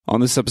On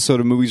this episode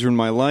of Movies Ruin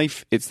My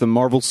Life, it's the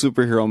Marvel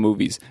superhero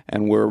movies,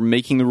 and we're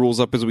making the rules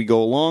up as we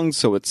go along,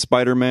 so it's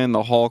Spider-Man,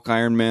 the Hulk,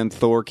 Iron Man,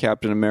 Thor,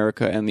 Captain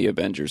America, and the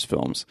Avengers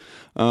films.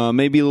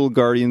 Maybe a little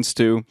Guardians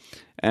too.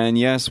 And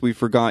yes, we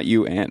forgot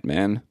you,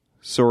 Ant-Man.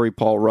 Sorry,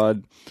 Paul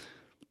Rudd.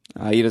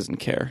 He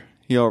doesn't care.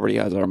 He already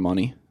has our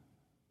money.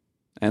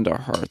 And our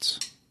hearts.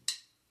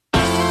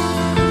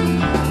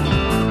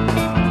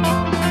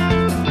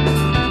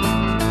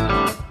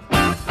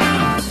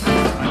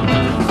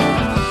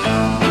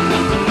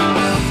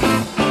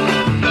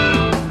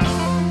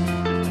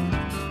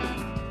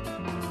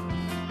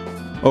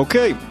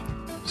 Okay,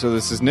 so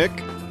this is Nick.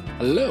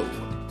 Hello.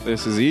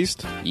 This is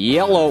East.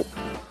 Yellow.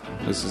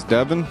 This is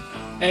Devin.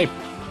 Hey.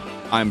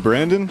 I'm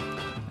Brandon.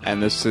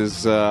 And this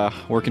is,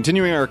 we're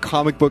continuing our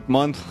comic book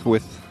month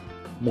with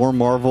more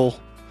Marvel.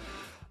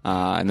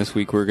 And this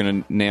week we're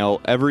going to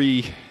nail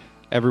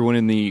everyone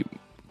in the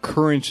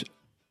current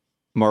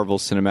Marvel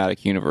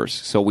Cinematic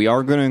Universe. So we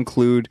are going to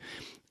include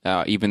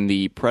even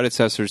the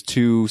predecessors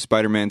to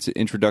Spider-Man's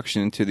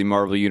introduction into the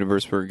Marvel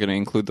Universe. We're going to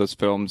include those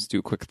films, do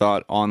a quick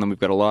thought on them. We've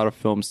got a lot of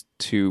films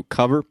to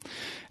cover.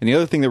 And the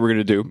other thing that we're going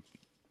to do,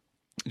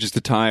 just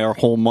to tie our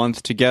whole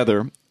month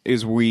together,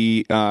 is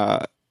we're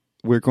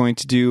going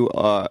to do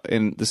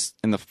in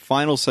the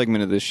final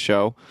segment of this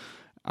show,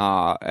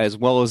 as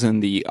well as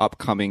in the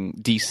upcoming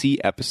DC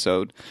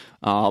episode,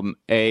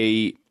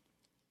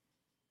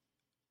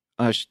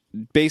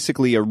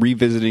 basically a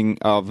revisiting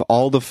of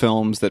all the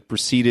films that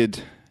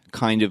preceded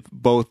kind of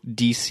both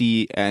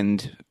DC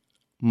and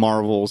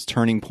Marvel's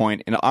turning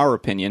point, in our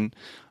opinion,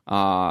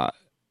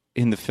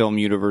 in the film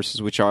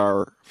universes, which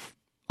are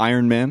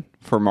Iron Man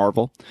for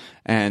Marvel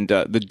and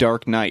The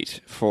Dark Knight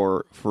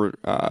for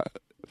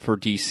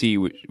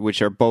DC,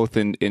 which are both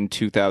in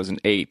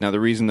 2008. Now,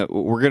 the reason that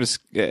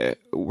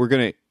we're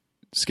gonna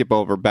skip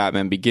over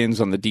Batman Begins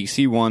on the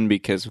DC one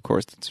because, of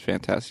course, it's a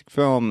fantastic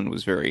film and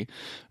was very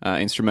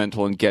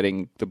instrumental in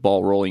getting the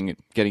ball rolling,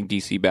 getting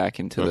DC back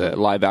into the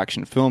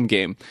live-action film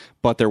game.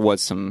 But there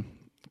was some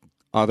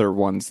other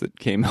ones that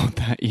came out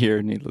that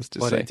year, needless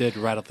to say. But it did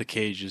rattle the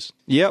cages.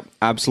 Yep,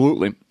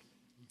 absolutely.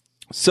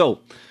 So,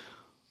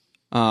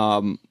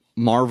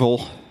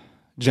 Marvel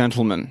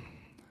gentlemen.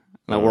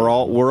 Now we're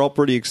all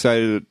pretty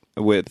excited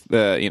with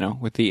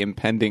the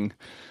impending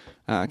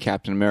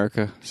Captain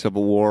America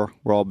Civil War.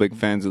 We're all big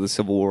fans of the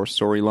Civil War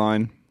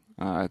storyline.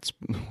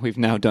 We've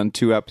now done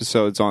 2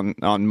 episodes on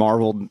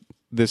Marvel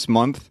this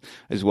month,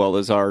 as well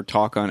as our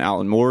talk on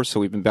Alan Moore. So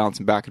we've been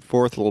bouncing back and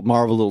forth, a little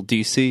Marvel, a little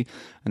DC,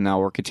 and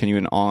now we're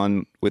continuing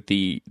on with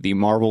the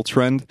Marvel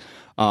trend.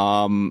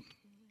 Do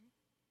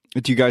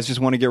you guys just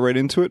want to get right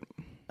into it?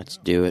 Let's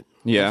do it.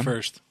 Yeah.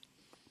 First.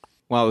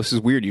 Wow, this is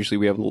weird. Usually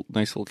we have a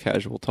nice little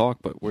casual talk,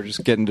 but we're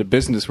just getting to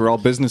business. We're all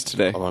business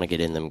today. I want to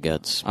get in them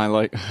guts. I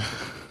like...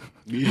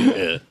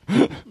 Yeah.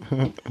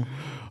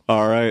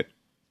 All right.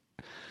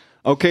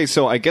 Okay,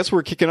 so I guess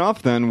we're kicking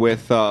off then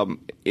with,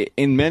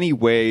 in many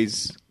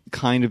ways,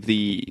 kind of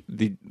the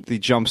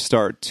jump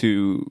start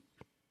to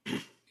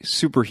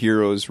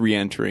superheroes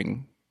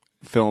re-entering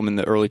film in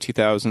the early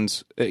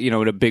 2000s, in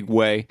a big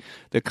way.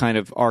 The kind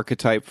of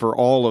archetype for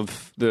all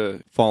of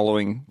the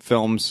following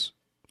films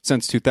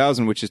since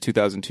 2000, which is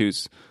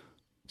 2002's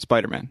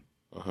Spider-Man.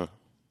 Uh-huh.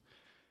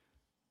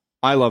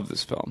 I love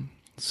this film.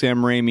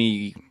 Sam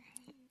Raimi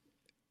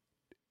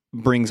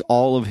brings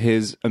all of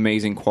his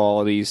amazing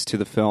qualities to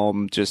the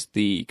film, just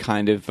the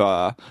kind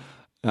of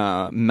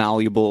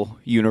malleable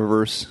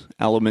universe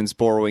elements,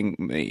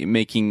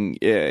 making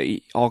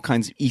all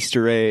kinds of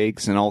Easter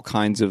eggs and all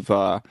kinds of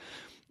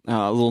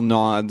little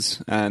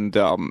nods, and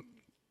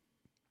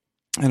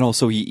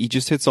also he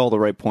just hits all the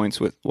right points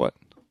with what?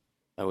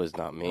 That was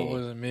not me. That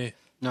wasn't me.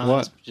 No, What?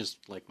 that's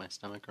just like my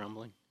stomach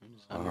rumbling. I'm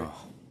just hungry.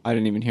 I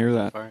didn't even hear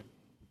that. Fart.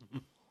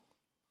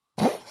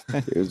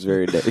 It was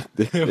very...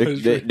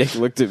 Nick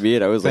looked at me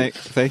and I was like...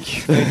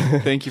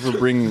 Thank you for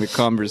bringing the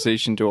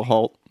conversation to a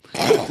halt.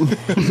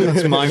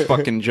 That's my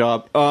fucking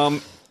job.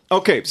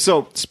 Okay,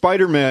 so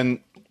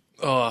Spider-Man.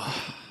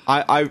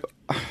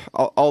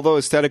 Although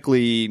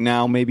aesthetically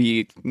now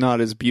maybe not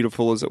as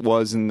beautiful as it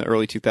was in the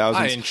early 2000s,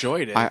 I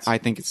enjoyed it. I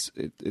think it's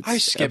I a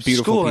skipped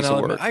beautiful school piece in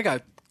of work.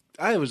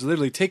 I was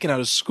literally taken out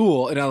of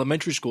school in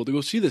elementary school to go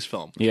see this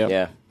film. Yeah.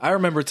 Yeah. I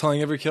remember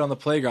telling every kid on the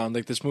playground,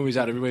 like, this movie's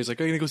out. Everybody's like,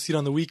 I'm going to go see it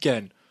on the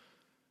weekend.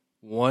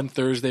 One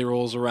Thursday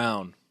rolls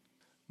around.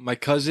 My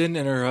cousin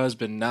and her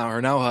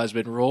now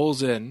husband,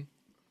 rolls in,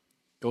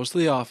 goes to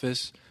the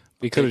office.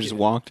 We could have just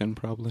walked in,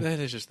 probably.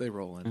 They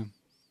roll in. Yeah.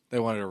 They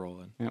wanted to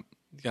roll in. Yep.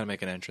 You got to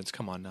make an entrance.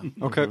 Come on now.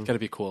 Okay. Got to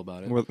be cool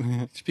about it. Well,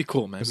 Just be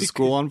cool, man. is Be the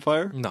school on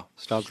fire? No.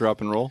 Stop,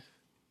 drop, and roll.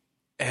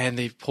 And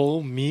they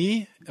pull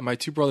me and my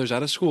 2 brothers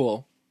out of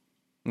school.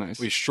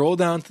 Nice. We stroll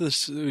down to the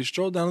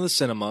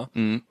cinema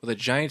with a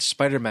giant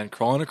Spider-Man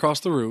crawling across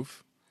the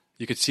roof.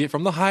 You could see it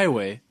from the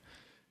highway,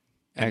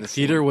 and Excellent. the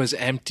theater was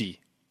empty,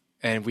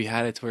 and we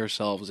had it to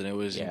ourselves, and it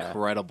was Yeah.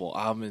 incredible.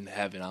 I'm in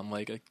heaven. I'm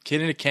like a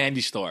kid in a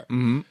candy store.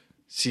 Mm-hmm.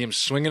 See him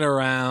swinging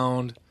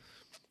around,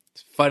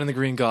 fighting the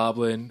Green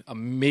Goblin.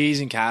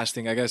 Amazing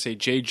casting. I gotta say,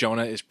 Jay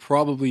Jonah is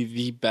probably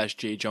the best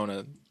Jay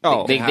Jonah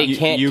Oh, They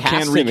can't you cast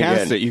can't him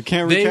recast again. it. You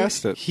can't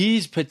recast it.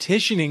 He's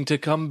petitioning to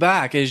come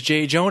back as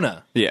Jay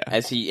Jonah. Yeah.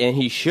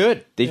 He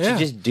should. They Yeah. should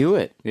just do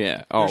it.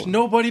 Yeah. Oh, There's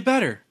nobody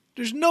better.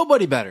 There's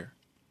nobody better.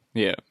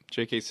 yeah.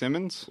 J.K.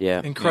 Simmons?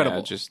 Yeah. Incredible.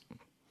 Yeah, just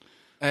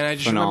And I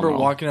just phenomenal.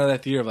 remember walking out of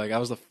that theater like I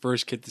was the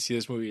first kid to see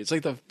this movie. It's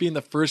like being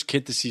the first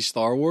kid to see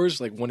Star Wars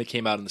like when it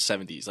came out in the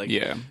 70s. Like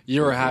Yeah.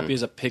 you were happy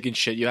as a pig and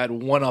shit. You had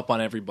one up on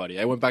everybody.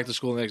 I went back to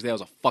school the next day. I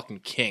was a fucking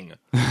king.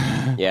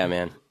 Yeah,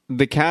 man.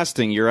 the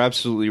casting, you're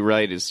absolutely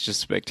right, is just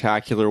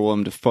spectacular.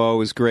 Willem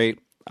Dafoe is great.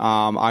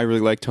 I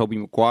really like Tobey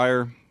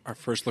Maguire. Our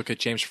first look at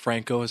James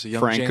Franco as a young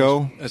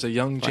Franco. James, as a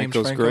young James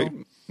Franco's Franco.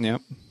 great.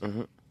 Yep.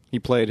 He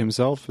played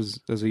himself as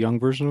a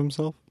young version of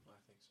himself.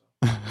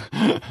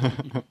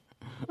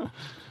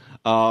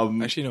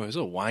 Actually, no, he's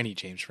a whiny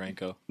James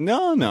Franco.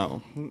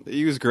 No,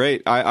 he was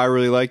great. I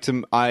really liked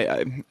him.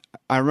 I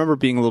remember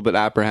being a little bit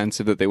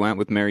apprehensive that they went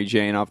with Mary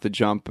Jane off the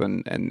jump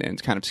and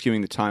kind of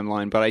skewing the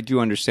timeline, but I do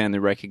understand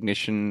the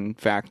recognition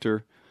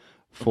factor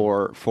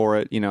for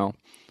it. You know,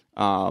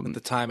 At the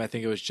time, I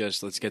think it was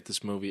just let's get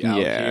this movie out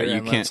Yeah, here you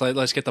and can't-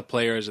 let's get the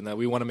players and that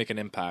we want to make an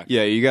impact.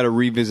 yeah, you got to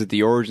revisit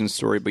the origin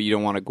story, but you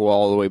don't want to go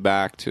all the way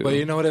back to. But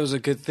you know what? It was a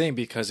good thing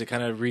because it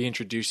kind of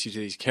reintroduced you to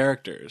these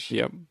characters.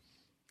 Yep.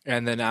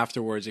 And then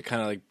afterwards, it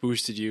kind of like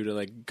boosted you to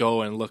like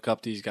go and look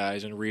up these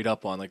guys and read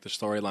up on like the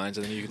storylines,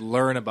 and then you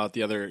learn about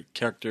the other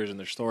characters and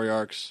their story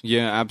arcs.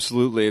 Yeah,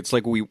 absolutely. It's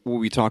like what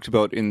we talked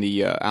about in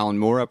the Alan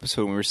Moore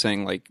episode when we were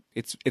saying like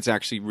it's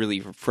actually really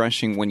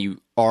refreshing when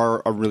you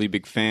are a really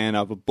big fan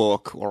of a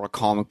book or a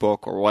comic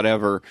book or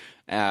whatever,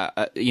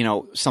 you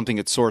know, something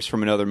that's sourced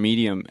from another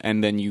medium,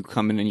 and then you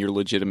come in and you're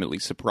legitimately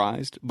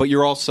surprised, but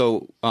you're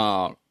also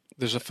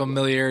There's a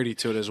familiarity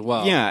to it as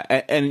well. yeah,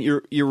 and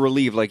you're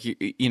relieved. Like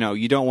you know,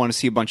 you don't want to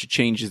see a bunch of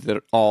changes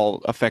that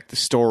all affect the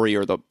story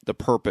or the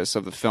purpose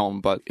of the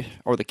film,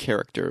 or the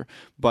character.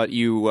 But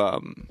you,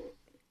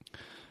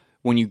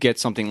 when you get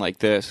something like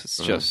this, it's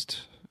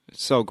just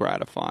so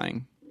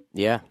gratifying.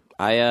 Yeah.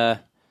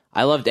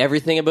 I loved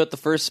everything about the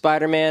first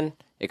Spider-Man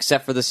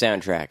except for the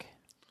soundtrack.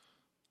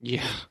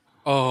 Yeah,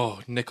 Oh,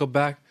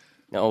 Nickelback.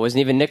 No, it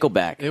wasn't even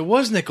Nickelback. It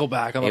was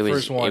Nickelback on the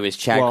first one. It was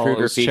Chad well,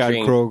 Kroeger it's Chad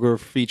featuring Kroeger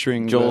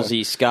featuring Joel the-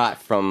 Z.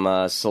 Scott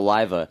from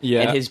Saliva.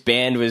 Yeah. And his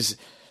band was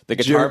the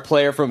guitar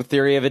player from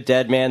Theory of a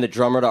Dead Man, the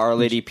drummer to Our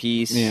Lady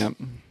Peace. Yeah,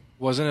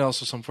 Wasn't it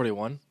also Sum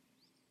 41?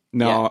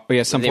 no,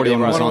 yeah, Some They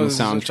 41 was wrote- on the was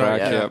the soundtrack.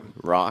 soundtrack, Yeah,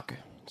 Rock.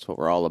 That's what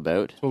we're all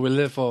about. What we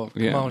live for.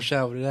 Come Yeah. on,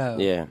 shout it out.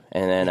 Yeah.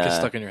 And then It gets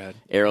stuck in your head.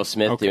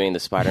 Aerosmith doing the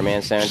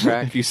Spider-Man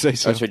soundtrack. if you say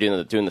so. That's for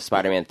doing the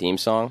Spider-Man theme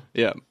song.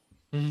 Yeah,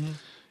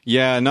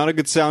 yeah. Not a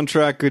good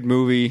soundtrack, good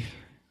movie.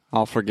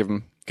 I'll forgive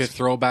him. Good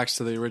throwbacks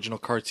to the original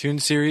cartoon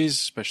series,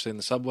 especially in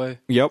the subway.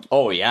 Yep.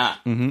 Oh yeah.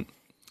 Mm-hmm.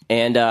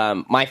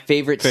 And my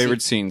favorite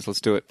Scenes.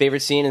 Let's do it.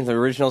 favorite scene in the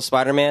original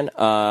Spider-Man,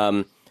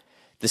 the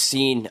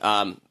scene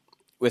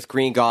with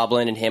Green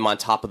Goblin and him on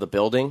top of the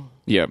building,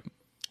 Yep.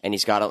 and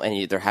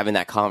they're having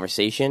that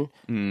conversation.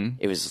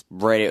 It was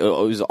right. It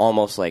was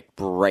almost like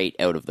right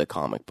out of the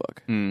comic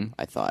book.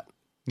 I thought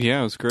Yeah,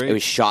 it was great. it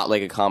was shot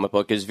like a comic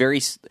book. It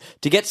was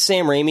to get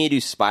Sam Raimi to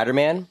do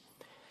Spider-Man.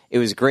 It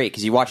was great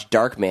because you watch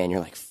Darkman, you're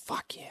like,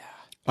 fuck yeah.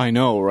 I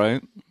know,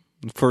 right?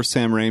 The first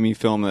Sam Raimi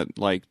film that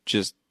like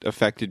just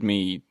affected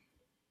me,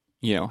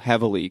 you know,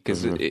 heavily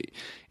because it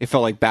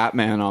felt like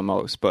Batman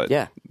almost, but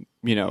Yeah.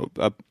 you know,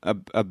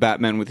 a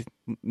Batman with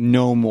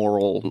no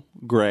moral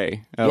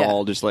gray at Yeah.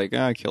 all, just like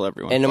kill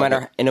everyone. And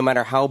Fuck it. no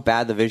matter how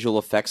bad the visual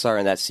effects are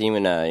in that scene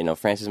when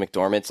Frances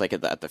McDormand's like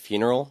at the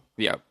funeral.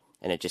 Yeah,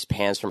 And it just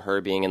pans from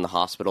her being in the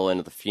hospital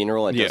into the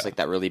funeral and Yeah. does like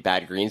that really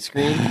bad green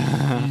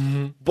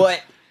screen.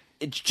 But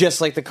it's just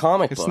like the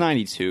comic it's book.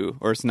 92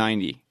 or it's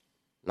 90.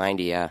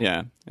 90, yeah.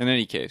 Yeah. In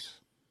any case,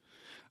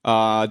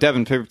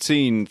 Devin, favorite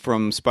scene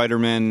from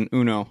Spider-Man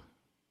Uno?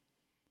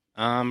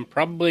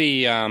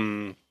 Probably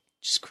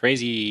just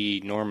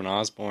crazy Norman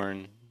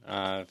Osborn.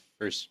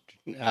 First,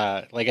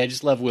 like I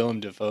just love Willem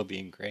Dafoe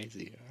being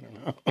crazy. I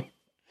don't know.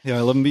 Yeah,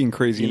 I love him being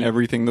crazy in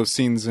everything. Those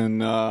scenes in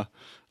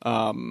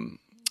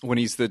when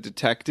he's the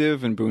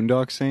detective in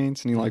Boondock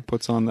Saints, and he like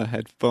puts on the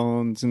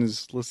headphones and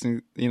is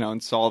listening, you know,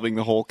 and solving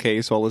the whole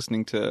case while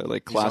listening to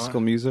like classical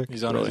music.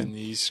 He's on his Brilliant.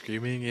 knees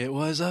screaming, "It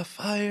was a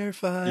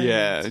firefight."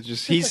 Yeah,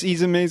 just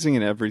he's amazing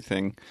in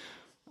everything.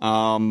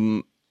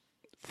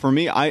 For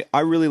me, I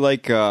really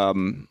like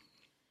I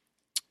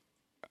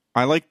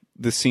like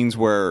the scenes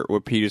where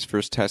Peter's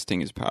first testing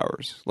his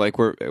powers, like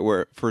where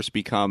it first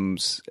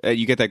becomes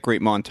you get that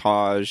great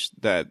montage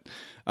that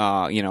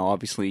you know,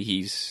 obviously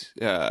he's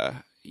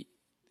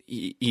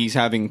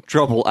having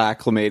trouble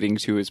acclimating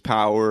to his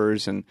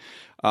powers, and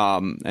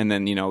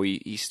then you know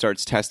he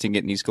starts testing it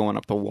and he's going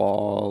up the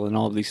wall and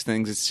all of these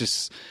things. It's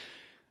just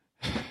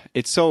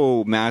it's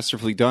so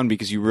masterfully done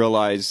because you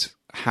realize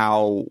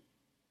how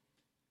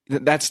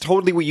that's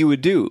totally what you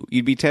would do.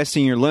 You'd be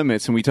testing your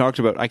limits, and we talked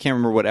about, I can't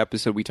remember what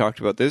episode we talked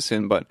about this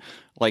in, but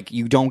like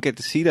you don't get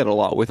to see that a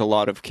lot with a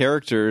lot of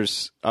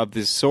characters of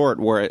this sort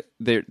where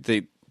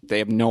they they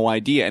have no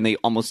idea, and they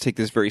almost take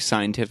this very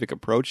scientific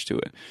approach to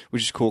it,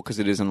 which is cool because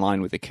it is in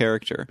line with the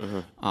character.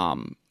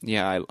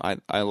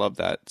 I love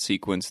that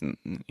sequence, and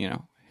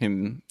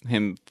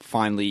him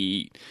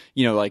finally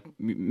like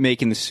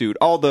making the suit,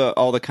 all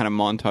the kind of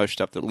montage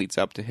stuff that leads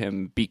up to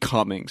him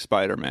becoming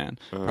Spider-Man.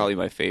 Probably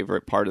my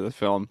favorite part of the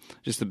film,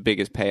 just the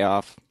biggest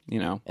payoff.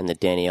 And the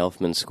Danny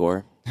Elfman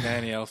score.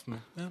 Danny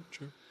Elfman. Yeah,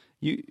 true.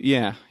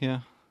 Yeah.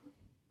 I'd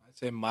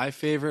say my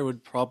favorite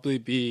would probably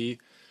be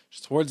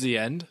just towards the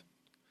end.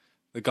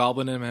 The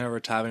Goblin and him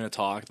are having a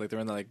talk, like they're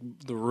in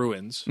the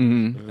ruins,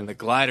 and the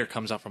glider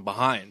comes out from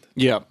behind.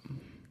 Yep.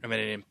 And then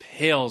it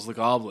impales the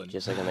Goblin,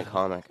 Just like in the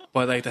comic.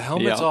 but like the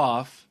helmet's Yeah.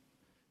 off,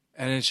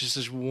 and it's just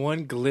this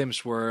one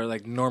glimpse where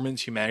like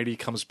Norman's humanity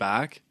comes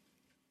back.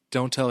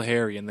 Don't tell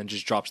Harry, and then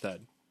just drops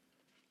dead,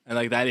 and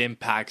like that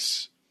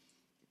impacts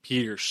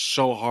Peter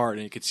so hard,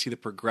 and you could see the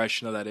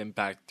progression of that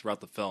impact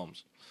throughout the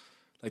films.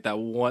 Like that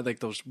one, like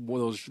those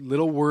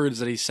little words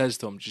that he says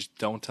to him, just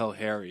don't tell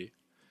Harry.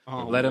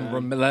 Let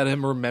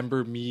him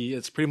remember me.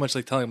 It's pretty much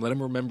like telling him, let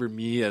him remember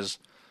me as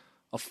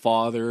a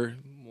father,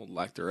 well,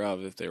 lack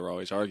thereof if they were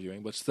always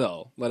arguing, but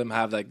still, let him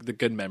have like the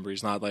good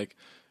memories. Not like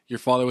your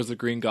father was the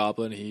Green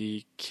Goblin.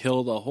 He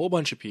killed a whole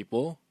bunch of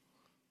people.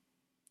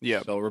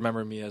 Yeah. So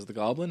remember me as the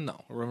Goblin?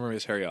 No, remember me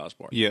as Harry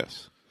Osborn,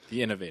 Yes.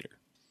 the innovator.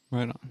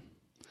 Right on.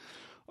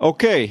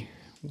 Okay.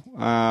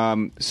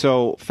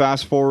 So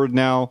fast forward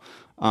now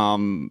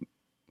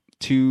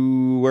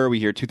to where are we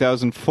here?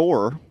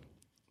 2004,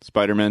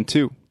 Spider-Man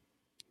 2.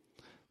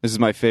 This is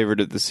my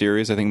favorite of the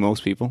series. I think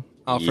most people.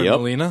 Alfred Yep.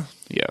 Molina.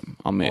 Yeah,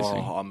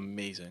 amazing. Oh,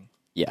 amazing.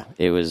 Yeah,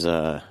 it was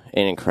an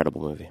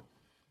incredible movie.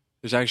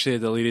 There's actually a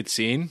deleted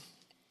scene.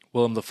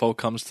 Willem Dafoe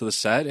comes to the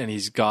set and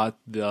he's got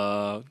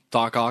the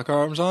Doc Ock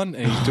arms on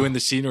and he's doing the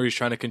scene where he's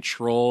trying to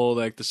control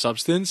like the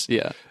substance.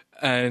 Yeah.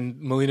 And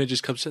Molina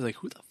just comes in like,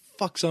 who the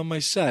fuck's on my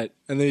set?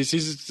 And then he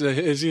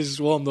sees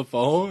Willem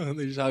Dafoe and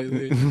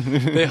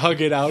they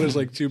hug it out as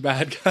like two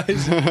bad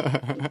guys.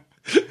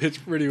 It's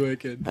pretty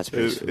wicked. That's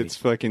pretty sweet. It's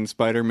fucking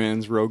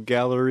Spider-Man's Rogue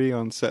Gallery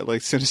on set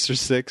like Sinister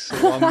Six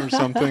or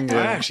something. I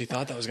Yeah. actually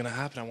thought that was going to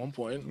happen at one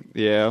point.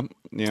 Yeah.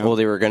 Well,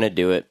 they were going to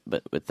do it,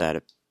 but with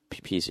that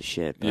piece of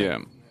shit. But Yeah.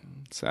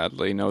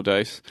 Sadly, no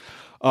dice.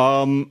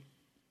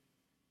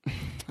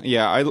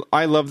 Yeah,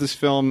 I love this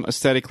film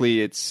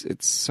aesthetically. It's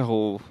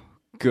so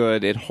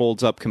good. It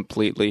holds up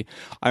completely.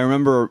 I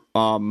remember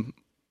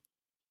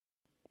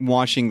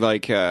watching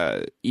like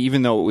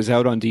even though it was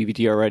out on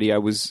DVD already,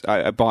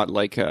 I bought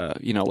like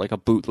like a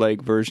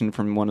bootleg version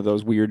from one of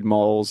those weird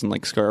malls in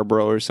like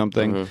Scarborough or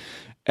something,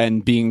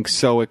 and being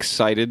so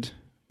excited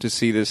to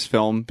see this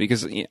film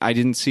because I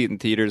didn't see it in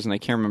theaters and I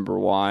can't remember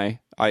why.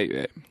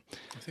 I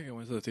think I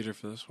went to the theater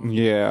for this one.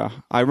 Yeah,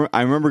 I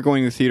remember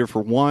going to the theater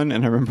for 1,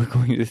 and I remember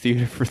going to the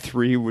theater for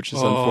 3, which is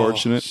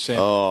unfortunate. Same.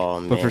 Oh,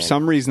 man. But for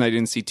some reason, I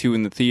didn't see 2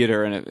 in the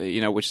theater,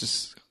 and which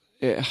is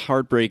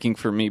heartbreaking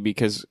for me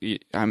because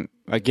I'm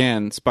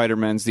again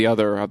Spider-Man's the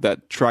other of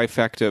that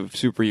trifecta of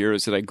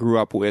superheroes that I grew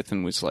up with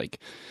and was like,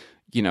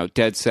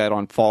 dead set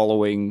on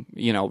following.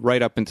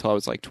 Right up until I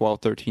was like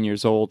 12, 13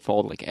 years old,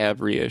 followed like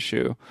every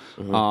issue.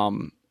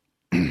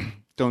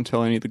 Don't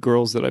tell any of the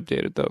girls that I've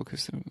dated, though,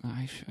 because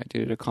I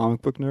dated a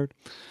comic book nerd.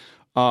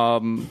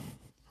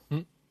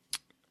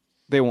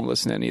 They won't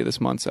listen to any of this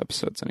month's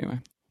episodes anyway.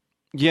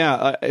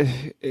 Yeah,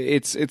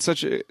 it's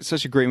such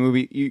a great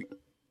movie.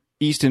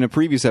 East, in a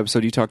previous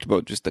episode, you talked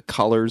about just the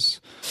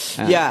colors.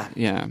 Yeah.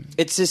 Yeah.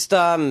 It's just,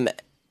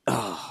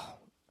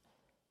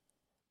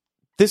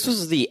 this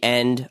was the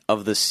end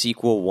of the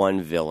sequel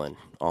 1 villain,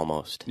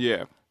 almost.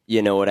 Yeah.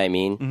 You know what I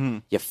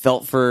mean? You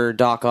felt for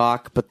Doc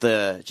Ock, but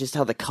just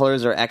how the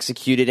colors are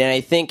executed, and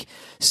I think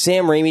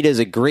Sam Raimi does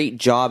a great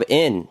job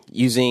in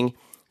using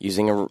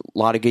a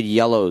lot of good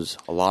yellows,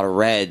 a lot of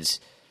reds,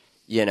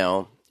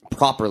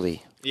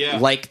 properly. Yeah.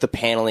 Like the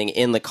paneling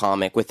in the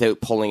comic without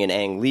pulling an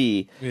Ang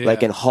Lee,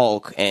 like in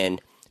Hulk, and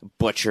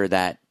butcher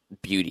that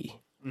beauty.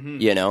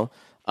 Yeah,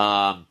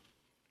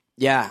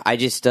 I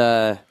just...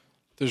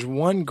 There's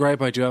one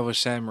gripe I do have with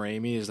Sam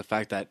Raimi is the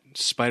fact that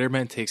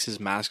Spider-Man takes his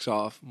masks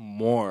off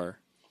more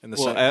in the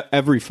second.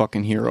 Every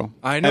fucking hero.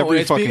 I know,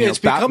 Every it's fucking hero.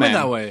 becoming Batman.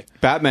 that way.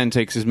 Batman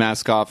takes his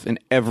mask off in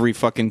every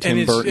fucking Tim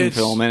it's- Burton it's-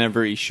 film and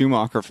every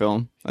Schumacher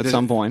film at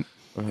some point.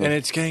 And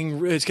it's getting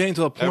to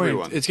the point.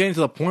 Everyone. It's getting to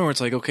the point where it's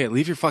like, okay,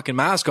 leave your fucking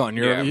mask on.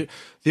 Yeah.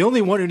 The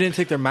only one who didn't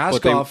take their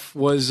mask off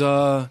was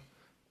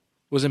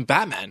in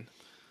Batman.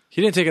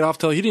 He didn't take it off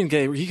till he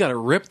got it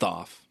ripped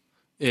off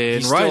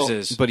in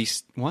Rises. But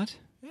he's... What?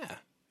 Yeah,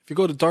 if you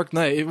go to Dark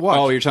Knight,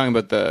 Oh, you're talking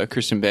about the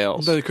Christian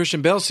Bale's. the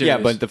Christian Bale series. Yeah,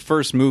 but the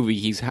first movie,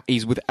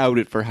 he's without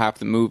it for half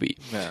the movie.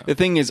 Yeah. The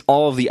thing is,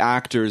 all of the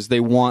actors, they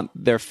want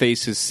their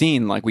faces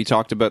seen. Like we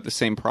talked about the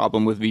same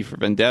problem with V for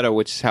Vendetta,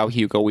 which is how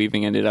Hugo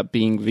Weaving ended up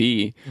being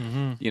V.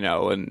 And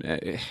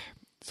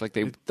it's like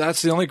they...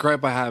 that's the only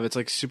gripe I have. It's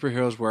like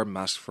superheroes wear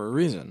masks for a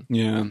reason.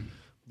 Yeah.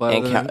 But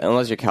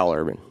unless you're Cal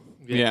Urban.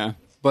 Yeah.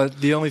 But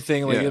the only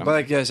thing, Yeah. but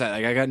like I said,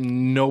 I got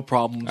no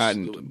problems.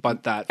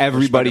 But that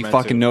Everybody Spider-Man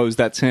fucking 2. knows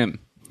that's him.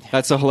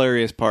 That's the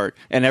hilarious part.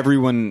 And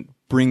everyone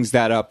brings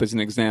that up as an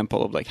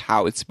example of like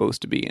how it's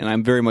supposed to be. And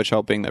I'm very much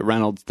hoping that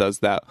Reynolds does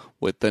that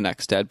with the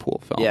next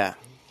Deadpool film. Yeah.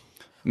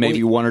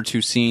 Maybe one or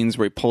two scenes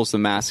where he pulls the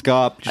mask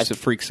up just to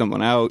freak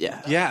someone out.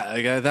 Yeah. Yeah,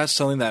 like, that's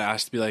something that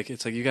has to be like,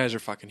 it's like, you guys are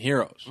fucking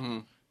heroes.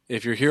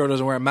 If your hero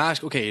doesn't wear a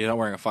mask, okay, you're not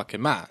wearing a fucking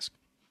mask.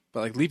 But,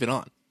 like, leave it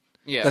on.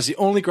 Yeah. That's the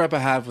only gripe I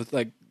have with,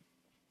 like,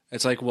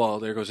 it's like, well,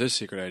 there goes his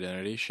secret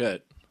identity.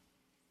 Shit.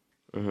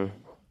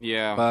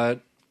 Yeah. But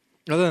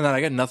other than that,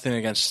 I got nothing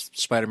against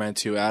Spider-Man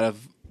 2.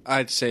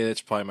 I'd say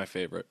it's probably my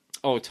favorite.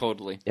 Oh,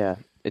 totally. Yeah.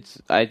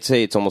 I'd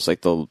say it's almost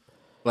like the...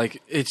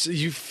 Like,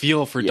 you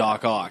feel for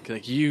Doc Ock.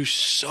 Like, you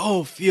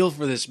so feel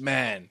for this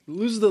man. He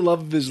loses the love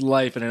of his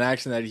life in an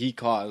accident that he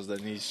caused, and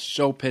he's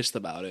so pissed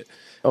about it.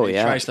 Oh, and he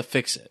yeah. tries to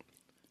fix it.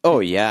 Oh,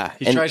 yeah.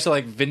 He tries to,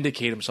 like,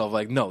 vindicate himself,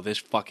 like, no, this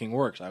fucking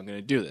works. I'm going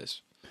to do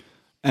this.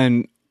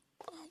 And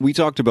we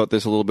talked about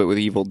this a little bit with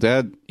Evil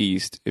Dead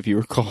East, if you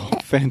recall.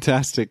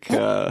 Fantastic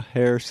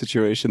hair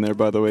situation there,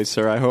 by the way,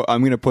 sir. I'm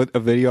going to put a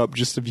video up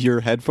just of your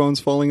headphones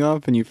falling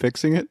off and you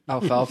fixing it.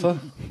 Alfalfa?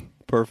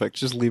 Perfect.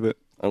 Just leave it.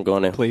 I'm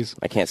going to... Please.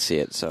 I can't see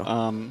it, so...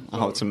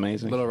 Oh, it's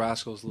amazing. Little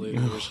Rascals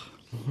Leaders.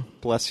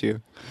 Bless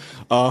you.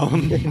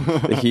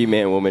 The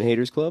He-Man Woman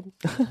Haters Club?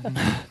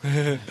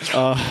 Get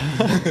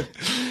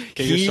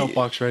your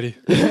soapbox ready.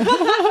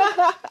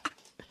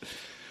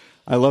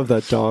 I love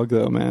that dog,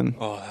 though, man.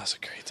 Oh, that's a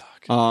great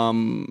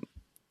dog.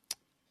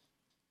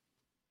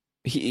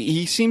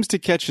 He seems to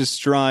catch his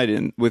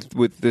stride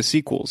with the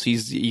sequels.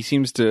 He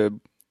seems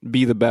to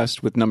be the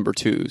best with number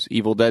 2s.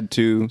 Evil Dead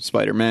 2,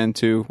 Spider-Man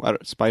 2.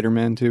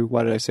 Spider-Man 2?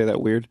 Why did I say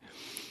that weird?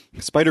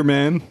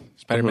 Spider-Man.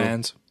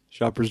 Spider-Man's.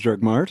 Shoppers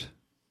Drug Mart.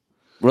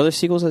 What other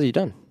sequels has he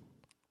done?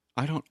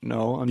 I don't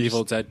know.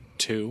 Evil Dead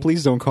 2.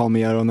 Please don't call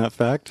me out on that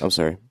fact. I'm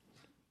sorry.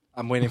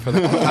 I'm waiting for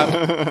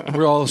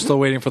we're all still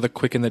waiting for the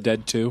Quick and the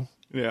Dead 2.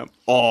 Yeah.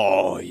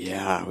 Oh,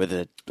 yeah. With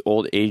the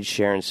old age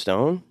Sharon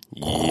Stone?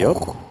 Yep.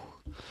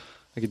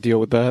 I could deal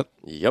with that.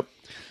 Yep.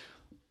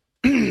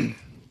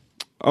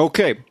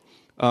 Okay.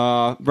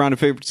 Round of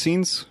favorite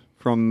scenes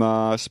from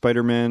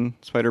Spider-Man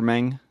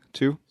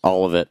 2.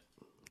 All of it.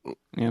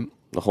 Yeah.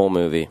 The whole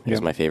movie is Yeah.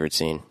 my favorite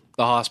scene.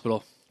 The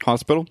hospital.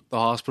 Hospital. The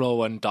hospital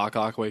when Doc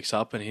Ock wakes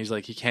up and he's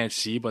like, he can't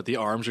see, but the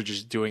arms are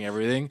just doing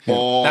everything. There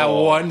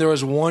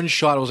was one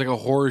shot, it was like a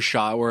horror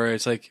shot where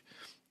it's like,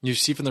 you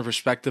see from the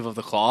perspective of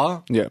the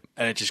claw, Yeah.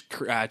 and it just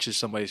scratches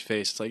somebody's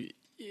face. It's like,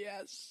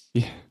 yes.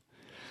 Yeah.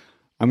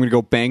 I'm going to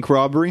go bank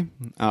robbery.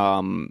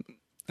 To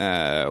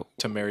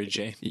Mary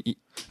Jane.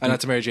 Not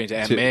to Mary Jane, to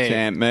Aunt To May.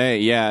 Aunt May,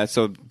 yeah.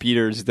 So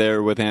Peter's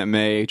there with Aunt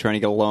May trying to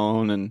get a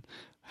loan, and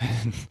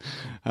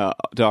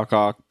Doc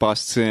Ock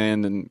busts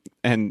in,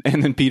 and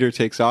then Peter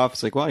takes off.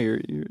 It's like, wow,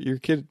 your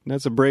kid.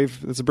 That's a brave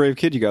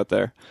kid you got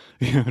there.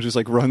 Just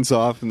like runs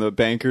off, and the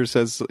banker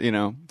says,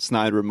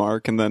 snide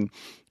remark, and then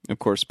of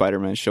course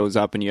Spider-Man shows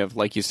up, and you have,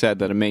 like you said,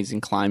 that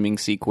amazing climbing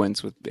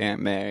sequence with Aunt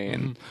May,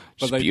 and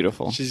just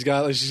beautiful. She's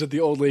got the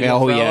old lady.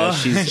 Oh umbrella.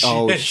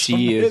 yeah,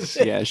 she is.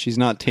 Yeah, she's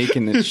not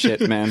taking this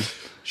shit, man.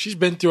 She's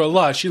been through a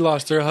lot. She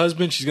lost her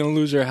husband. She's gonna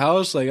lose her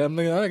house. Like, I'm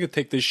not gonna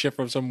take this shit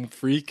from some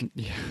freak.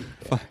 Yeah,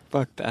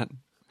 fuck that.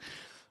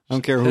 I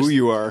don't care who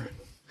you are.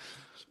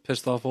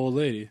 Pissed off old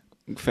lady.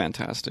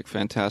 Fantastic.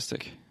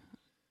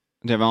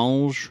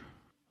 Devange.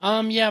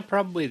 Yeah,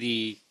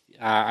 probably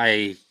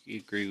I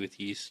agree with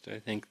East. I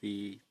think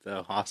the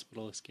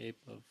hospital escape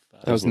of.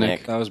 That was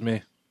Nick. That was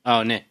me.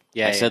 Oh, Nick.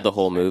 Yeah, I said the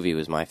whole movie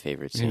was my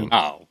favorite scene.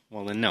 Oh,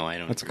 well then no, I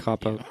don't. That's a agree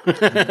cop with out.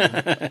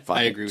 you.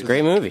 I agree It's with a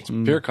great movie. It's a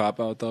pure cop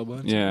out though,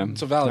 but Yeah,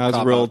 it's a valid That was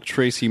cop a real out.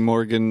 Tracy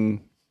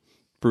Morgan,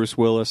 Bruce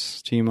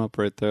Willis team up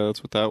right there.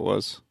 That's what that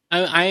was.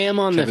 I am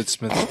on Kevin the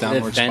Smith's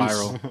downward fence.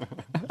 spiral.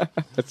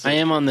 I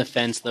am on the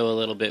fence though a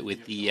little bit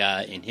with the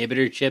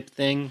inhibitor chip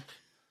thing.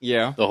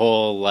 Yeah. The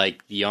whole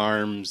like the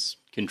arms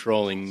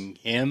controlling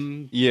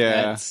him.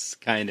 Yeah. That's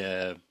kind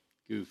of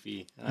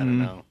goofy. I don't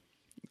know.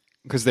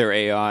 Because they're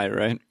AI,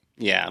 right?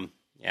 Yeah.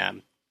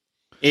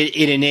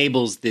 It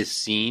enables this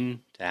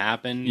scene to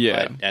happen.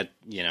 Yeah. But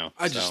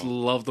I just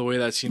love the way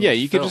that scene. Yeah, was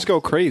you could filmed. just go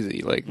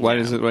crazy. Like, why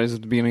does it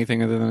have to be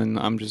anything other than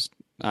I'm just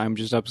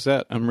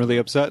upset. I'm really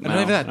upset now.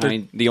 not even that,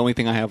 The only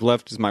thing I have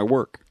left is my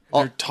work.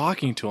 They're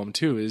talking to him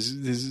too.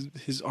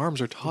 His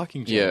arms are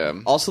talking to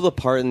him. Also, the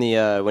part in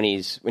the when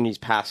he's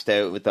passed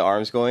out with the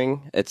arms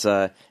going, it's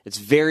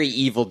very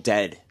Evil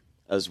Dead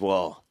as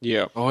well.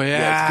 Yeah. Oh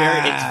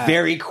yeah. It's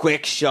very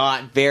quick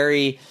shot,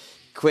 very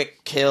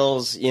quick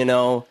kills.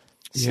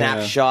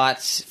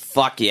 Snapshots.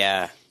 Fuck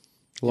yeah.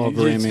 Love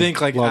You'd Raimi.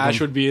 think like Love Ash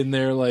him. would be in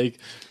there like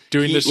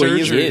doing the Well,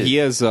 surgery. he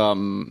has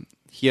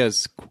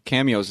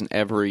cameos in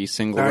every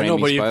single I know,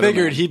 Raimi but you Spider-Man.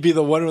 figured he'd be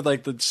the one with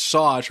like the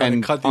saw trying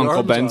and to cut the Uncle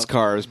arms Ben's off.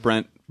 car, as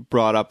Brent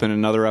brought up in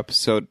another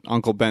episode.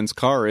 Uncle Ben's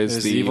car is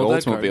Is the the Evil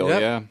Dead car,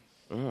 Oldsmobile.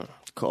 yep.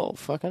 Cool.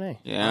 Fucking A.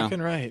 Yeah.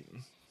 Fucking right.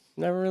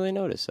 Never really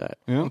noticed that.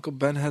 Yeah. Uncle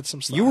Ben had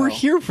some style. You were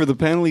here for the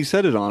panel he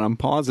said it on. I'm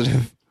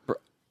positive.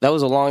 That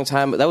was a long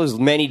time. That was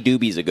many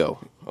doobies ago.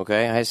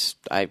 Okay,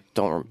 I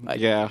don't. I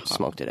Yeah.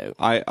 smoked it out.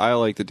 I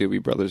like the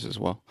Doobie Brothers as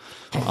well.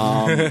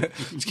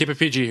 Let's keep it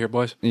PG here,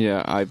 boys.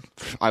 Yeah,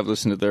 I've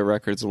listened to their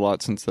records a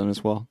lot since then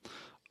as well.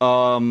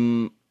 Are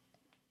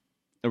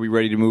we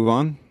ready to move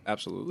on?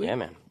 Absolutely. Yeah,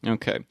 man.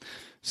 Okay.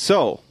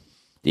 So,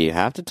 Do you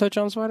have to touch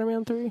on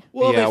Spider-Man 3?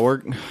 Well,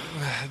 yeah,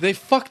 they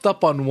fucked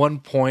up on one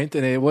point,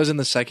 and it was in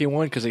the second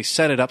one because they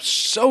set it up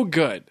so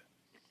good.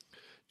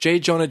 J.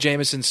 Jonah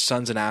Jameson's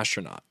son's an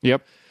astronaut.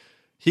 Yep.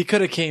 He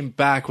could have came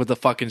back with the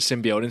fucking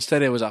symbiote.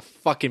 Instead, it was a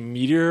fucking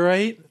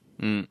meteorite.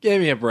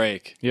 Give me a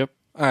break. Yep.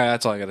 All right,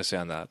 that's all I got to say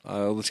on that.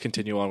 Let's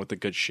continue on with the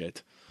good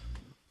shit.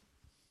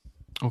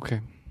 Okay.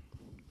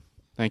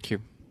 Thank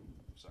you.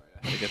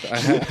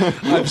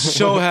 I'm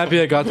so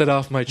happy I got that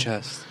off my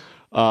chest.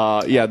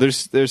 Yeah,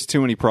 there's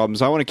too many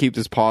problems. I want to keep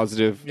this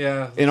positive.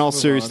 Yeah. In all let's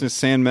move seriousness,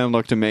 Sandman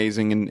looked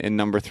amazing in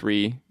number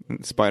 3.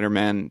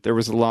 Spider-Man. There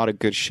was a lot of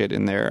good shit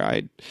in there.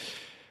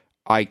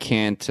 I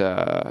can't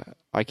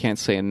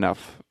say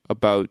enough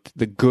about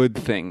the good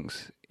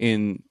things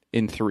in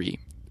 3.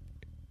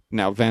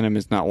 Now, Venom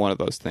is not one of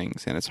those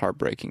things, and it's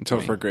heartbreaking to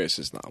me. Topher Grace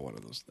is not one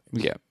of those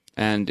things. Yeah,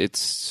 and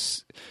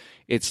it's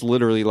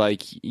literally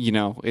like,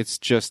 it's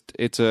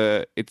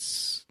a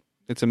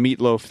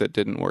meatloaf that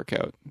didn't work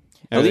out.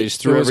 And they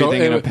just threw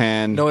everything in a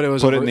pan. No, it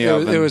was put it in the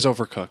oven. It was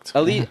overcooked.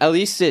 At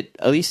least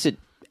it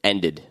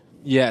ended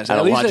Yes, at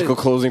a least logical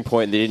closing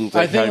point. They didn't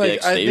I think, try to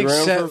like, I stay think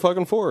around Sam- for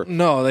fucking 4.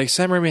 No, like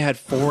Sam Raimi had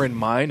 4 in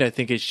mind. I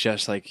think it's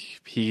just like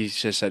he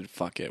just said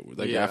fuck it.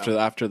 Like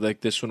after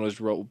like this one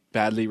was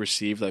badly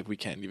received, like we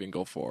can't even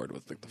go forward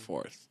with like the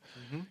 4th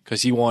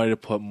because he wanted to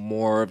put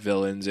more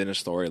villains in a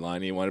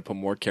storyline. He wanted to put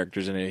more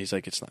characters in it. He's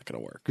like, it's not going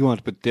to work. You want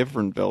to put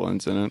different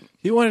villains in it.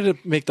 He wanted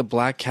to make the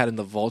Black Cat and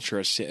the Vulture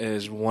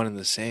as one and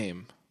the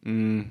same.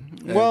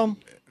 Well,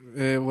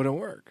 It wouldn't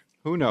work.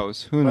 who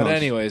knows? Who knows? But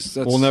anyways,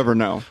 We'll never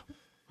know.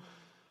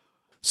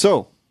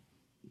 So,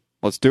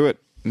 let's do it.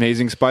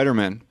 Amazing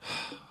Spider-Man.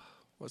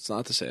 What's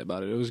not to say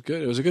about it? It was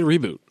good. It was a good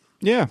reboot.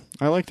 Yeah,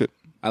 I liked it.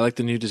 I like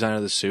the new design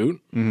of the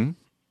suit. Mm-hmm.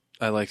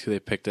 I liked who they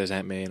picked as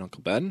Aunt May and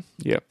Uncle Ben.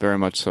 Yeah, very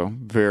much so.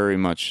 Very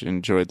much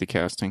enjoyed the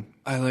casting.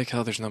 I like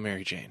how there's no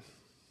Mary Jane.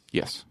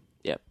 Yes.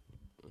 Yep.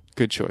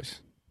 Good choice.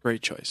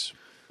 Great choice.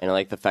 And I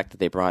like the fact that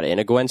they brought in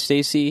a Gwen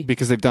Stacy,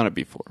 Because they've done it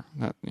before.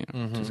 Not,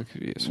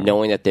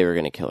 knowing that they were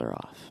going to kill her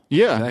off.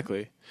 Yeah.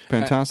 Exactly.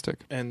 Fantastic.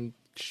 And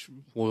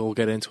we'll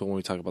get into it when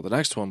we talk about the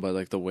next one, but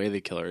like the way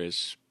they kill her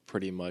is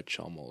pretty much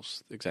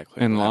almost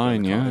exactly In what happened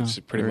line, the comic. yeah. It's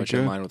pretty Very much good.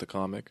 in line with the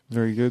comic.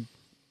 Very good.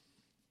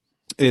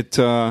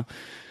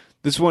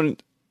 This one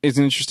is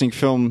an interesting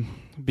film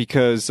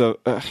because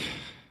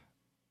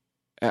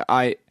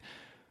I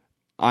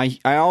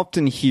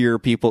often hear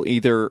people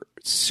either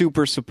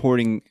super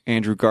supporting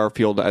Andrew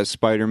Garfield as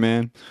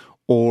Spider-Man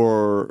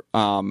or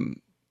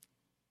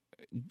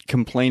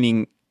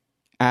complaining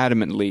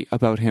adamantly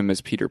about him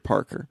as Peter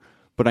Parker.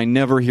 But I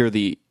never hear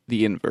the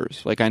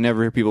inverse. Like, I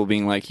never hear people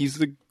being like, he's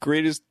the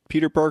greatest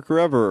Peter Parker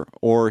ever,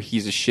 or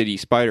he's a shitty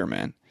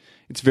Spider-Man.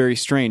 It's very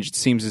strange. It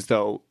seems as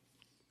though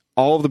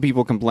all of the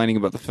people complaining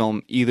about the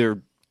film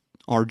either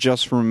are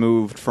just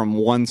removed from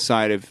one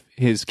side of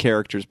his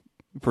character's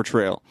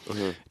portrayal.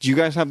 Do you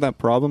guys have that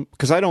problem?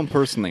 Because I don't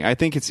personally. I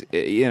think it's,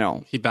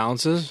 He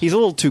bounces. he's a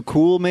little too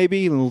cool,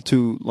 maybe, a little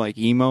too, like,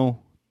 emo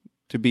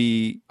to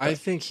be, I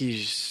think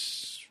he's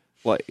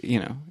like,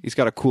 he's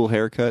got a cool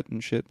haircut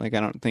and shit. Like, I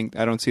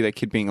don't see that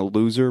kid being a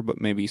loser, but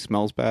maybe he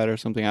smells bad or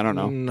something. I don't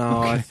know.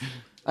 no.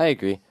 I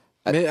agree.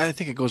 I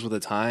think it goes with the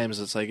times.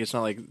 It's like it's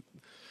not like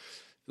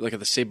at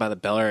the Saved by the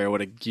Bell area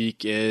what a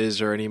geek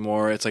is or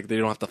anymore. It's like they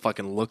don't have to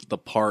fucking look the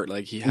part.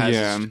 Like he has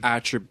his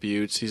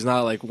attributes. He's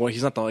not like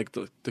he's not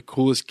the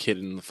coolest kid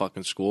in the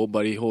fucking school,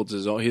 but he holds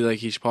his own.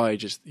 He's probably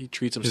he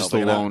treats himself Just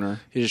like a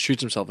loner. He just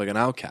treats himself like an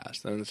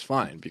outcast, and it's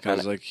fine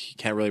because like he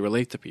can't really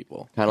relate to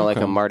people. Kind of like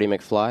a Marty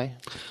McFly.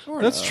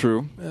 That's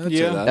true. I'd say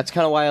Yeah. that. That's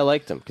kind of why I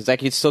liked him, because I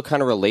could still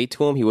kind of relate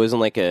to him. He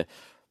wasn't like a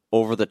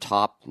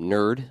over-the-top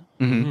nerd.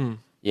 Mm-hmm.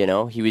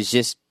 He was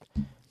just,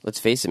 let's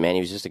face it, man,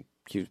 he was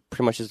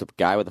pretty much just a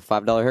guy with a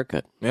 $5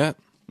 haircut. Yeah.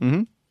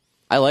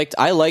 I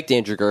liked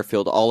Andrew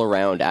Garfield all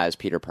around as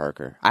Peter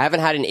Parker. I haven't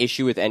had an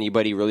issue with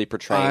anybody really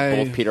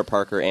portraying both Peter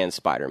Parker and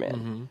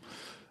Spider-Man.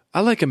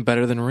 I like him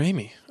better than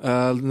Raimi.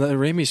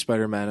 Raimi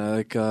Spider-Man. I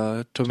like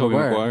Tobey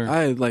Maguire.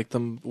 I like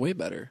them way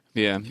better.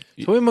 Yeah.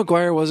 Tobey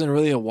Maguire wasn't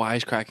really a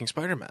wisecracking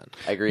Spider-Man.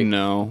 I agree.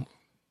 No.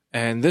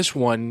 And this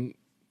one,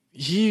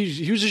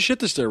 he was a shit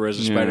disturber as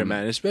a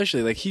Spider-Man,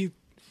 especially like he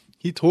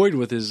toyed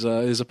with his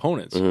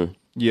opponents.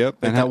 Yep.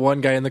 Like that one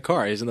guy in the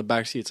car, he's in the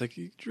back seat. It's like,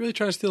 you really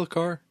trying to steal a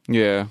car?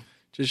 Yeah.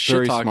 Just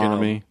Very shit talking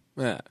smarmy. him.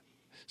 Yeah,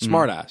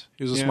 smart ass.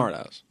 He was a Yeah. smart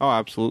ass. Oh,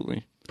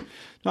 absolutely.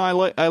 No,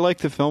 I like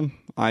the film.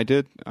 I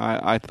did.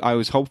 I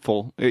was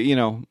hopeful.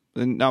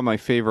 Not my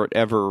favorite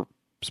ever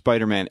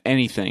Spider-Man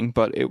anything,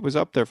 but it was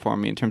up there for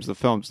me in terms of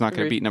the film. It's not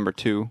going to beat number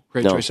 2.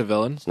 Great No. choice of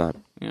villain. It's not.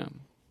 Yeah.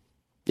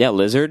 Yeah,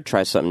 Lizard,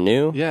 try something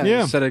new. Yeah,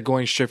 Yeah. instead of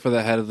going straight for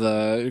the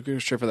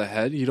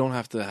head, you don't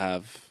have to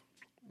have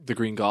the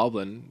Green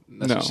Goblin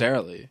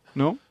necessarily.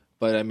 No.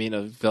 But I mean,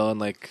 a villain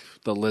like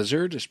the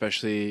Lizard,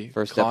 especially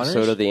First Connors.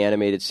 episode of the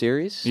animated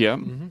series. Yeah.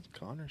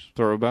 Connors.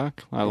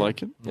 Throwback. I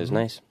like it. It was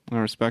nice. I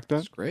respect that.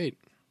 It's great.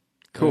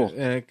 Cool.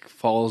 And it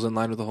falls in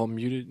line with the whole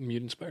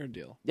mutant spider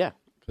deal. Yeah.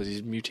 because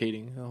he's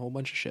mutating a whole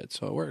bunch of shit,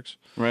 so it works.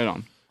 Right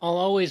on. I'll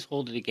always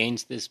hold it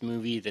against this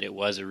movie that it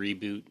was a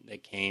reboot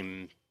that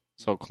came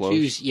So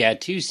close.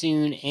 too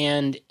soon,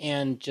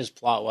 and just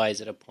plot wise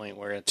at a point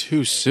where it's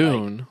Too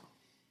soon.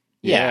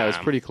 Yeah, it was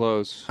pretty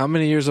close. How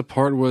many years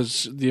apart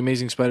was The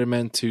Amazing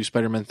Spider-Man to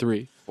Spider-Man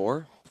 3?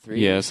 4, 3.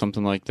 Yeah,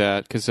 something like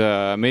that. Because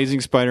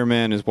Amazing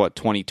Spider-Man is,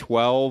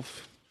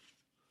 2012?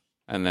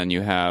 And then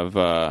you have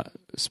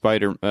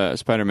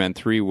Spider-Man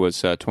 3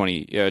 was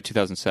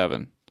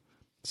 2007.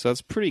 So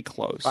that's pretty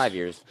close. 5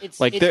 years.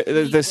 Like, it's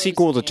pretty the close,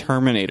 sequel to and-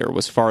 Terminator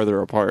was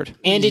farther apart.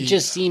 and it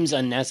just seems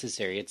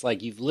unnecessary. It's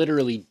like you've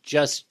literally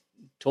just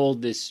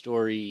told this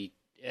story,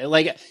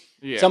 like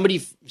somebody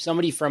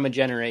from a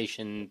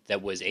generation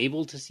that was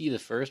able to see the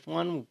first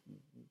one.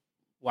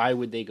 Why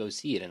would they go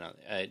see it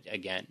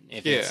again?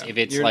 If it's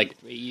You're- like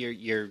you're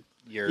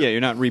Yeah,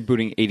 you're not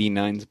rebooting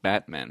 89's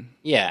Batman.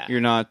 yeah. You're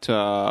not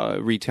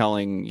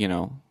retelling,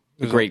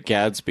 The Great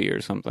Gatsby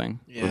or something.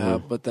 Yeah,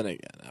 but then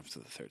again, after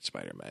the third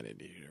Spider-Man, it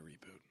needed a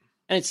reboot.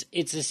 And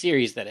it's a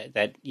series that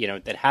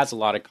has a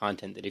lot of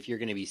content that if you're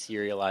going to be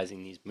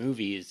serializing these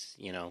movies,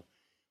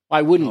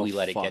 why wouldn't we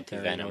let it get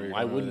to Venom?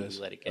 Why wouldn't we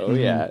let it get? Oh,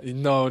 yeah.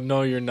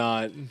 No, you're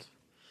not.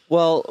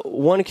 Well,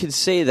 one could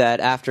say that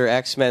after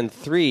X-Men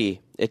 3,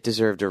 it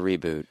deserved a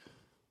reboot.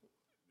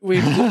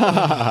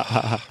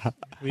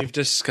 We've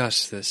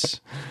discussed this.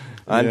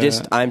 I'm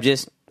just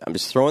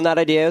throwing that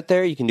idea out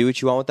there. You can do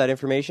what you want with that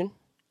information.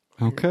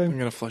 Okay. I'm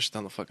gonna flush it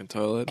down the fucking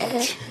toilet.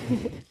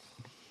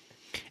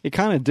 It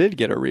kind of did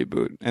get a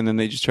reboot, and then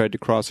they just tried to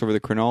cross over the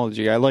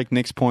chronology. I like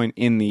Nick's point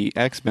in the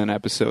X-Men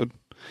episode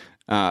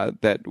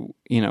that,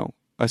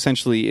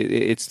 essentially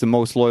it's the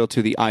most loyal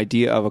to the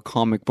idea of a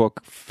comic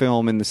book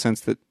film in the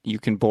sense that you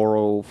can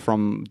borrow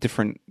from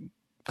different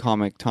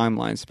comic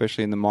timelines,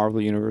 especially in the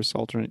Marvel Universe,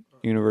 alternate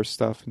universe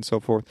stuff, and so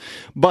forth.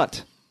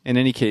 But, in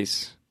any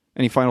case,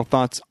 any final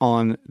thoughts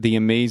on The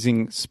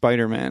Amazing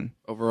Spider-Man?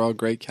 Overall,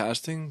 great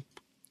casting.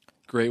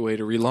 Great way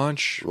to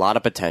relaunch. A lot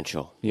of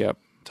potential. Yep.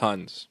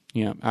 Tons.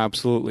 Yeah,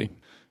 absolutely.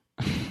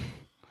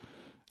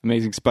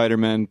 Amazing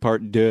Spider-Man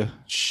Part 2.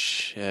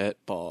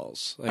 Shit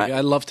balls. Like, I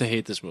love to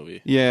hate this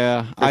movie.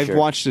 Yeah, I've sure.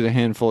 watched it a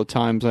handful of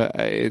times.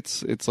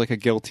 It's like a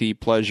guilty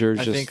pleasure.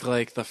 I Just think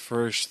like the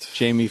first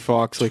Jamie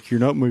Foxx, like, you're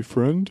not my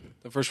friend.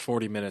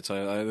 40 minutes,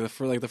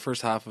 the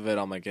first half of it,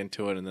 I'm like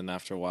into it, and then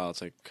after a while,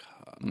 it's like,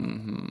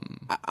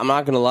 I'm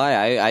not going to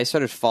lie. I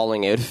started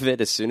falling out of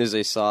it as soon as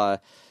I saw,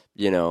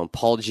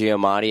 Paul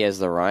Giamatti as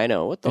the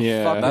Rhino. What the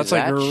Yeah. fuck that's is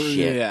like, that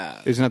shit?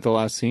 yeah. Isn't that the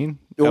last scene?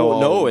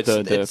 No, it's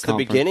the conference.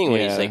 beginning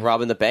when he's Yeah. like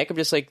robbing the bank. I'm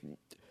just like,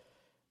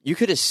 you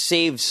could have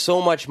saved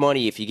so much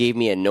money if you gave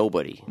me a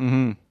nobody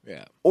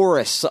Yeah, or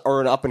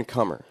an up and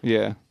comer.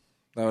 Yeah.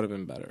 that would have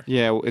been better.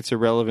 Yeah, it's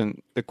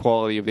irrelevant, the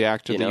quality of the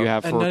actor that you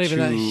have And for not even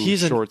that, two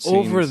he's an short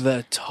scenes. over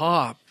the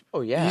top.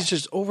 Oh yeah, He's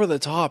just over the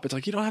top. It's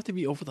like you don't have to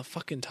be over the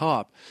fucking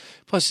top.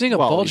 Plus, seeing a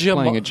Well, Paul he's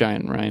playing a Giamatti,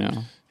 giant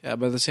rhino. yeah,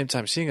 but at the same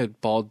time, seeing a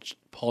Paul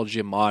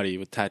Giamatti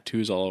with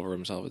tattoos all over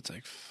himself, it's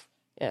like,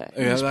 yeah.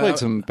 He's played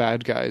some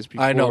bad guys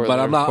before. I know, but that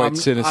I'm are not. quite I'm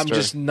sinister.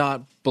 just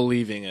not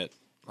believing it.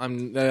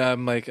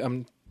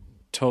 I'm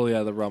totally out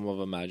of the realm of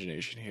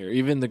imagination here.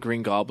 Even the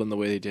Green Goblin, the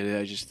way they did it,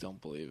 I just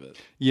don't believe it.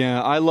 Yeah,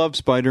 I love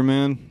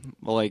Spider-Man.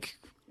 Like,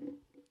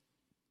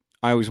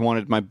 I always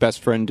wanted my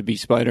best friend to be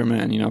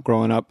Spider-Man,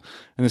 growing up.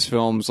 And this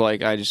film's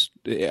like, I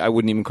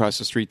wouldn't even cross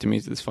the street to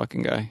meet this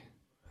fucking guy.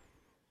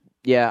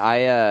 Yeah,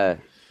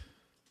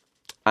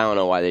 I don't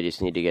know why they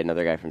just need to get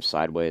another guy from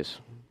Sideways.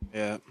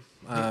 Yeah,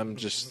 I'm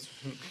just.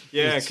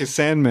 Yeah, because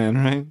Sandman,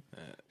 right?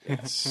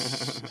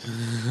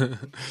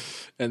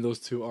 And those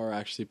two are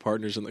actually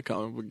partners in the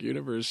comic book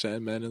universe,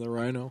 Sandman and the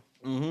Rhino.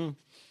 Mm-hmm.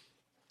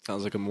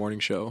 Sounds like a morning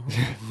show.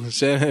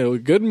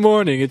 Good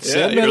morning, it's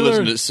Sandman. you're and the-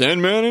 listening to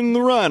Sandman and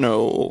the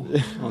Rhino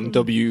on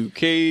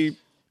WK.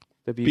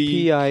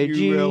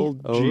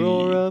 WPIG,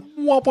 Aurora.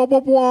 Wah, wah, wah,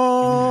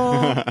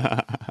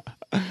 wah.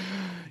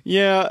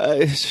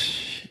 Yeah,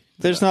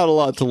 there's not a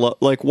lot to love.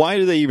 Like, why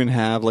do they even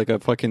have like a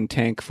fucking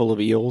tank full of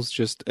eels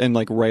just and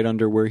like right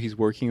under where he's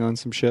working on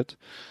some shit?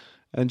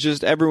 And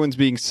just everyone's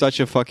being such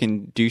a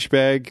fucking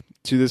douchebag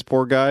to this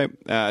poor guy,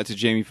 to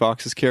Jamie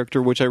Foxx's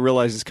character, which I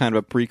realize is kind of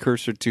a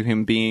precursor to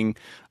him being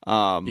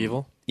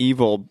Evil?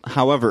 Evil.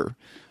 However,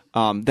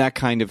 that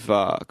kind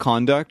of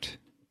conduct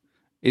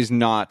is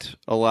not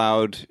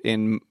allowed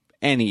in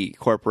any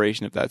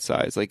corporation of that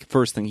size. Like,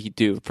 first thing he'd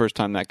do, first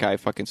time that guy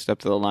fucking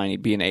stepped to the line,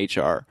 he'd be in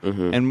HR.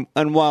 And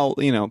while,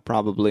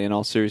 probably in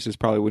all seriousness,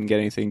 probably wouldn't get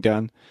anything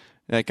done,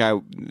 that guy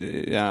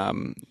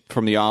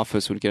from the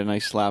office would get a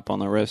nice slap on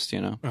the wrist,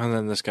 And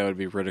then this guy would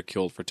be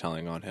ridiculed for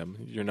telling on him.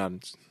 You're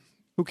not.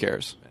 Who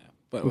cares?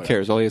 But Who whatever.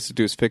 cares? All he has to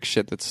do is fix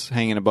shit that's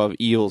hanging above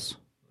eels.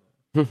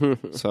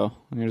 So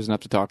he doesn't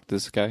have to talk to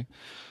this guy.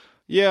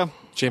 Yeah,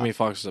 Jamie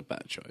Foxx is a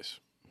bad choice.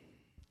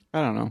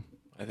 I don't know.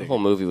 I The think. whole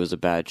movie was a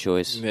bad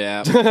choice.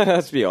 Yeah.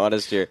 Let's be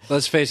honest here.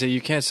 Let's face it.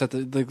 You can't set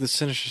the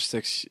Sinister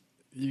Six.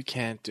 You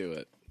can't do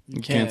it. You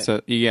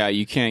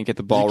You can't get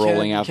the ball you can't-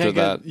 rolling you after can't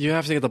that. You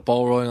have to get the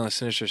ball rolling on the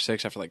Sinister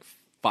Six after like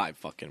 5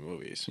 fucking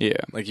movies. Yeah.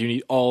 Like you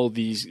need all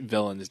these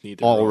villains need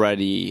their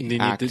Already They need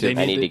to- active. they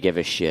I need to give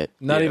a shit.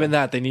 Not even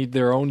that. They need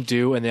their own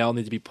due, and they all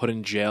need to be put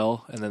in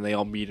jail, and then they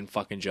all meet in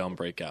fucking jail and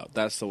break out.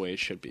 That's the way it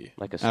should be.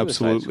 Like a Suicide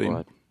Absolutely.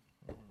 Squad.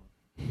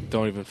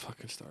 Don't even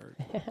fucking start.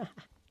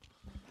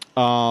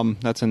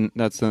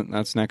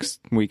 That's next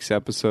week's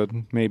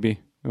episode. Maybe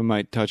we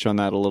might touch on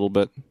that a little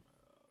bit.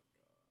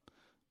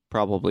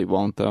 Probably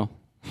won't though.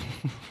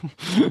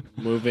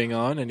 Moving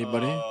on.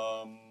 Anybody?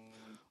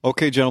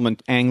 Okay, gentlemen.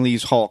 Ang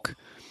Lee's Hulk.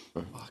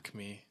 Fuck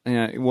me.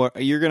 Yeah,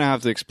 what you're gonna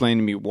have to explain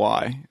to me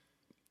why.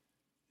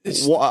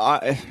 It's-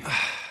 Why?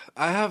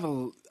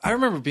 I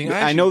remember being.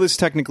 I know this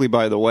technically,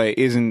 by the way,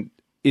 isn't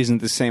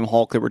the same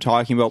Hulk that we're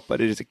talking about,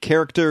 but it is a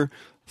character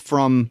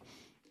from,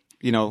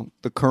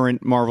 the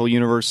current Marvel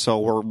universe. So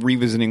we're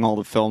revisiting all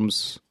the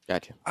films.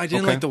 Gotcha. I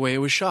didn't Okay. like the way it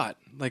was shot.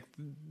 Like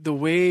the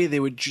way they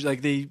would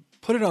they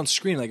put it on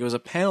screen like it was a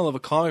panel of a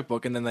comic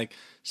book, and then like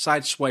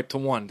side swipe to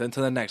one, then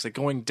to the next, like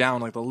going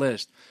down like the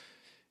list.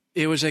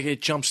 It was like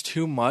it jumps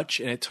too much,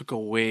 and it took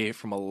away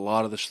from a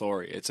lot of the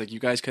story. It's like you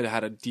guys could have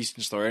had a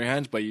decent story in your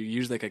hands, but you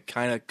used like a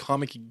kind of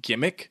comic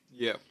gimmick.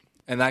 Yeah.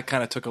 And that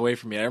kind of took away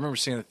from me. I remember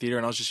seeing it in the theater,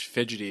 and I was just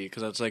fidgety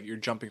because I was like, you're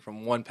jumping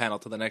from one panel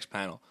to the next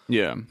panel.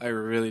 Yeah. I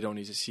really don't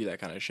need to see that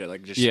kind of shit.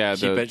 Like, just Yeah,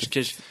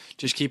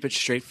 just keep it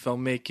straight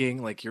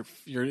filmmaking. Like, you're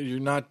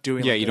not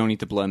doing. Yeah, like you don't need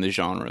to blend the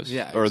genres.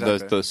 Yeah, or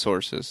exactly. the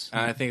sources.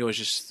 And I think it was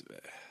just,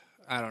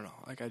 I don't know.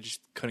 Like, I just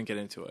couldn't get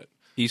into it.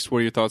 East, what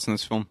are your thoughts on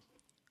this film?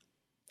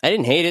 I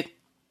didn't hate it.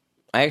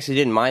 I actually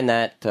didn't mind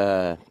that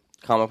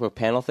comic book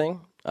panel thing.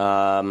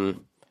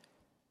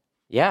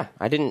 Yeah,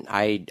 I didn't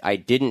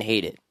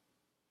hate it.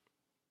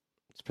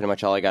 That's pretty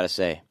much all I got to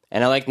say.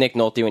 And I like Nick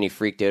Nolte when he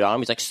freaked out on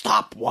him. He's like,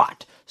 "Stop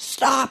what?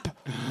 Stop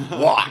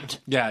what?"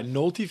 Yeah,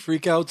 Nolte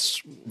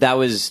freakouts. That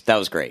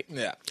was great.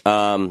 Yeah.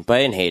 But I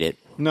didn't hate it.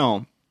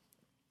 No.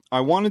 I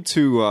wanted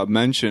to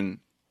mention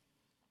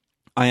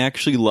I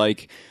actually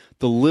like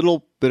the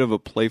little bit of a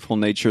playful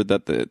nature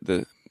that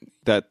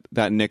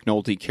that Nick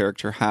Nolte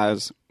character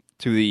has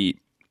to the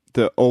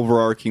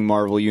overarching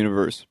Marvel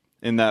universe,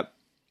 in that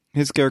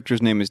his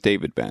character's name is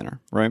David Banner,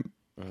 right?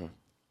 Mm-hmm.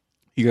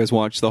 You guys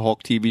watch the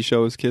Hulk TV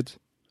show as kids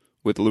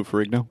with Lou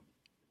Ferrigno?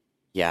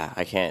 Yeah,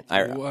 I can't.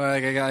 I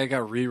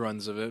got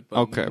reruns of it, but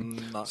Okay.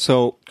 not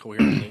So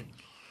coherently.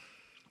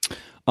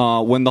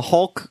 when the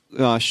Hulk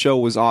show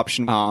was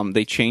optioned,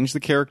 they changed the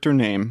character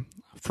name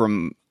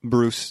from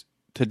Bruce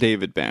to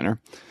David Banner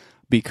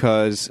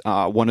because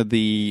one of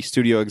the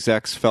studio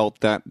execs felt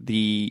that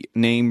the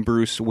name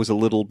Bruce was a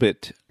little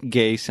bit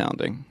gay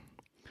sounding,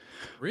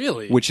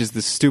 Really? which is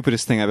the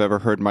stupidest thing I've ever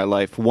heard in my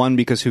life. One,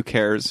 because who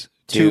cares?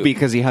 Two,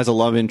 because he has a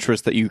love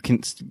interest that you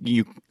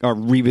are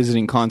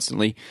revisiting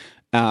constantly.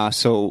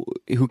 So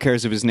who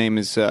cares if his name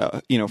is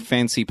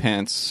Fancy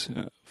Pants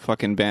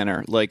fucking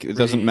Banner? Like, it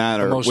doesn't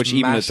matter. most Which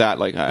even at that,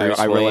 like, I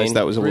realized Wayne.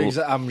 that was a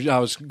little. I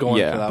was going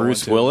Yeah, for that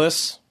Bruce one too.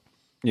 Willis.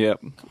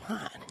 Yep. Come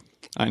on.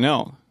 I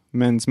know.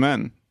 Men's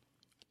men.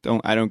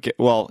 I don't get.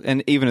 Well,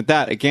 and even at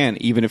that, again,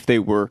 even if they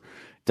were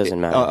Doesn't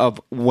matter. of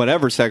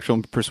whatever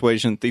sexual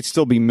persuasion, they'd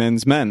still be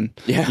men's men.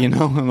 Yeah. In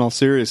all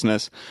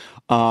seriousness.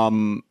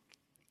 And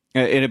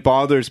it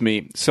bothers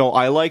me. So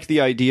I like the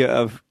idea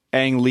of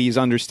Ang Lee's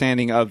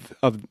understanding of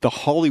the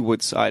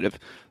Hollywood side of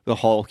the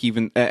Hulk,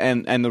 even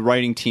and the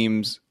writing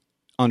team's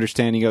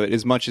understanding of it,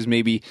 as much as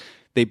maybe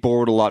they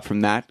borrowed a lot from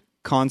that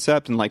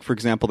concept. And like, for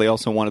example, they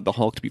also wanted the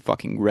Hulk to be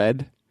fucking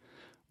red,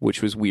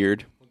 which was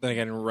weird. Then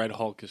again, Red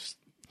Hulk is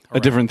A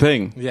different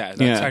thing. Yeah,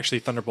 that's actually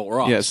Thunderbolt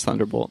Ross. Yes,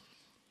 Thunderbolt.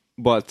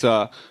 But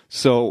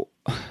so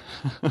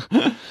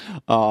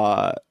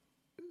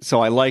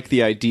I like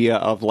the idea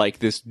of like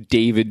this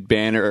David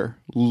Banner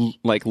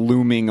like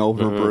looming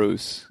over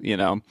Bruce.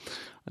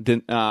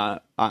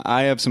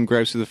 I have some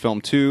gripes with the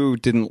film too.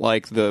 Didn't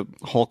like the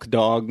Hulk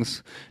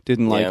dogs.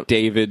 Didn't like Yep.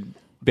 David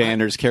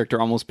Banner's character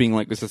almost being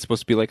like, was that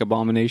supposed to be like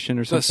Abomination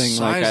or The something?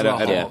 size Like,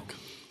 of the Yeah.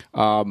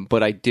 Hulk.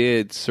 but I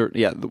did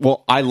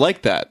well, I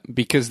like that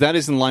because that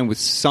is in line with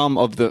some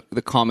of the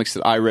comics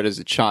that I read as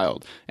a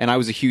child, and I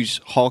was a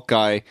huge Hulk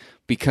guy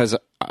because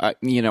I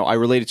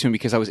related to him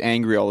because I was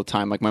angry all the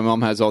time. Like, my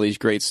mom has all these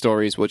great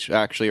stories, which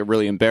actually are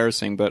really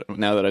embarrassing, but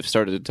now that I've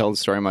started to tell the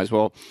story, I might as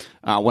well.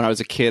 When I was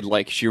a kid,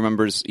 like, she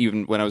remembers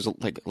even when I was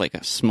like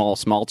a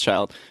small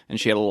child, and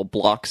she had a little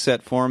block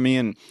set for me,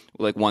 and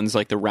like one's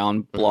like the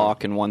round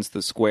block and one's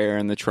the square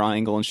and the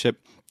triangle and shit.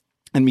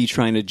 And me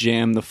trying to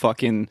jam the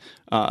fucking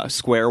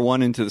square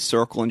one into the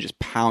circle and just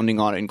pounding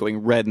on it and going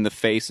red in the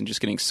face and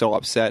just getting so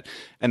upset.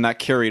 And that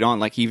carried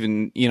on. Like,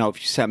 even, if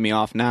you set me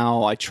off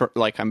now,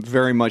 I'm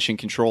very much in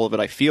control of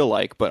it, I feel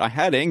like. But I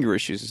had anger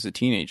issues as a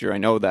teenager. I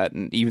know that.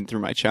 And even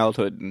through my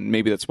childhood. And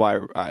maybe that's why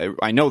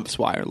I know that's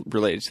why I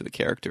related to the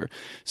character.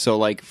 So,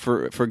 like,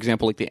 for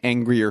example, like, the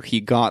angrier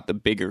he got, the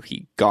bigger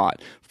he got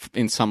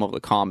in some of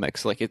the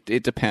comics. Like,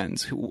 it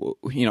depends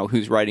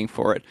who's writing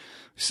for it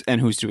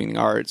and who's doing the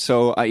art.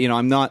 So,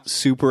 I'm not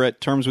super at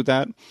terms with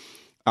that.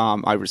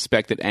 I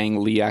respect that Ang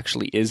Lee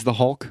actually is the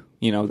Hulk,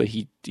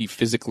 that he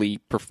physically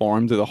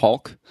performed the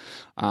Hulk.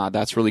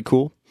 That's really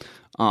cool.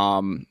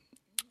 Sam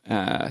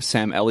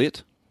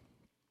Elliott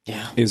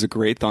is a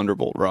great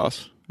Thunderbolt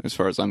Ross, as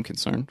far as I'm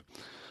concerned.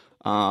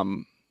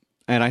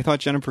 And I thought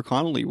Jennifer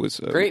Connelly was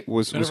Great.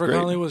 Was Jennifer great.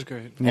 Connelly was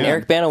great. And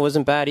Eric Bana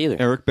wasn't bad either.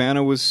 Eric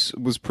Bana was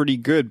pretty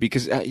good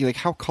because like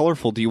how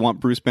colorful do you want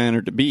Bruce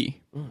Banner to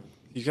be?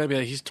 He's got to be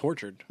like, he's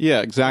tortured.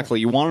 Yeah,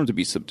 exactly. You want him to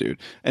be subdued.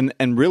 And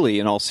really,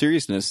 in all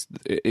seriousness,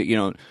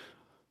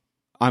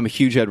 I'm a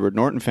huge Edward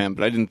Norton fan,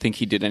 but I didn't think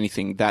he did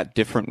anything that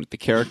different with the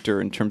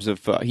character in terms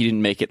of he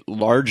didn't make it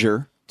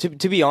larger To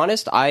be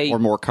honest, or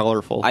more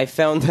colorful. I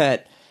found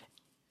that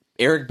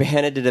Eric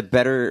Bana did a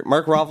better.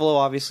 Mark Ruffalo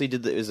obviously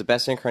is the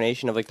best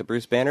incarnation of like the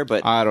Bruce Banner,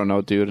 but I don't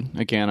know, dude.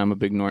 Again, I'm a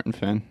big Norton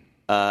fan.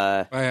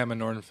 I am a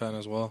Norton fan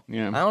as well.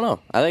 Yeah, I don't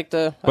know. I like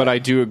the. but I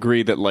do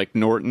agree that like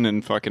Norton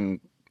and fucking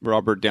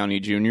Robert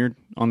Downey Jr.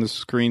 on the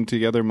screen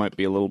together might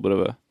be a little bit of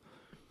a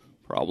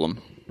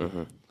problem.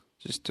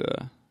 Just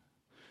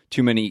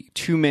too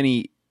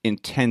many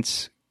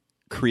intense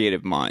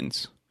creative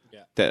minds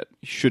that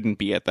shouldn't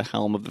be at the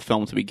helm of the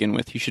film to begin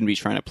with. You shouldn't be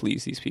trying to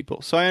please these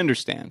people. So I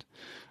understand.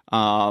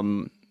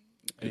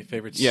 Any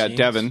favorite Yeah, scenes?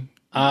 Devin.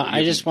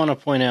 I just want to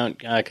point out,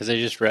 because I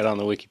just read on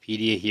the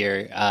Wikipedia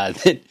here,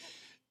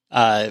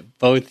 that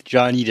both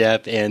Johnny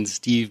Depp and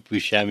Steve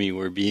Buscemi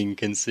were being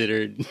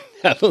considered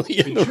heavily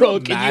in the role.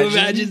 Can you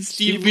imagine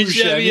Steve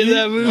Buscemi in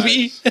that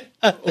movie?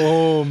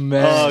 Oh,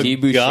 man. Steve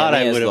Buscemi God,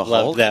 I as would the have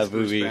loved Hulk? that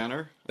movie.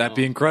 That'd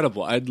be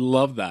incredible. I'd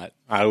love that.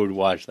 I would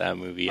watch that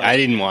movie. I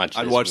didn't watch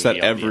I'd this watch that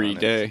movie, I'll be every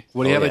honest. day.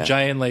 Would he have yeah. a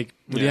giant, like,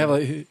 would he have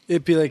a,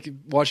 it'd be like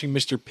watching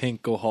Mr.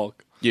 Pink go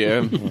Hulk.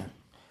 Yeah.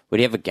 Would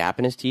he have a gap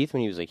in his teeth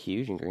when he was like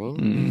huge and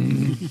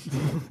green?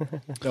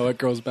 No, it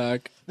grows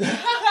back.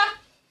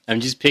 I'm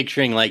just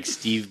picturing like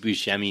Steve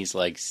Buscemi's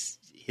like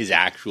his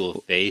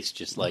actual face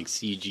just like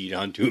CG'd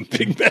onto a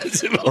big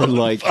massive Or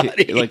like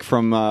body. like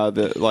from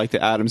the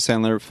Adam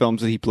Sandler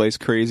films that he plays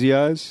Crazy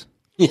Eyes.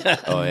 Yeah.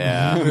 Oh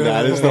yeah,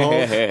 That is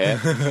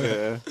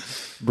the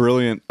whole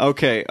brilliant.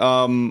 Okay,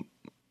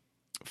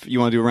 you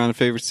want to do a round of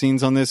favorite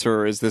scenes on this,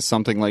 or is this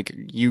something like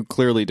you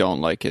clearly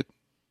don't like it?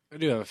 I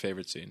do have a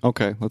favorite scene.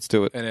 Okay, let's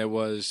do it. And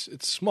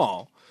it's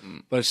small,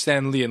 but it's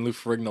Stan Lee and Lou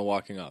Ferrigno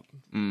walking up.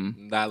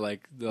 That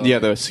like,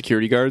 The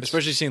security guards.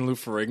 especially seeing Lou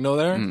Ferrigno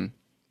there,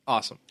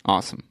 awesome.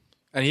 Awesome.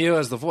 And he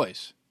has the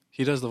voice.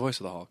 He does the voice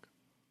of the Hulk.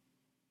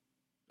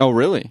 Oh,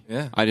 really?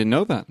 Yeah. I didn't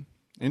know that.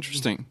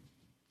 Interesting.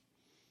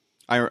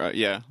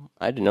 Yeah,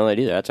 I didn't know that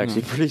either. That's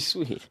actually pretty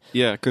sweet.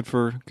 yeah. Good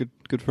for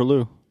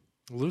Lou.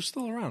 Lou's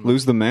still around.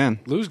 Lou's the man.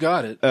 Lou's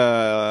got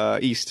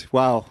it. East.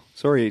 Wow.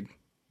 Sorry,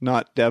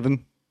 not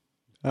Devin.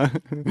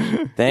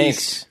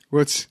 Thanks.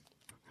 What's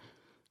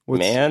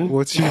Man.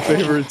 What's your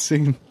favorite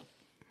scene?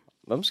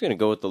 I'm just gonna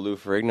go with the Lou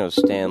Ferrigno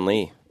Stan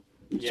Lee.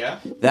 Yeah.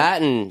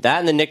 That and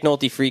the Nick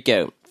Nolte freak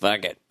out.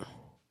 Fuck it.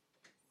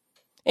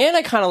 And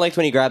I kind of liked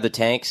when he grabbed the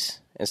tanks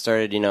and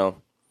started,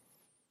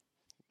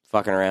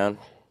 fucking around,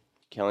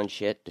 killing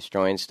shit,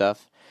 destroying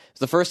stuff. It's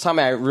the first time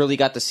I really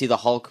got to see the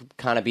Hulk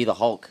kind of be the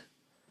Hulk.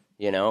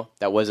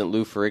 That wasn't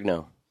Lou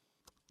Ferrigno.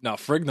 No,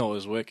 Ferrigno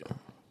is wicked.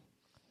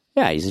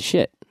 Yeah, he's a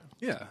shit.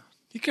 Yeah.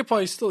 He could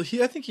probably still.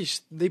 I think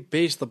they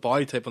based the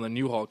body type on the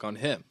new Hulk on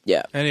him.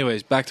 Yeah.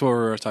 Anyways, back to what we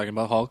were talking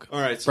about, Hulk.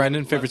 All right, so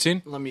Brandon, favorite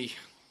scene? Let me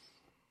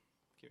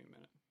give me a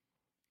minute.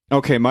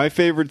 Okay, my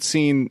favorite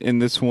scene in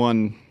this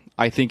one,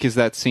 I think, is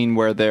that scene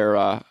where they're,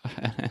 and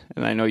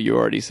I know you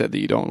already said that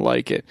you don't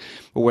like it,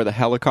 but where the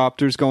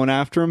helicopter's going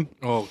after him,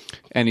 Oh,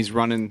 and he's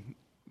running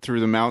through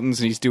the mountains,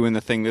 and he's doing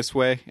the thing this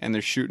way, and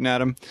they're shooting at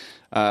him,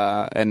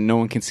 and no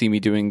one can see me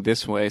doing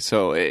this way.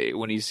 So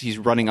when he's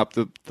running up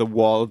the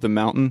wall of the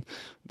mountain,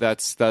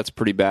 that's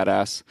pretty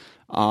badass.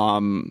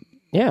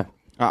 Yeah.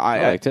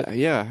 I liked it.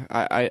 Yeah,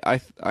 I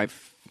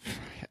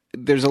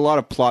there's a lot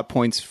of plot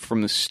points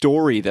from the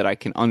story that I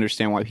can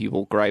understand why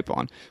people gripe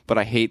on, but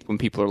I hate when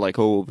people are like,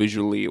 "Oh,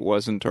 visually it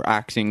wasn't, or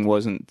acting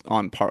wasn't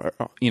on par."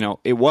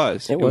 It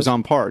was. It was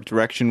on par.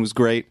 Direction was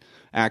great.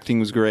 Acting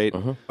was great.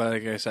 but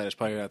like I said, it's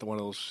probably at one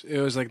of those. It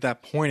was like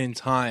that point in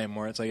time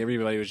where it's like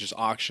everybody was just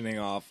auctioning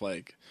off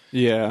like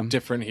Yeah.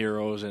 different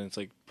heroes, and it's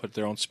like put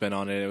their own spin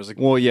on it. It was like,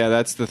 Well, yeah,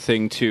 that's the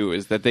thing too,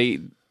 is that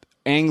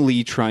Ang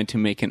Lee tried to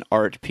make an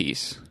art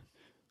piece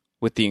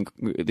with the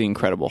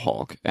Incredible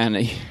Hulk, and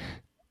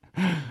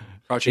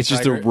Crouching it's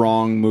just Tiger, the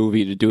wrong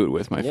movie to do it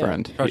with, my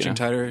friend. Crouching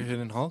Tiger,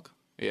 Hidden Hulk.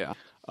 Yeah.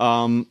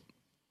 All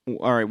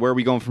right, where are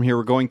we going from here?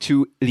 We're going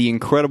to The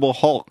Incredible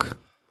Hulk.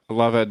 I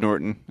love Ed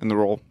Norton in the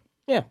role.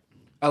 Yeah.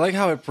 I like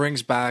how it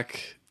brings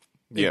back.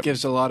 It Yep.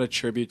 gives a lot of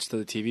tributes to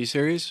the TV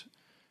series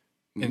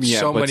in Yeah,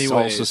 so but many ways.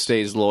 also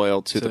stays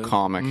loyal to the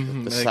comic.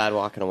 The sad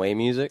walking away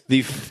music.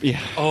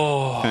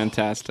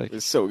 Fantastic.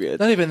 It's so good.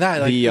 Not even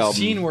that. Like The, the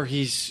scene where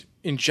he's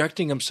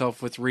injecting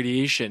himself with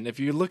radiation. If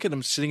you look at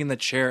him sitting in the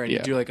chair and you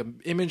do like an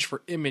image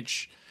for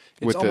image,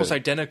 it's With almost the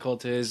identical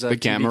to his the TV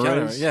gamma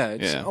counterpart. rays? Yeah,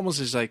 it's Yeah. almost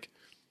his like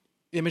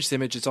image to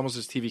image. It's almost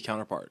his TV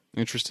counterpart.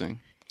 Interesting.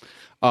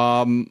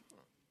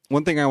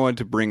 One thing I wanted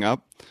to bring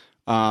up,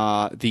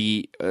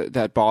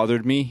 that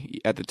bothered me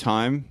at the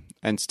time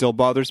and still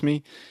bothers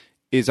me,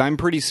 is I'm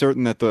pretty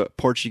certain that the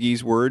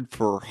Portuguese word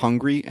for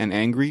hungry and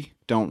angry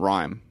don't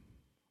rhyme,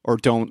 or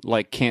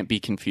can't be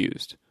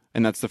confused.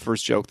 and that's the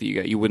first joke that you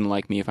get. You wouldn't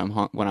like me if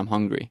when I'm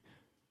hungry.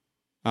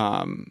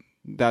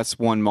 That's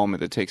one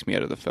moment that takes me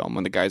out of the film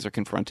when the guys are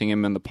confronting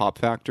him in the pop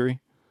factory.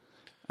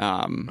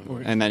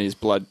 And then his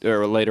blood,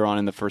 or later on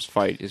in the first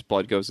fight, his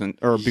blood goes in,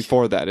 or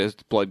before that, his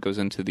blood goes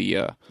into the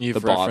You've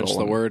the referenced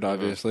bottle. the word,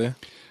 obviously.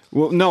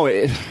 Well, no,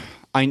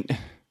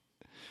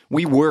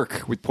 we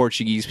work with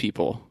Portuguese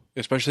people,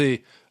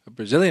 Especially a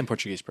Brazilian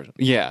Portuguese person.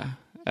 yeah,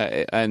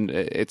 and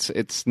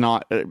it's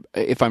not.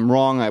 If I'm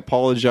wrong, I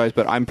apologize,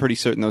 but I'm pretty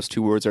certain those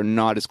two words are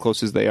not as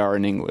close as they are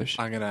in English.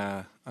 I'm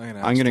gonna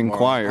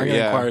inquire, I'm gonna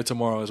yeah. inquire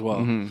tomorrow as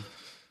well.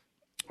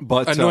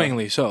 But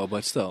Annoyingly so,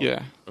 but still.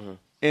 yeah.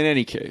 In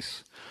any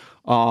case,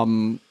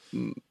 Action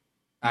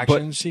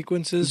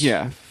sequences.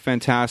 yeah,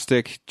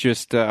 fantastic.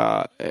 Just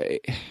The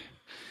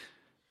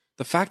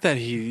fact that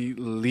he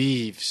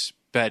leaves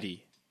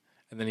Betty,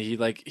 and then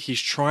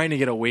he's trying to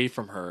get away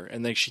from her,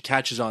 and then she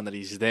catches on that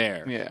he's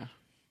there. yeah.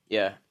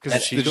 Yeah.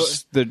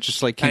 Because They're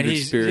just like kindred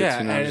spirits,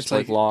 and and just it's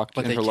like locked,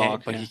 but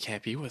interlocked. but yeah. he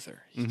can't be with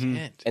her. He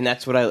can't. And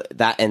that's what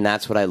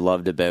I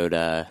loved about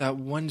That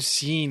one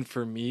scene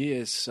for me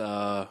is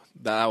that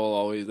I will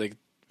always like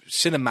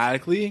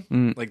cinematically,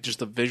 like just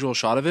the visual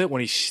shot of it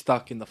when he's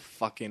stuck in the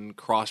fucking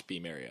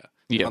crossbeam area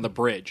Yeah. on the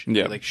bridge.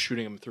 Yeah. They're, like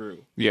shooting him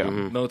through. Yeah,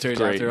 Military's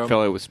great. after him,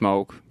 Fill it with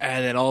smoke,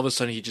 and then all of a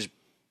sudden he just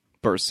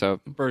bursts out,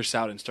 bursts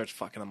out and starts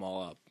fucking them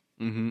all up.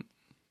 and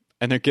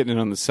they're getting it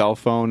on the cell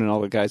phone, and all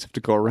the guys have to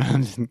go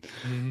around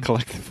and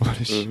collect the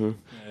footage. Yeah.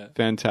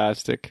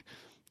 Fantastic.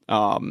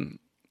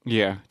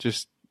 Yeah,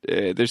 just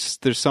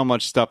there's so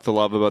much stuff to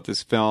love about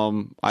this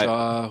film.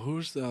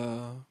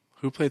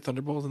 Who played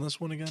Thunderbolt in this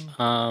one again?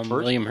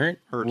 William Hurt.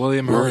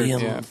 William Hurt.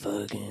 yeah.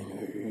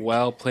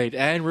 Well played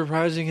and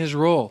reprising his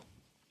role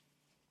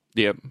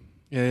Yep.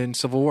 in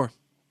Civil War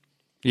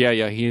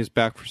Yeah, he is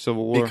back for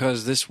Civil War.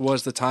 because this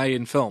was the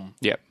tie-in film,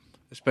 Yep.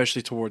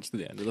 especially towards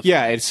the end of the film.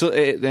 Yeah,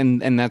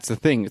 and that's the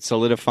thing. It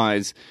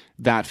solidifies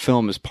that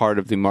film as part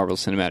of the Marvel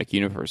Cinematic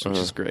Universe, which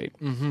is great.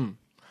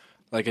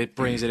 Like it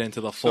brings it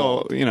into the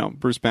fold. So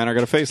Bruce Banner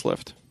got a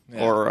facelift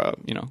or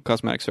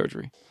cosmetic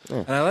surgery.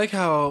 And I like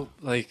how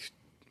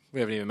we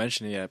haven't even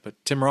mentioned it yet, but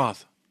Tim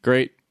Roth,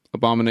 Great.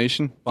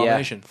 Abomination.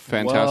 Abomination,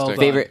 Fantastic.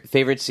 Well done.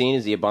 favorite scene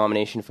is the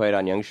Abomination fight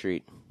on Young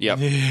Street. Yep.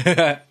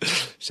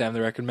 Sam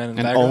the Record Man in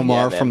the And background.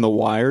 Omar man. from The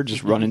Wire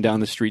just running down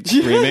the street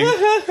screaming.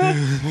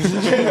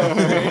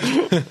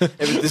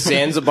 The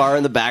Zanzibar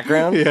in the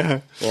background.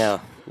 Yeah,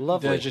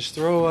 lovely. Yeah, just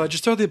throw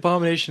the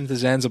Abomination to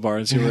Zanzibar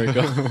and see where it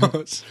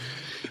goes.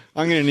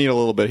 I'm going to need a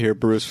little bit here,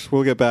 Bruce.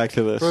 We'll get back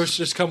to this. Bruce,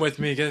 just come with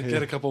me.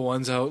 Get a couple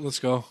ones out. Let's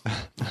go.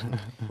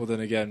 Well, then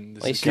again,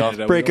 this is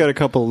Canada. Break out a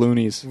couple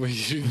loonies.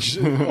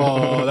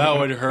 Oh, that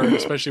would hurt,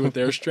 especially with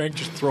their strength,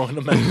 just throwing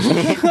them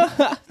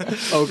at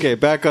Okay,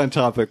 back on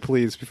topic,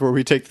 please, before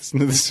we take this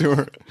into the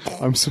sewer.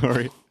 I'm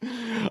sorry.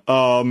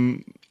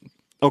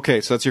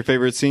 Okay, so that's your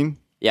favorite scene?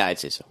 Yeah, I'd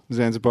say so.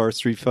 Zanzibar,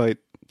 street fight,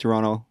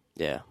 Toronto,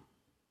 Yeah,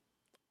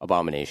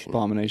 Abomination.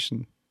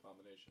 Abomination.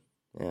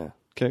 Yeah.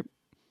 Okay.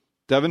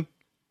 Devin?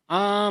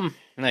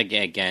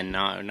 Again,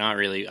 not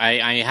really.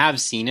 I have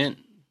seen it,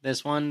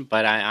 this one,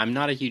 but I'm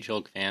not a huge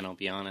Hulk fan, I'll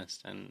be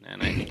honest, and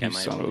I think I might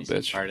son have of a always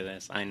been bitch. part of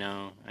this. I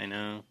know.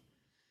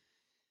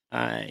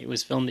 It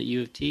was filmed at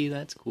U of T.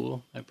 That's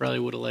cool. I probably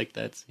would have liked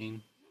that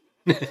scene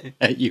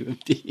at U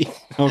of T.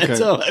 Okay.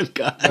 That's all I've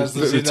got.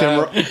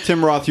 The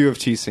Tim Roth U of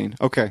T scene.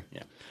 Okay.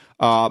 Yeah.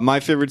 My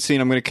favorite scene,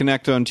 I'm going to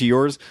connect onto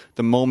yours.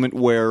 The moment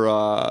where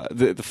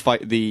the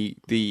fight,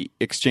 the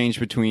exchange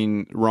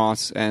between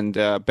Ross and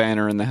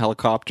Banner in the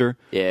helicopter.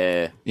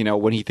 Yeah.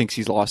 When he thinks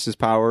he's lost his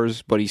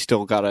powers, but he's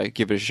still got to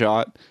give it a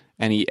shot.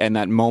 And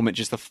that moment,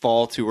 just the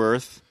fall to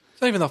earth.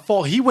 It's not even the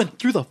fall. He went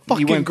through the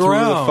fucking He went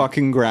ground. through the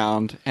fucking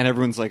ground, and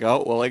everyone's like,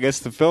 "Oh, well, I guess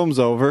the film's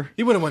over."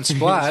 He would have went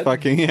splat.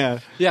 Fucking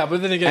yeah. Yeah,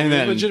 but then again, And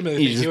then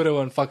legitimately, he he would have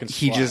went fucking splat.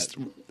 He just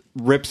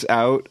rips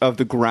out of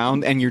the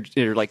ground, and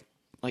you're like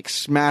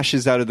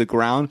smashes out of the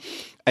ground,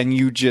 and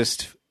you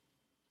just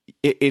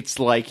it's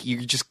like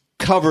you're just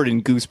covered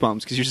in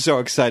goosebumps because you're so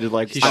excited.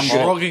 Like He's I'm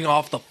gonna- shrugging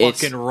off the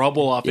fucking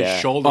rubble off his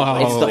shoulder.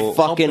 It's the Oh. fucking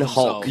Pumping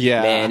Hulk, himself.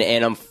 Yeah. man,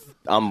 and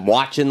I'm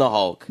watching the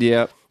Hulk.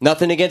 yeah.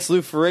 Nothing against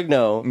Lou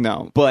Ferrigno,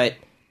 No. but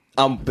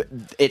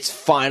it's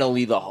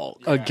finally the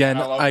Hulk Again,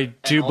 I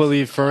do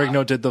believe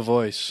Ferrigno did the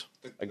voice.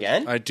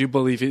 again. I do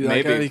believe he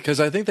Maybe. because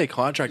I think they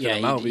contracted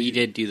him out. Yeah, he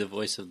did do the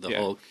voice of the Yeah.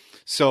 Hulk.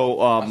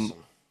 So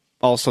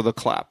also the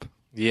clap.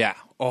 Yeah.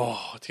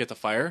 Oh, to get the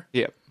fire?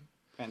 Yep.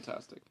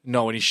 Fantastic.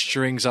 No, when he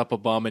strings up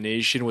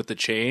Abomination with the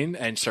chain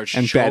and starts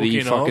And choking Betty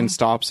him. fucking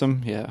stops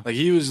him. Yeah. Like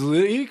he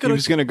He could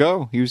was have. gonna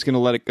go. He was gonna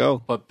let it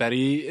go. But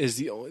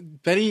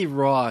Betty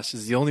Ross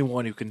is the only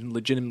one who can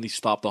legitimately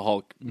stop the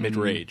Hulk mid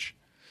rage.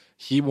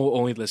 He will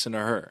only listen to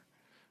her.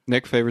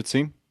 Nick, favorite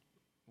scene?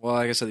 Well,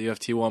 like I said, the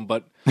UFT one,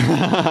 but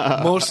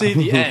mostly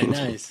the end.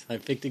 Nice. I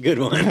picked a good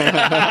one.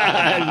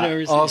 I've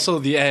never seen Also,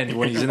 the end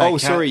when he's in that Oh,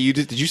 sorry. You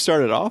did you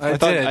start it off? I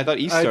thought did. I thought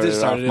you I started did it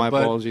start off. it, My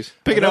but apologies.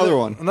 Pick another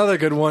one. Another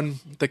good one.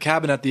 The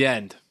cabin at the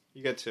end.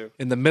 You get two.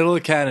 In the middle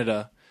of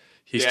Canada.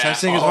 He's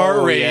testing his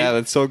heart rate. Yeah,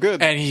 that's so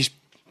good. And he's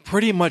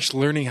pretty much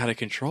learning how to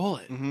control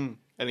it. And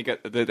And he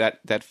got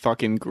that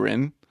fucking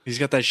grin. He's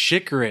got that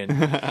shit grin.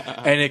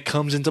 And it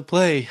comes into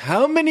play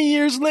how many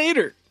years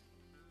later?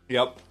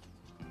 Yep.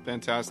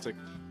 Fantastic.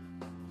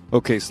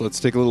 Okay, so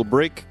let's take a little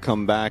break,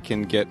 come back,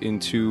 and get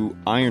into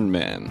Iron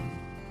Man.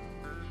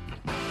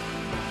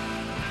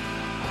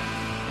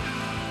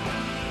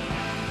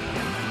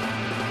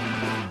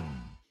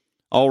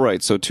 All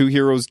right, so 2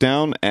 heroes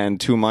down, and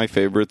 2 of my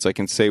favorites. I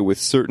can say with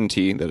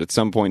certainty that at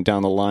some point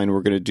down the line,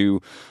 we're going to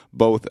do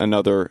both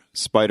another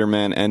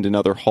Spider-Man and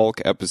another Hulk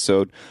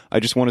episode.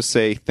 I just want to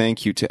say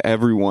thank you to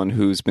everyone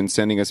who's been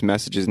sending us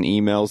messages and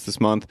emails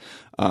this month.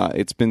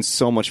 It's been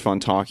so much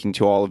fun talking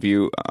to all of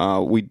you.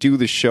 We do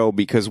the show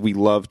because we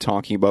love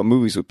talking about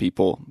movies with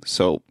people,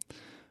 so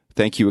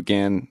thank you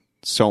again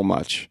so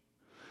much.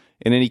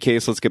 In any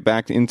case, let's get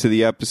back into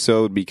the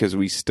episode because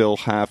we still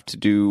have to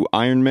do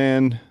Iron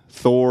Man,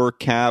 Thor,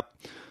 Cap,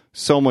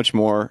 so much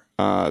more.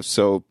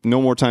 So no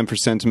more time for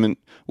sentiment.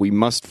 We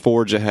must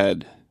forge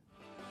ahead.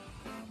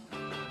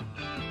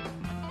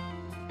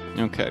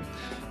 Okay.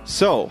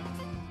 So,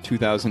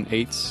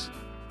 2008's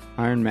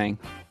Iron Man,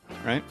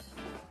 right?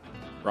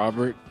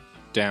 Robert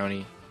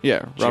Downey.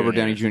 Yeah, Robert Jr.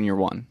 Downey Jr.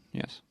 won.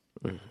 Yes.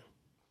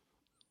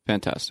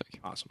 Fantastic.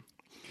 Awesome.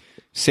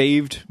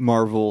 Saved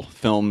Marvel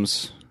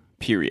films,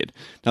 period.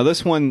 Now,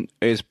 this one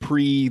is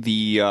pre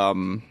the,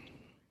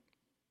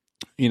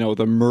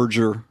 the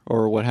merger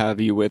or what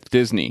have you with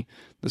Disney.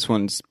 This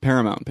one's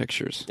Paramount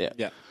Pictures.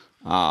 Yeah.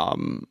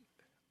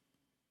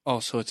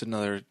 Also, it's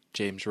another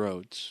James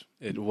Rhodes.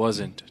 It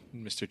wasn't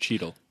Mr.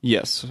 Cheadle.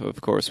 Yes, of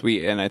course.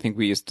 I think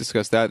we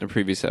discussed that in a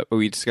previous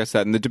we discussed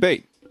that in the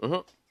debate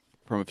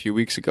from a few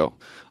weeks ago.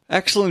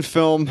 Excellent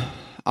film.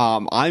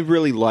 I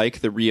really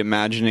like the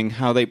reimagining,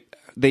 how they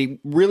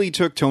really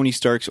took Tony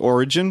Stark's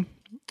origin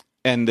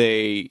and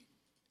they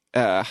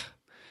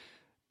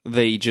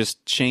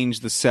just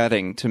changed the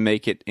setting to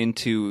make it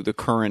into the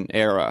current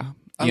era.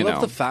 I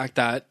love the fact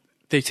that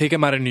they take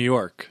him out of New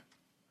York.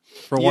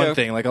 For one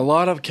thing, like a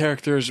lot of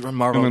characters from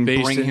Marvel and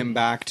based bring him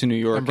back to New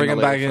York and bring him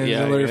back in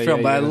a later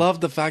film. But I yeah.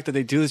 love the fact that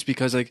they do this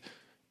because like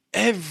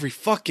every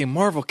fucking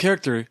Marvel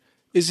character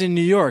is in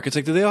New York. It's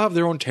like, do they all have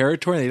their own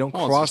territory and they don't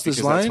cross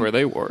this line? That's where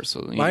they were.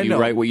 So you know,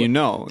 write what you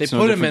know. They It's put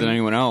no him different in than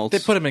anyone else. They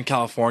put him in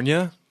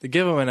California. They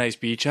give him a nice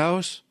beach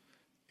house.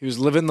 He was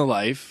living the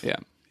life. Yeah.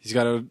 He's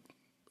got a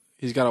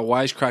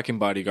wisecracking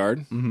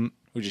bodyguard who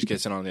just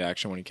gets in on the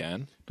action when he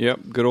can. Yep.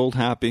 Good old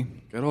Happy.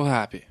 Good old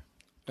Happy.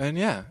 And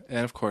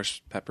and of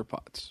course Pepper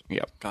Potts.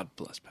 Yep. God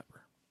bless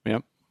Pepper.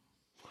 Yep.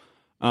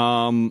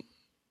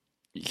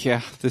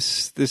 Yeah,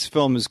 this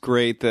film is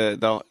great.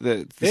 The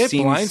It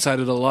scenes,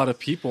 blindsided a lot of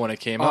people when it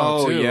came out.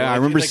 Oh, too. yeah, I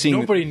remember seeing-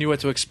 nobody knew what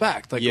to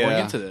expect. Like going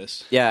into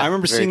this. Yeah, I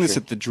remember very seeing this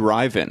true. at the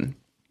drive-in,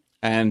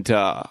 and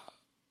I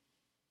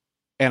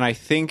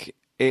think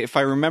if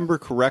I remember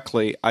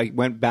correctly, I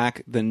went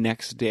back the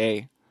next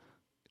day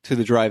to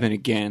the drive-in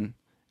again.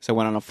 So I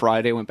went on a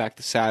Friday, went back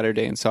to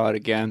Saturday, and saw it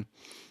again.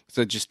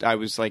 So I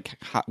was like,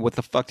 what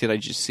the fuck did I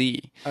just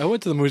see? I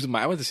went to the movies.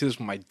 I went to see this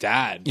with my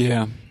dad.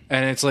 Yeah.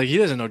 And it's like he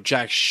doesn't know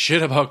jack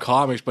shit about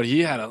comics, but he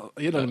had an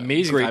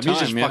amazing great time. He's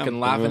just time, yeah. fucking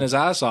laughing his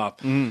ass off.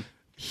 There's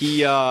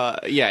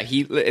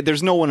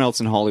no one else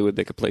in Hollywood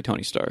that could play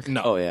Tony Stark.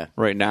 No, Oh yeah.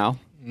 Right now,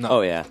 no.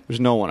 Oh yeah. there's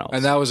no one else.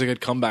 And that was a good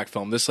comeback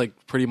film. This like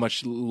pretty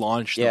much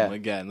launched Yeah. them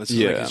again. This is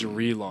like Yeah. his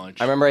relaunch.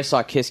 I remember I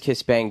saw Kiss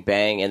Kiss Bang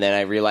Bang, and then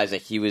I realized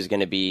that he was going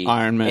to be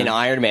Iron Man. in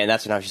Iron Man.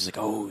 That's when I was just like,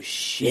 oh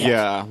shit.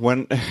 Yeah,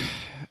 when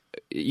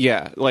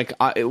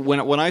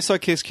I saw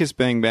Kiss Kiss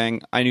Bang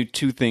Bang, I knew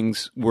 2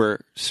 things were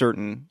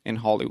certain in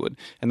Hollywood,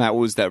 and that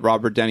was that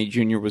Robert Downey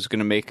Jr. was going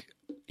to make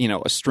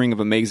a string of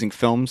amazing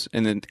films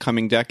in the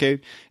coming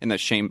decade, and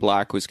that Shane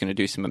Black was going to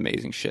do some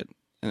amazing shit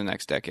in the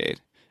next decade.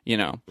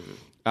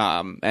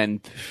 And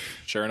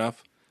Sure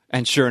enough.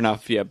 sure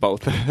enough, yeah,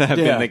 both have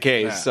been the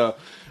case. Yeah. So.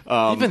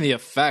 Even the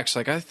effects,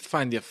 like I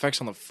find the effects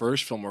on the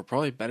first film were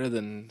probably better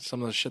than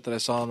some of the shit that I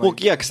saw. Well,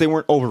 yeah, because they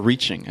weren't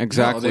overreaching.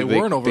 Exactly, they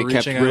weren't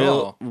overreaching kept at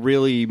all.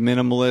 really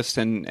minimalist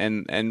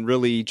and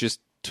really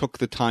just took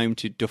the time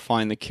to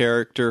define the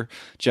character.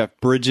 Jeff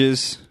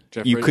Bridges,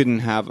 you Bridges. couldn't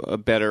have a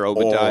better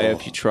Obadiah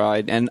if you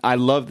tried. And I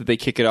love that they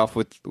kick it off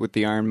with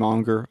the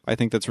Ironmonger. I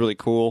think that's really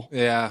cool.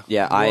 Yeah.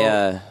 Yeah,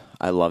 Well,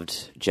 I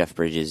loved Jeff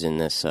Bridges in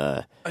this.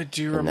 I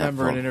do that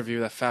remember an film.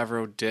 interview that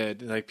Favreau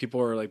did. Like people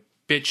were like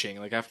bitching,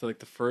 like after like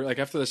the first, like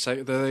after the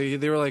second,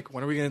 they were like,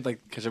 when are we gonna like?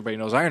 Because everybody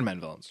knows Iron Man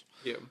villains.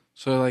 Yeah.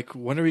 So like,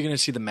 when are we gonna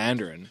see the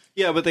Mandarin?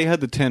 Yeah, but they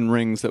had the 10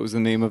 rings. That was the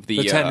name of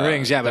The 10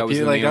 rings, yeah. But was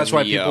people, the like name that's of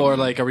why the, people are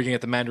like, are we gonna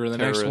get the Mandarin in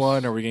the next terrorists.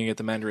 one? Are we gonna get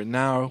the Mandarin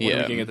now? When are we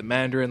Yeah. gonna get the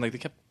Mandarin? Like they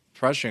kept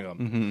pressuring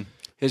him.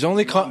 His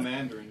only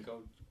Mandarin.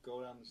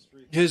 Go down the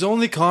street. his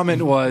only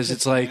comment was,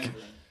 it's like.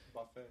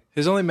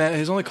 His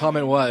only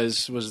comment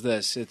was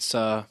this. It's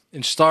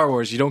in Star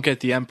Wars, you don't get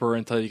the Emperor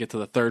until you get to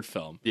the 3rd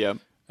film, Yeah.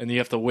 and you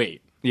have to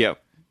wait. Yeah.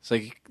 It's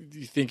like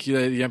you think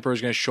the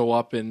Emperor's going to show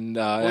up in.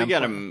 Well, you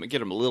Empire.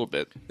 get him a little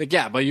bit. Like,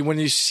 yeah, but when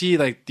you see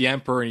like the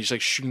Emperor and he's like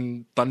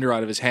shooting thunder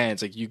out of his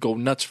hands, like you go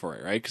nuts for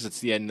it, right? Because it's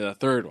the end of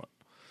the 3rd one.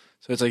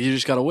 So it's like you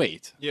just got to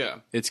wait. Yeah.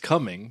 It's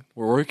coming.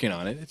 We're working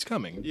on it. It's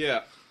coming.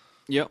 Yeah.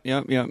 Yep.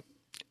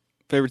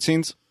 Favorite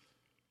scenes?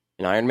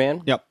 In Iron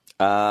Man? Yep.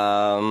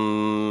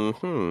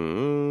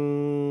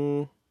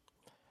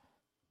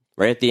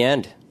 Right at the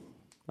end.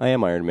 I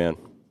am Iron Man.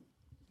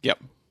 Yep.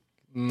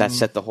 That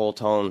set the whole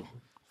tone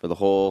for the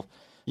whole...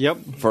 Yep.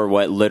 For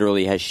what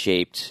literally has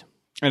shaped...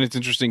 And it's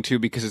interesting too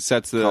because it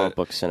sets the comic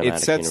book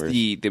cinematic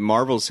universe. the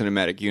Marvel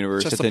cinematic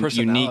universe Just as the a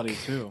personality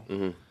unique. too.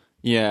 Mm-hmm.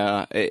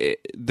 Yeah,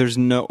 there's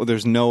no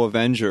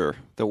Avenger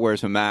that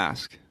wears a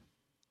mask.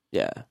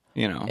 Yeah.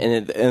 You know,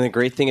 And the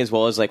great thing as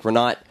well is like we're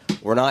not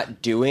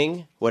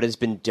doing what has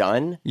been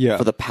done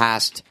for the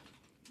past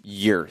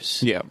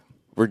years. yeah.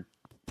 We're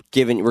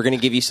going to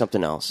give you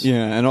something else.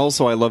 Yeah, and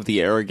also I love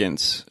the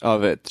arrogance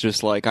of it.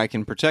 Just like I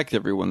can protect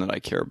everyone that I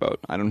care about.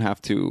 I don't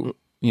have to,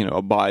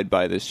 abide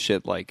by this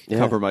shit. Like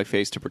cover my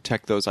face to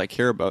protect those I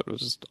care about.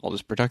 I'll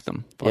just protect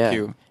them. Fuck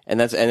you.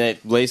 And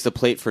it lays the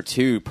plate for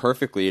two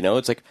perfectly.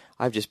 It's like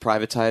I've just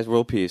privatized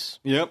world peace.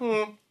 Yep.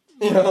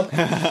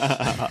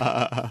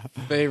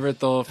 Favorite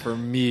though for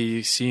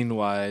me, scene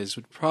wise,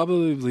 would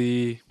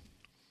probably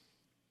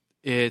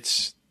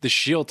it's the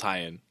Shield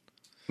tie-in.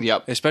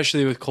 Yep.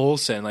 Especially with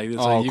Coulson, like it's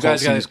like you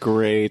guys Coulson's got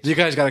great. You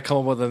guys got to come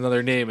up with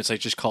another name. It's like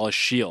just call it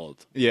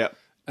Shield. Yeah.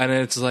 And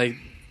then it's like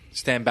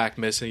stand back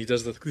miss, and he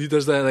does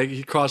that like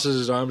he crosses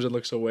his arms and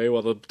looks away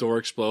while the door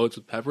explodes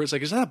with Pepper. It's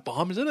like, is that a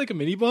bomb? Is that like a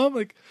mini bomb?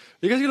 Like,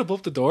 are you guys gonna blow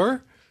up the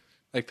door?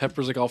 Like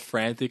Pepper's like all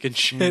frantic and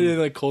shit, and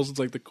like Coulson's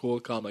like the cool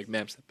calm, like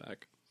ma'am, step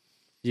back.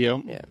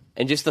 Yep. Yeah.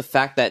 And just the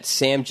fact that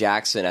Sam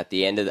Jackson at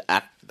the end of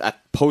at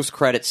post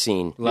credit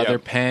scene, Leather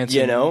pants,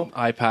 and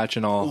eye patch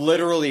and all.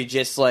 literally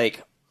just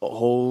like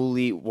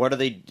holy, what are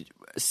they?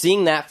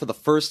 Seeing that for the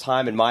first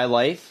time in my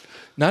life.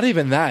 Not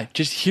even that.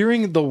 Just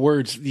hearing the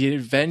words, the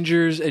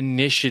Avengers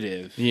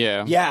Initiative.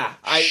 Yeah. Yeah,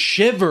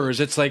 Shivers.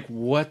 It's like,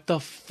 what the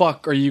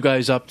fuck are you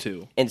guys up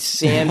to? and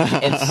Sam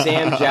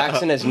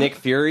Jackson as Nick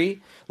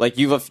Fury. Like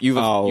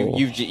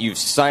you've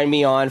signed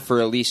me on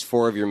for at least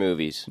 4 of your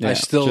movies. Yeah,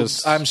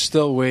 I'm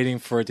still waiting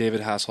for a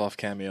David Hasselhoff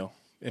cameo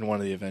in one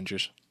of the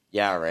Avengers.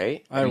 Yeah,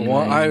 right.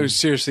 I was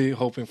seriously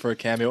hoping for a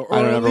cameo.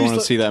 I don't ever want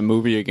to see that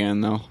movie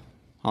again, though.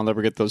 I'll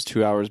never get those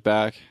 2 hours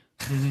back.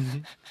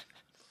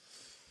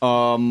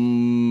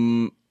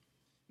 Devange,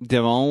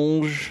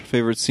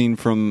 favorite scene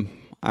from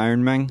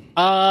Iron Man?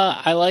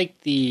 I like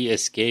the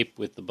escape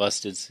with the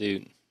busted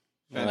suit.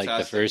 I like the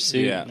Fantastic. first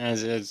suit. Yeah.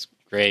 That's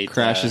great.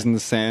 Crashes in the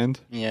sand.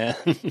 Yeah.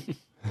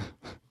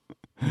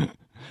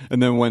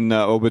 And then when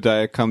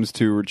Obadiah comes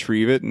to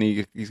retrieve it, and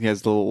he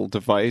has the little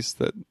device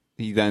that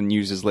he then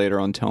uses later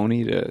on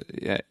Tony to,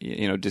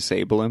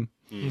 disable him.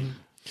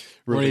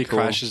 When he cool.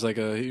 crashes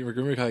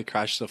remember how he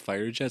crashes a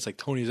fighter jet? It's like,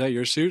 Tony, is that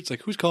your suit? It's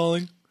like, who's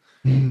calling?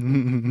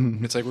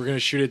 It's like, we're going to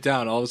shoot it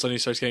down. All of a sudden he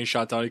starts getting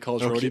shot down. He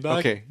calls Rhodey back.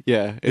 Okay,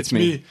 yeah, it's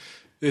me.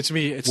 It's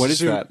me. It's What a is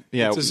suit. that?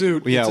 Yeah, it's a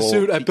suit. Yeah, it's a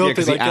suit. I built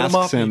it. He Like, get him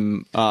off asks me.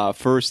 him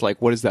first,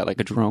 like, what is that? Like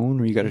a drone?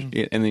 Or you got to?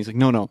 And then he's like,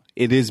 no,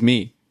 it is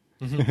me.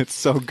 It's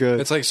so good.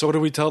 It's like, so what do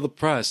we tell the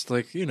press?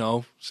 Like,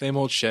 same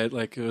old shit.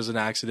 Like, it was an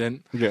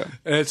accident. Yeah.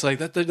 And it's like,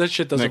 that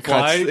shit And doesn't it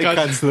fly. cuts, it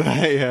cuts to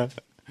that, yeah.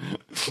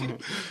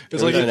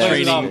 It's like, an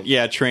Training,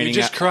 accident. training. you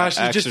just crashed.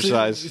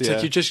 Exercise. It's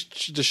like you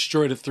just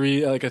destroyed a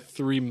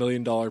 $3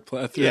 million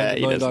plane. Yeah,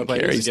 he doesn't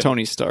care. He's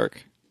Tony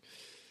Stark.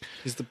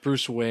 He's the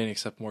Bruce Wayne,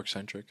 except more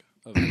eccentric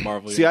of the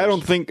Marvel. See, I universe.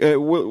 don't think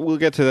we'll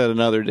get to that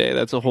another day.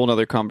 That's a whole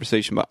other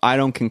conversation. But I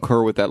don't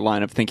concur with that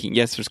line of thinking.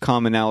 Yes, there's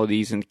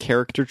commonalities and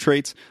character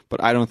traits,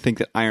 but I don't think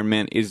that Iron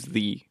Man is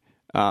the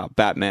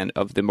Batman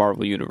of the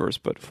Marvel universe.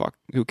 But fuck,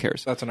 who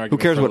cares? That's an Who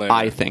argument cares for what later.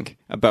 I think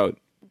about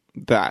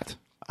that?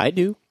 I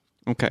do.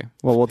 Okay,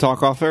 well, we'll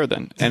talk off air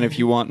then. And if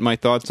you want my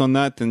thoughts on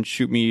that, then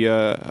shoot me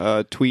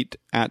a tweet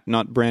at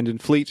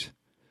 @NotBrandonFleet.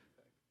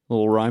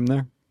 Little rhyme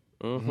there.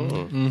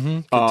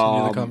 Continue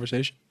the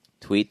conversation.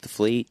 Tweet the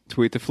fleet.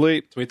 Tweet the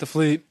fleet. Tweet the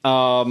fleet.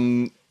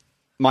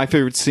 My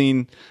favorite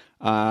scene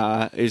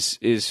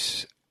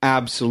is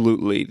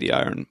absolutely the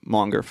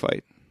Ironmonger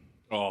fight.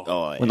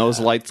 Oh, When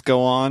those lights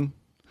go on,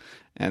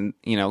 and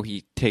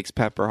he takes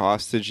Pepper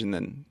hostage, and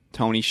then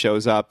Tony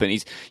shows up,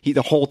 and he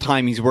the whole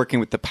time he's working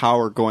with the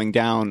power going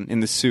down in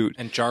the suit.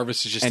 And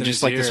Jarvis is just And in just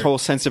his like ear. this whole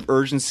sense of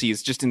urgency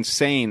is just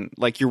insane.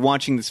 Like you're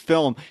watching this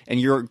film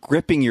and you're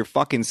gripping your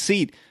fucking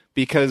seat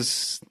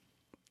because,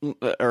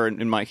 or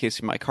in my case,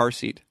 in my car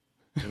seat,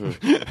 because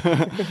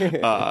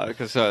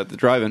the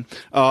driving.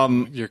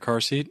 Your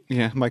car seat.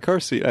 Yeah, my car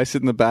seat. I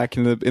sit in the back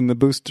in the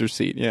booster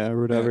seat. Yeah, or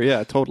whatever.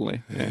 Yeah,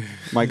 totally. Yeah.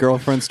 My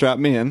girlfriend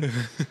strapped me in.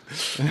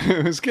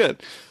 It was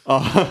good.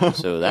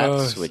 So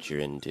that's what you're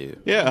into.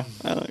 Yeah,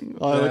 I like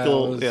a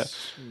little. Yeah.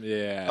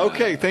 Yeah.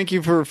 Okay, thank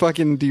you for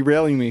fucking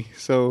derailing me.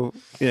 So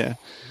yeah.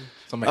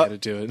 Somebody had to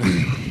do it.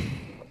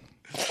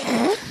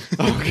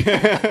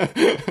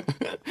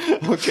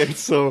 Okay,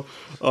 so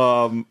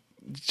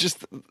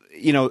just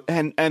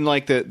and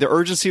like the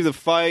urgency of the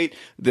fight,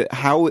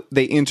 how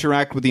they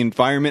interact with the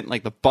environment,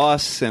 like the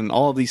bus and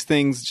all of these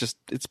things, just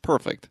it's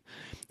perfect.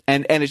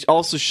 And it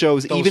also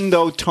shows, even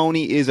though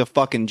Tony is a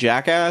fucking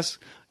jackass,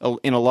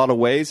 in a lot of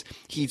ways,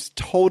 he's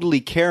totally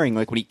caring.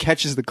 Like when he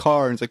catches the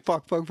car and it's like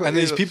fuck, and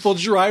these people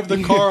drive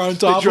the car on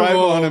top they drive of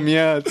him. on him.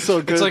 Yeah, it's so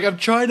good. It's like I'm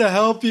trying to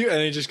help you,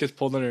 and he just gets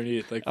pulled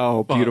underneath. Like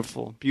oh,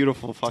 fuck.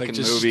 beautiful fucking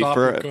just movie stop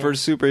for the car. a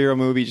superhero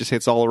movie. Just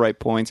hits all the right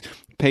points.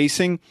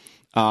 Pacing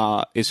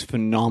is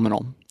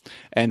phenomenal,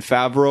 and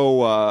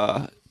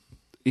Favreau,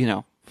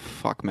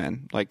 fuck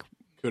man, like.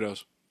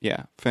 Kudos.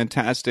 Yeah,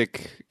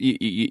 fantastic.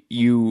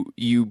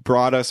 You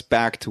brought us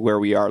back to where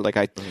we are. Like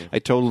I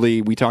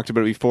totally. We talked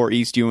about it before.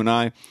 East, you and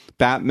I,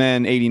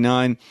 Batman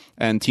 '89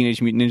 and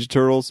Teenage Mutant Ninja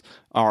Turtles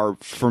are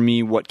for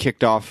me what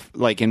kicked off.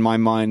 Like in my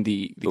mind,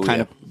 the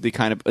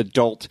kind of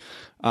adult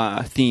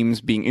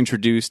themes being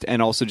introduced,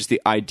 and also just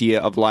the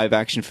idea of live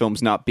action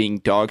films not being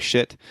dog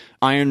shit.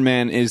 Iron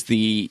Man is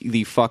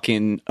the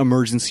fucking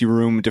emergency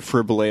room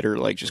defibrillator.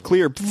 Like just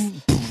clear.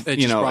 It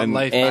just brought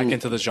life back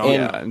into the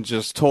genre. And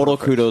just Total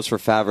kudos for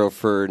Favreau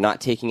for not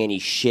taking any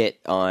shit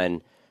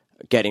on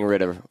getting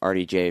rid of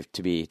RDJ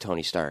to be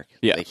Tony Stark.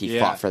 Yeah. Like he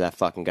fought for that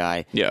fucking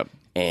guy. Yeah.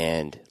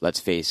 And let's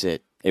face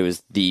it, it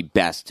was the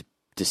best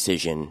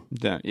decision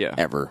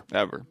ever.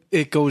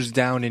 It goes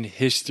down in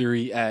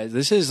history as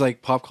this is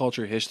like pop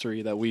culture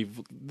history that we've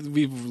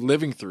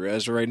living through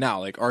as right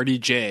now. Like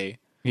RDJ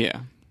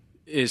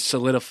is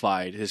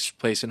solidified his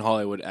place in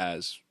Hollywood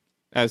as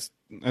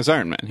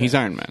Iron Man. He's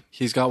Iron Man.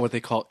 He's got what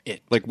they call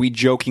it. Like we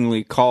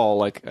jokingly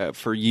call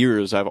for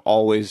years. I've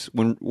always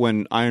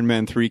when Iron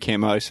Man 3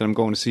 came out, I said I'm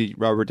going to see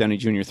Robert Downey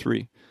Jr.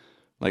 3.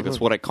 Like that's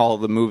what I call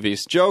the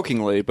movies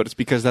jokingly, but it's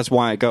because that's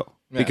why I go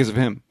because of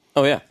him.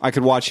 Oh yeah, I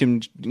could watch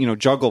him,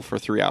 juggle for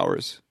 3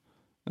 hours.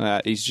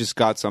 He's just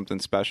got something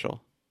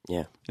special.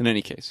 Yeah. In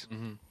any case.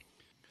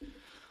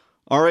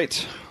 All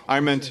right,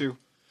 Iron Man 2.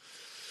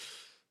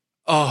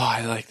 Oh,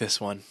 I like this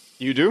one.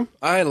 You do?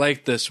 I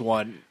like this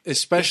one,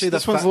 especially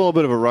This one's a little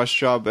bit of a rush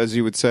job, as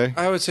you would say.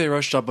 I would say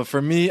rush job, but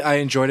for me, I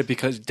enjoyed it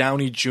because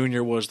Downey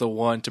Jr. was the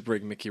one to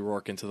bring Mickey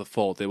Rourke into the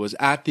fold. It was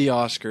at the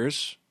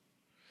Oscars.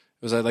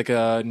 It was at like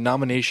a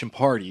nomination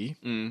party.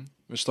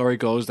 The story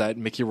goes that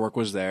Mickey Rourke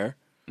was there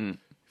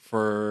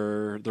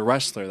for The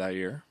Wrestler that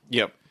year.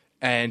 Yep.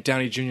 And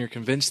Downey Jr.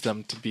 convinced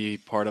them to be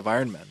part of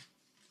Iron Man.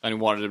 And he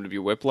wanted him to be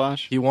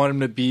Whiplash? He wanted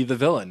him to be the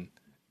villain.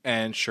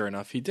 And sure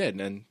enough, he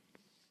did. And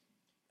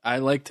I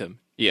liked him.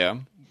 Yeah.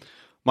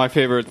 My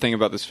favorite thing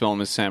about this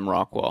film is Sam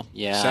Rockwell.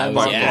 Yeah, Sam I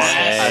was gonna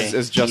Rockwell say,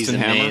 as Justin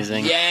he's Hammer.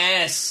 amazing.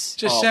 Yes.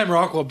 Just Sam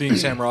Rockwell being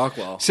Sam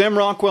Rockwell. Sam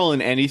Rockwell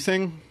in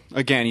anything.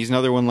 Again, he's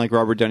another one like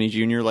Robert Downey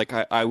Jr. Like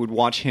I would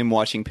watch him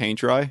watching paint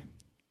dry.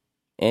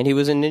 And he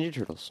was in Ninja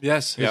Turtles.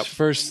 Yes, his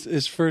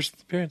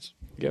first appearance.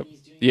 Yep.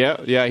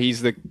 Yeah.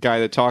 He's the guy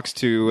that talks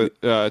to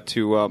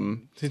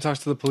He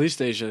talks to the police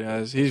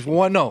station. He's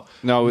one. No,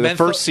 the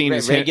first scene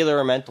is regular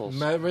or mentals.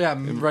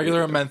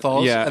 Regular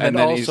menthols. Yeah, and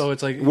then he's, also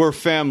it's like we're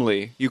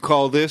family. You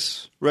call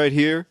this right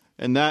here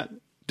and that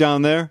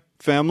down there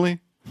family.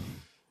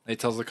 he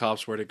tells the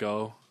cops where to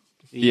go.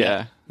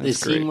 Yeah, The that's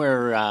scene great.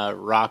 where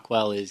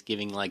Rockwell is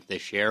giving like the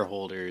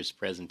shareholders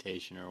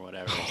presentation or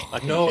whatever. It's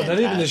fucking No, not even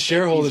the fantastic.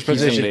 shareholders He's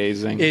presentation.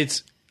 amazing.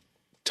 It's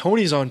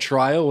Tony's on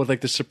trial with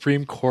like the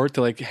Supreme Court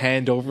to like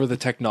hand over the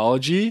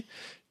technology.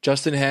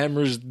 Justin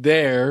Hammer's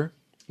there,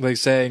 like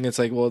saying it's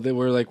like, well,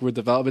 we're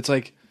developing. It's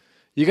like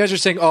you guys are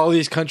saying all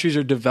these countries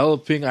are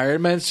developing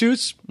Iron Man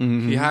suits.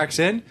 He hacks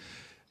in.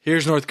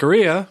 Here's North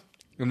Korea,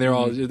 and they're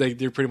all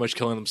they're pretty much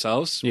killing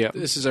themselves. Yeah.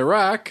 This is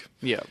Iraq.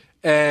 Yeah.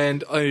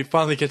 And he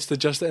finally gets to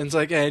Justin, and it's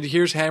like, and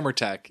here's Hammer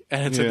Tech,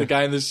 and it's like the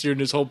guy in the suit, and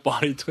his whole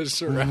body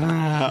twists around,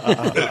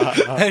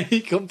 and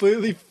he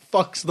completely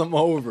fucks them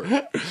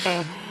over.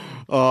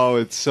 Oh,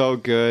 it's so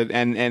good,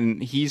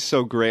 and he's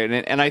so great,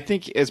 and I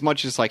think as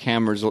much as like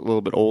Hammer's a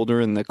little bit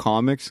older in the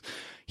comics,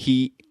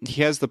 he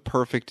has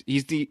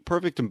he's the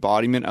perfect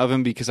embodiment of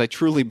him because I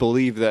truly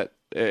believe that.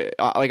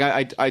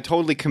 I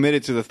totally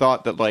committed to the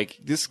thought that like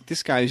this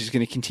guy is just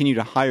going to continue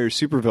to hire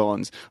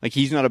supervillains. Like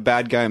he's not a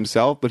bad guy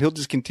himself, but he'll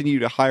just continue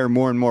to hire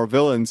more and more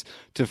villains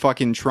to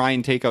fucking try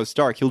and take out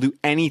Stark. He'll do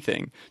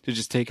anything to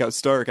just take out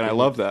Stark, and I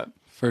love that.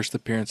 First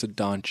appearance of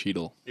Don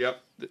Cheadle,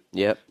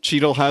 Yep.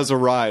 Cheadle has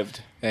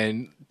arrived.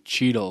 and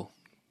Cheadle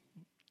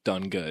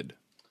done good.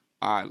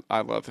 I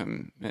love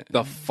him.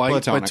 The fight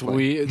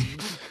Platonically.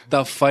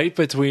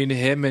 between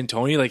him and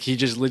Tony, like he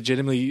just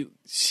legitimately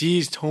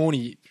sees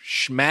Tony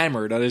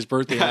schmammered at his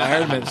birthday in an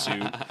Iron Man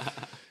suit.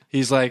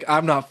 He's like,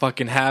 I'm not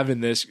fucking having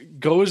this.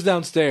 Goes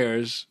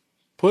downstairs,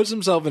 puts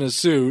himself in a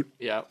suit,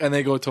 and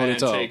they go toe to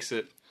toe. Takes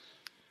it.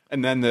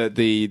 And then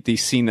the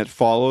scene that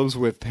follows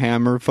with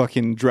Hammer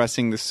fucking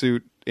dressing the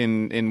suit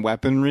in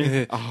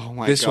weaponry. Oh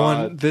my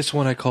god! This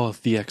one I call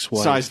the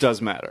ex-wife. Size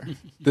does matter.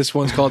 This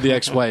one's called the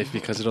ex-wife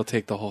because it'll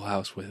take the whole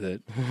house with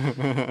it.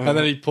 And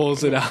then he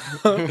pulls it out.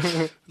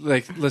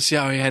 Like, let's see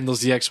how he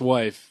handles the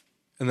ex-wife.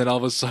 And then all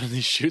of a sudden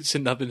he shoots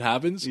and nothing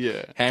happens.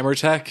 Yeah. Hammer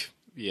Tech.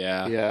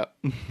 Yeah. Yeah.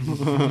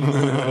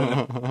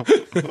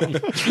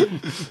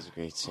 It's a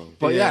great scene.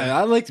 But yeah,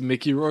 I liked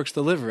Mickey Rourke's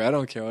delivery. I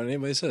don't care what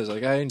anybody says.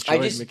 Like I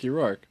enjoyed Mickey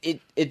Rourke.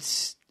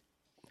 It's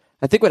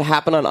I think what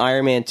happened on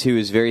Iron Man 2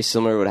 is very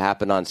similar to what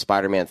happened on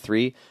Spider-Man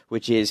 3,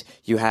 which is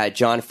you had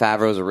Jon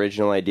Favreau's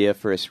original idea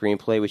for a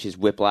screenplay, which is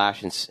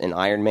Whiplash and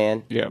Iron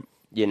Man. Yeah.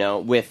 You know,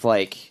 with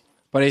like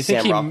But I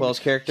think Sam Rockwell's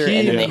character,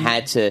 and then they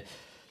had to,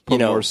 Put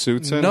more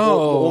suits in.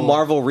 No.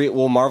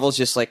 Marvel's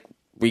just like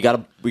we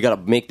gotta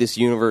make this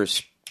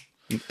universe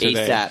Today.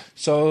 ASAP.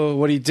 So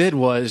what he did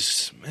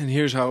was, and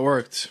here's how it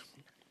worked.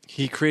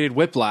 He created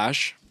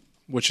Whiplash,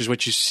 which is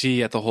what you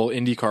see at the whole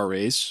IndyCar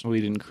race.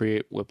 We didn't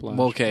create Whiplash.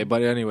 Okay,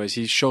 but anyways,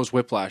 he shows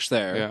Whiplash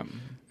there. Yeah.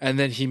 And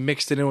then he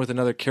mixed it in with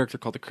another character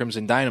called the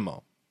Crimson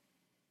Dynamo.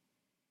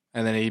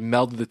 And then he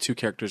melded the two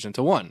characters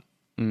into one.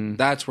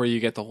 That's where you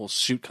get the whole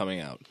suit coming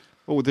out.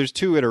 Oh, there's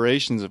 2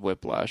 iterations of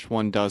Whiplash.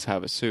 One does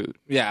have a suit.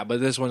 Yeah, but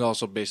this one's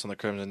also based on the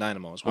Crimson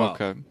Dynamo as well.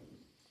 Okay.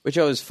 Which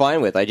I was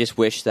fine with. I just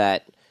wish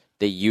that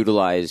they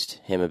utilized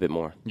him a bit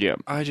more. Yeah.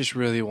 I just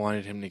really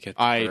wanted him to get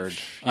the bird.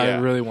 yeah. I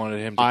really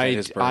wanted him to get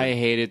his bird. I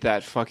hated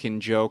that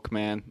fucking joke,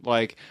 man.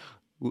 Like,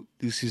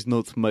 this is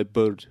not my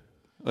bird.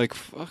 Like,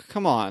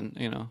 come on,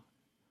 you know.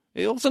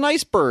 It's a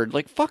nice bird.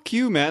 Like, fuck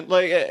you, man.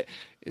 Like,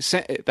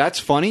 that's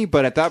funny,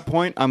 but at that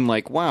point, I'm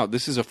like, wow,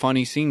 this is a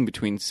funny scene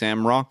between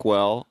Sam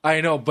Rockwell. I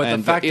know, but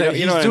and the fact that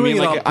he's what I doing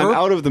mean? it Like, on I'm purpose.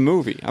 out of the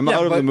movie. I'm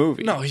out of the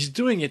movie. No, he's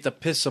doing it to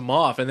piss him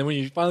off. And then when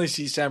you finally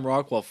see Sam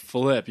Rockwell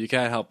flip, you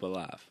can't help but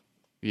laugh.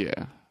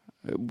 Yeah.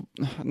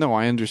 No,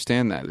 I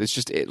understand that. It's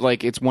just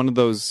it's one of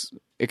those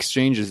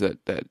exchanges that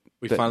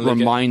finally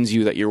reminds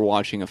you that you're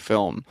watching a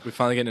film. We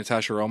finally get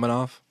Natasha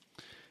Romanoff,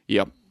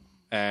 Yep.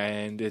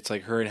 and it's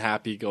like her and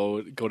Happy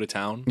go to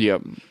town.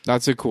 Yep.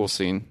 That's a cool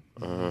scene.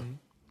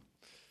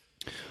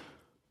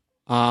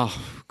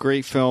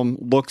 Great film.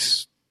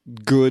 Looks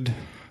good.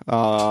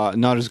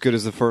 Not as good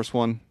as the first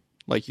one,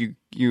 like you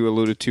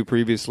alluded to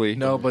previously.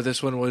 No, but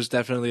this one was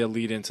definitely a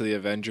lead into the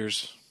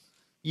Avengers.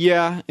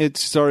 Yeah, it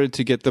started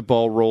to get the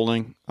ball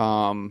rolling.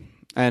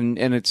 And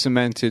it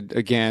cemented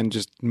again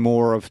just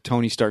more of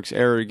Tony Stark's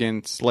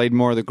arrogance, laid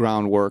more of the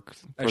groundwork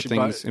for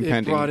things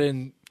impending. It brought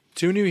in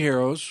 2 new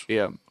heroes,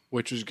 Yeah.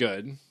 which was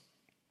good.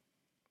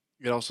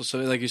 It also, so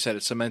like you said,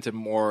 it cemented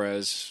more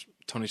as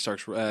Tony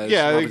Stark's as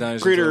Robert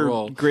Downey's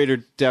role. greater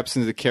depths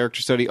into the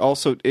character study.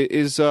 Also,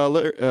 is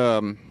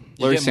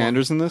Larry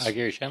Sanders in this?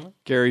 Gary Shandling?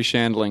 Gary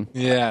Shandling.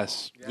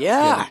 Yes.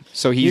 Yeah.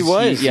 So He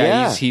was,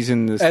 yeah. he's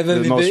in this, And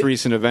then the most they-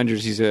 recent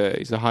Avengers. He's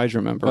a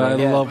Hydra member. But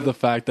right? I love the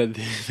fact that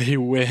they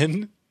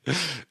win.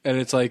 And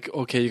it's like,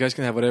 okay, you guys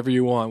can have whatever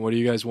you want. What do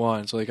you guys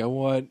want? So like, I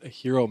want a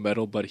hero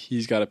medal, but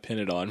he's got to pin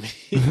it on me.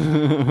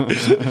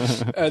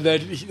 And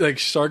then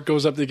Stark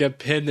goes up to get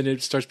pinned, and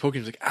it starts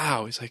poking. He's like,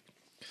 ow! He's like,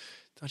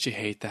 don't you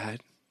hate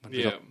that?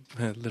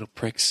 Little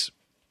pricks.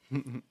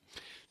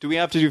 Do we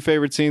have to do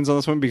favorite scenes on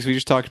this one? Because we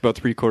just talked about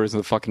 3/4 of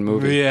the fucking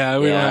movie. Yeah,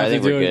 we Yeah, don't I have to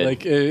think do we're it. good.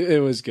 Like it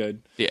was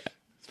good. Yeah.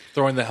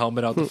 Throwing the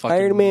helmet out the fucking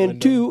Iron Man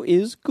window. 2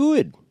 is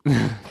good.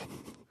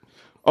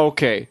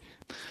 Okay.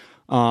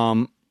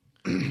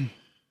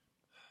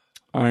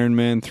 Iron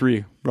Man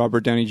 3.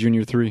 Robert Downey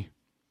Jr. 3.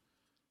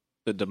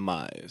 The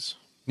demise.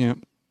 Yeah.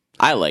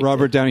 I like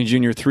Robert Downey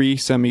Jr. 3,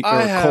 I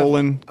Guy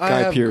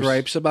have Pearce.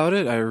 gripes about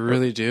it. I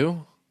really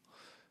do.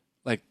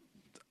 Like,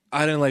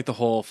 I didn't like the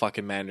whole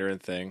fucking Mandarin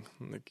thing.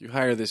 Like, you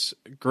hire this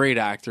great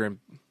actor, and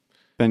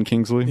Ben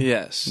Kingsley.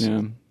 yes,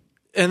 Yeah.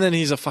 and then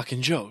he's a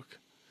fucking joke.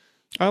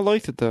 I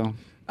liked it, though.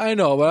 I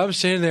know, but I'm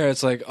sitting there.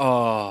 It's like,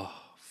 oh,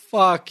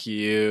 fuck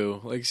you.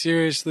 Like,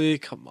 seriously,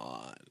 come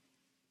on.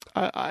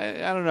 I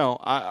don't know.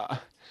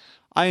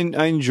 I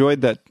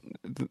enjoyed that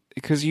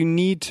because you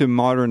need to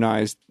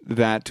modernize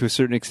that to a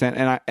certain extent,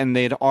 and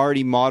they had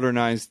already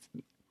modernized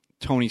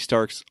Tony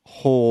Stark's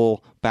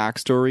whole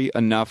backstory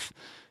enough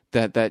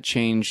that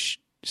change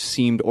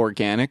seemed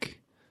organic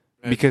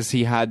because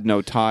he had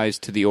no ties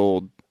to the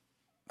old,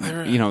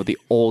 the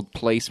old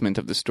placement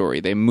of the story.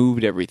 They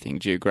moved everything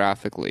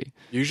geographically.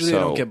 Usually, I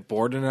don't get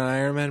bored in an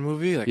Iron Man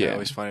movie. Like, I Yeah.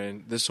 always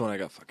find this one I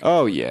got fucking.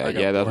 Oh bored. yeah, I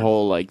got yeah. That bored.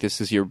 whole like this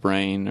is your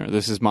brain or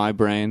this is my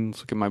brain.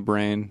 Let's look at my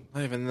brain.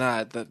 Not even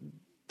that. That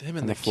him and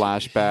And the kid-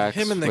 flashbacks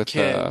Him and the with,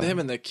 kid. uh, Him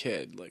and the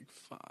kid. Like,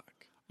 fuck.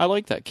 I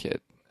like that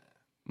kid.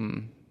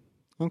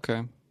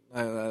 Okay.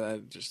 I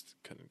just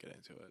couldn't get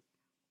into it.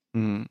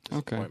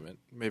 Okay. Disappointment.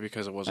 Maybe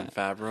because it wasn't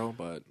Favreau,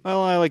 but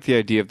Well, I like the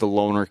idea of the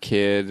loner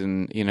kid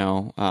and,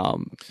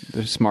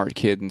 the smart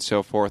kid and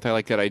so forth. I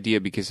like that idea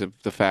because of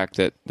the fact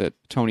that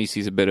Tony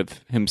sees a bit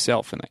of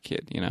himself in that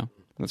kid,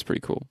 That's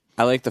pretty cool.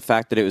 I like the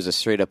fact that it was a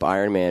straight up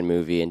Iron Man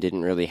movie and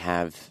didn't really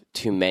have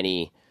too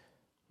many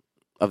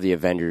of the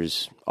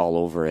Avengers all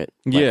over it.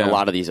 Like Yeah. a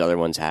lot of these other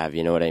ones have,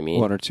 you know what I mean?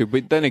 One or two.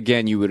 But then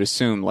again, you would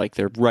assume, like,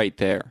 they're right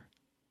there.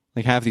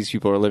 Like, half these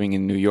people are living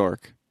in New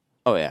York.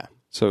 Oh, yeah.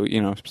 So,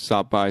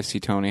 stop by, see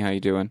Tony, how you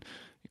doing?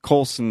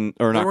 Coulson,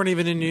 or they not. weren't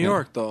even in New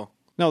York, though.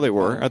 No, they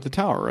were at the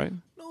tower, right?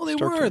 No, they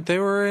Stark weren't. They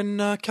were in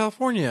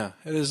California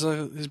at his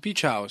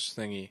beach house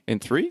thingy. In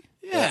 3?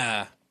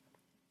 Yeah.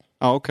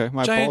 Oh, okay.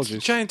 My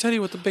apologies. Giant Teddy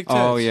with the big tits.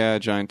 Oh, yeah,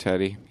 Giant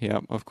Teddy. Yeah,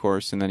 of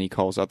course. And then he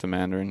calls out the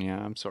Mandarin.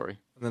 Yeah, I'm sorry.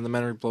 And then the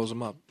Mandarin blows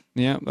him up.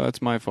 Yeah,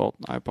 that's my fault.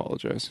 I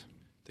apologize.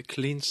 The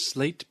clean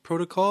slate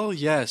protocol?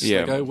 Yes.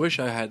 Yeah. Like, I wish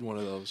I had one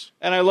of those.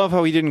 And I love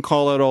how he didn't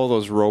call out all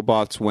those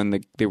robots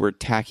when they were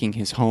attacking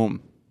his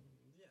home.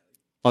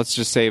 Let's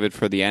just save it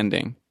for the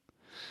ending.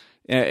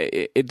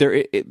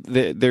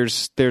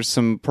 There's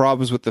some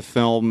problems with the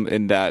film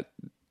in that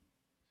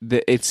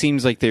it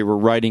seems like they were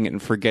writing it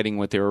and forgetting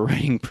what they were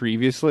writing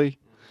previously.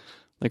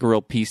 Like a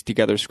real pieced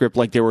together script,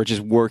 like they were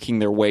just working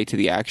their way to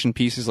the action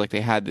pieces. Like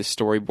they had this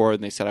storyboard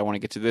and they said, I want to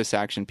get to this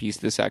action piece,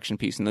 and this action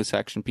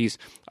piece.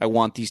 I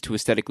want these to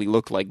aesthetically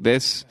look like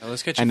this. Yeah,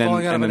 let's get you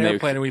falling out of an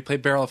airplane and we play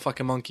Barrel of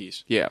Fucking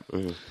Monkeys. Yeah.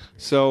 Barrel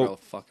So,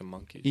 of Fucking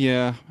Monkeys.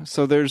 yeah.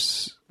 So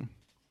there's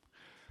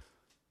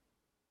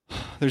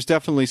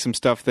definitely some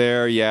stuff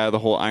there. Yeah, the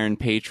whole Iron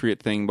Patriot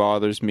thing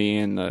bothers me,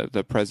 and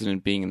the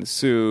president being in the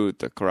suit,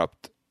 the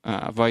corrupt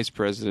vice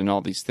president,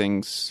 all these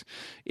things.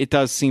 It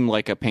does seem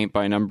like a paint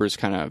by numbers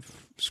kind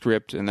of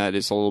script, and that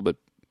is a little bit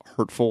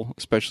hurtful,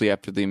 especially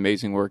after the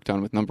amazing work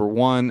done with number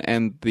 1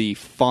 and the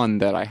fun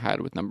that I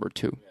had with number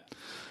 2.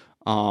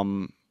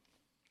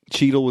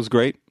 Cheadle was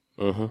great,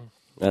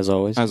 As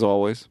always.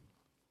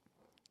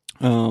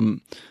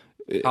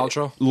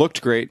 Paltrow?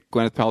 Looked great.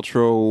 Gwyneth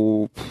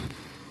Paltrow,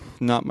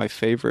 not my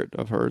favorite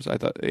of hers. I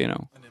thought, I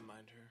didn't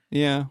mind her.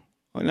 yeah.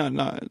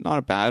 Not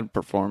a bad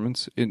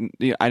performance. I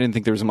didn't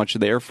think there was much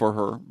there for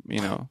her,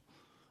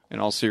 in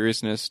all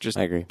seriousness. Just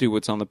I agree. do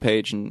what's on the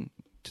page and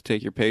to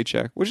take your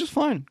paycheck, which is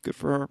fine. Good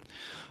for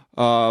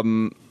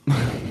her.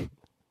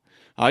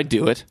 I'd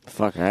do it.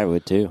 Fuck, I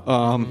would too.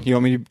 You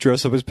want me to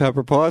dress up as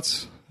Pepper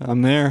Potts?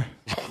 I'm there.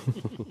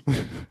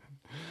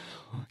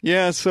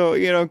 Yeah, so,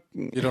 You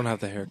don't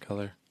have the hair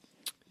color.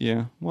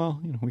 yeah,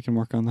 well, we can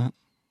work on that.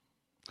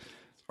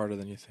 It's harder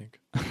than you think.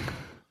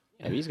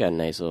 Yeah, he's got a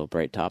nice little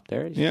bright top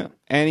there. Yeah.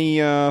 Any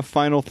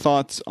final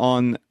thoughts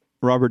on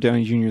Robert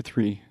Downey Jr.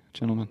 3,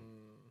 gentlemen?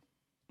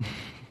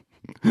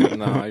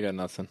 No, I got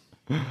nothing.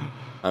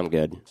 I'm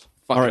good.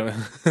 Fuck All right.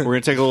 We're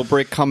going to take a little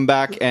break, come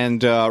back,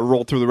 and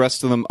roll through the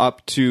rest of them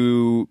up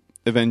to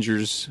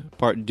Avengers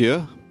Part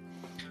 2.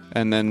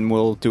 And then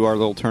we'll do our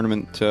little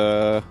tournament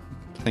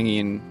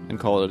thingy and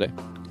call it a day.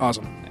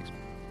 Awesome. Thanks.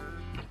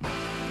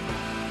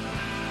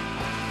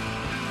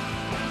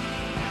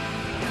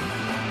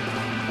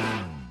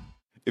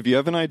 If you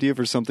have an idea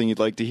for something you'd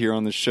like to hear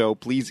on the show,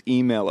 please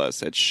email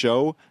us at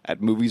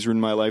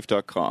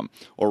show@moviesruinmylife.com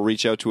or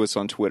reach out to us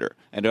on Twitter.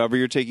 And however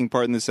you're taking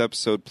part in this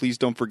episode, please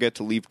don't forget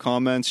to leave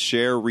comments,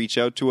 share, reach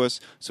out to us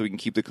so we can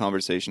keep the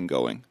conversation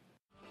going.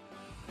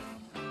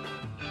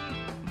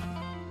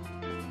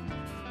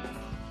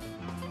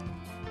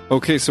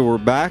 Okay, so we're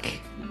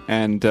back,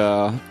 and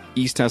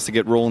East has to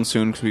get rolling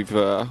soon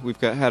because we've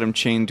had him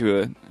chained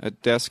to a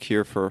desk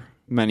here for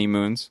many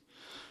moons.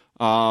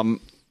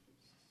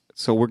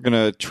 So we're going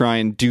to try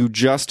and do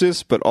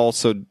justice, but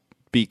also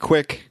be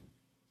quick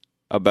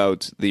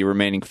about the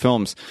remaining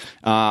films.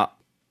 Thor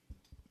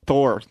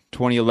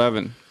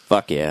 2011.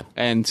 Fuck yeah.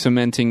 And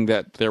cementing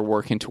that they're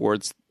working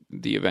towards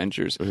the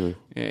Avengers.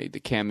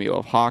 The cameo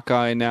of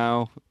Hawkeye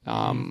now,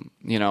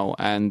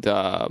 and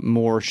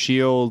more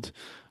S.H.I.E.L.D.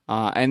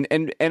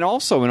 And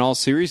also, in all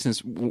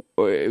seriousness,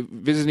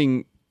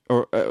 visiting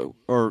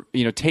or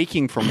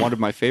taking from one of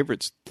my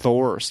favorites,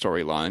 Thor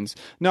storylines,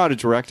 not a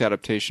direct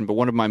adaptation, but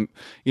one of my,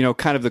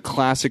 kind of the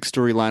classic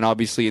storyline.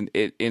 Obviously,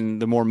 in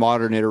the more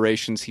modern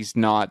iterations, it's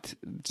not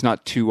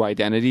two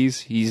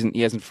identities.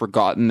 He hasn't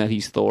forgotten that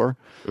he's Thor,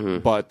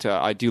 but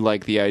I do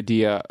like the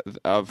idea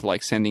of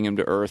like sending him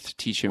to Earth,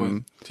 teach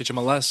him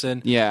a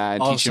lesson. Yeah,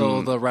 and teach also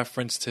him the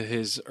reference to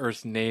his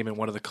Earth name in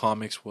one of the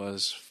comics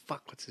was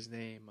what's his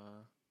name?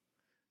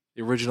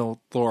 The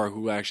original Thor,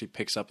 who actually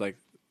picks up I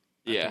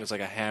think it's like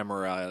a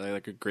hammer,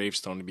 like a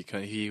gravestone, to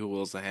become he who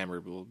wields the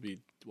hammer will be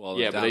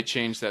but they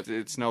changed that.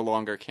 It's no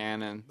longer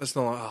canon. That's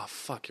no. Oh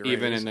fuck, you're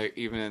even right.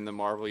 even in the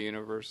Marvel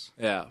universe.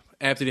 Yeah,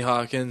 Anthony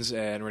Hopkins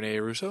and Rene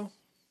Russo.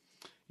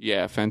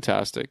 Yeah,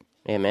 fantastic.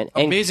 Yeah, man.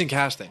 Amazing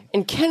casting.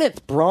 And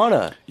Kenneth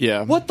Branagh.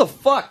 Yeah. What the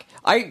fuck?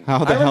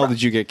 How the hell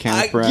did you get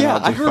Kenneth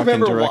Branagh? I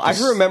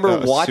remember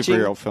watching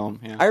superhero film.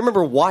 Yeah. I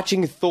remember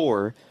watching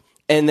Thor,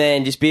 and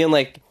then just being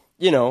like,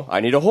 I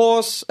need a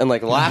horse, and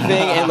like laughing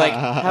and like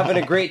having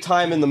a great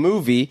time in the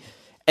movie.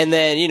 And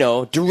then,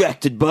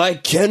 directed by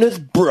Kenneth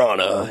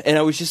Branagh. And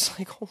I was just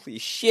like, holy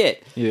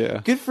shit.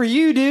 Yeah. Good for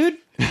you, dude.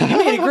 You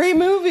made a great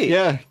movie.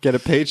 Yeah, get a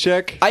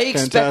paycheck. I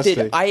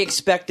Fantastic.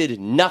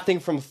 expected nothing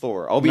from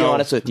Thor. I'll be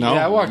honest with you. No.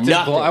 Yeah, I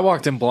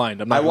walked in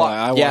blind. I'm not gonna lie.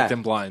 I yeah. walked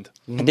in blind.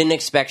 I didn't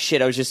expect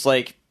shit. I was just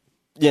like,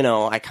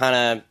 I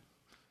kind of,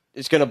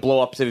 it's going to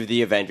blow up to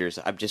the Avengers.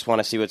 I just want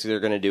to see what they're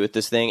going to do with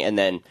this thing. And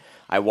then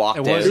I walked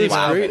in.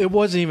 It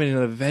wasn't even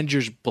an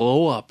Avengers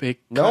blow up. It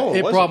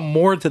brought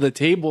more to the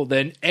table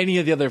than any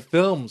of the other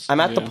films.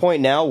 I'm at the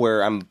point now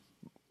where I'm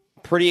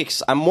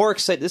I'm more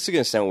excited. This is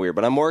going to sound weird,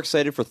 but I'm more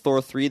excited for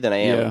Thor 3 than I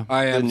am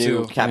the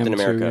new Captain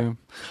America.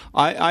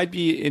 I'd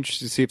be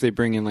interested to see if they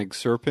bring in like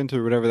Serpent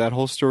or whatever, that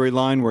whole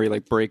storyline where he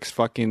like breaks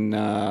fucking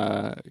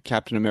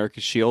Captain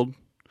America's shield.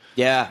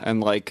 Yeah.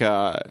 And like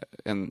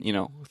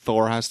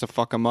Thor has to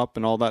fuck him up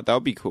and all that. That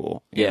would be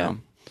cool. Yeah.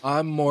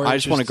 I'm more. I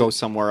just want to go interested-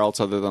 somewhere else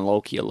other than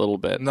Loki a little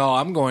bit. No,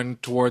 I'm going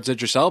towards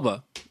Idris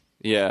Elba.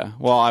 Yeah.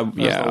 Well,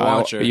 the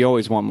Watcher. you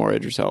always want more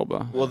Idris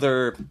Elba. Well,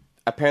 they're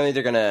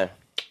gonna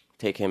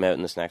take him out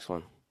in this next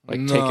one. Like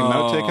take him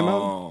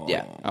out.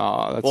 Yeah.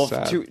 Oh, that's Well,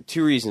 sad. for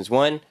two reasons.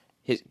 One,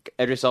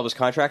 Idris Elba's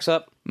contract's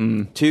up.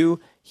 Two,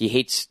 he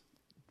hates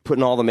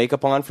putting all the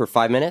makeup on for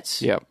 5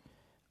 minutes. Yep.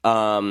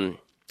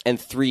 And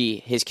three,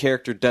 his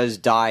character does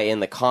die in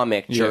the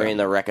comic during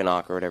the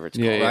Ragnarok or whatever it's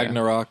called. Yeah, yeah.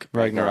 Ragnarok.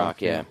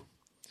 Ragnarok, yeah.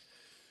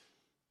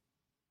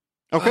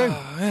 Okay.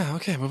 Yeah.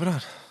 Okay. Moving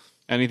on.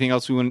 Anything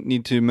else we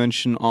need to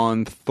mention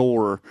on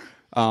Thor?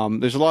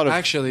 There's a lot of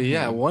Actually,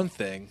 yeah. One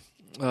thing.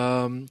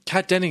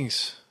 Kat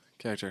Dennings'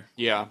 character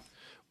yeah.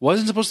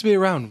 wasn't supposed to be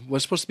around.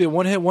 Was supposed to be a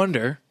one-hit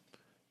wonder.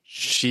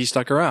 She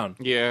stuck around.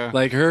 Yeah.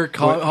 Like her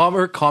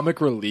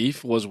comic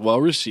relief was well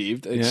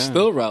received. It's Yeah.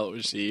 still well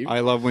received. I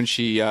love when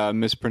she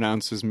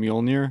mispronounces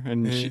Mjolnir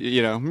and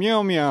she,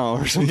 meow meow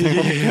or something.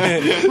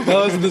 That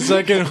was the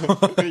second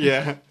one.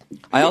 Yeah.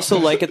 I also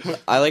like it.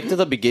 I liked at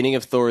the beginning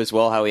of Thor as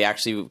well how he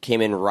actually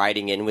came in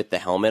riding in with the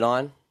helmet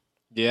on.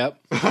 Yep.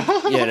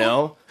 You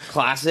know,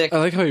 classic. I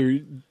like how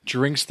he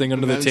drinks thing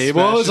under the then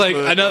table. It's like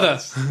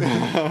smashes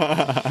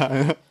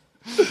another.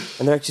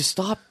 And they're like, just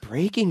stop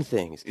breaking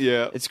things.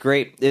 Yeah. It's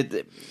great.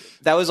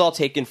 That was all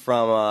taken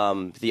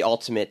from the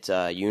Ultimate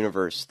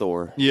Universe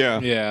Thor, Yeah.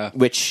 Yeah.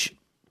 which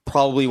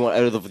probably one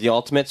out of the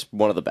Ultimates,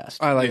 one of the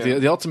best. I like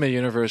the Ultimate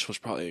Universe was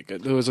probably a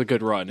good. It was a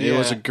good run. It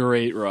was a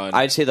great run.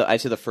 I'd say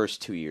the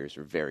first 2 years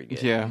were very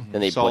good. Yeah.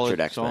 Then they Solid, butchered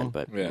X-Men, solid.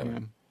 but yeah.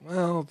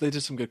 Well, they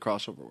did some good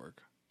crossover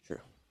work. true.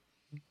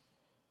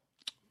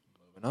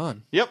 Moving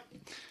on. Yep.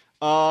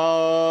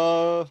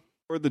 For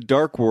the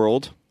Dark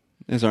World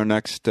is our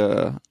next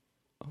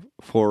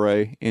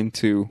foray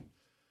into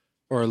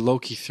Or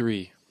Loki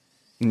 3.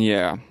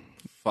 yeah.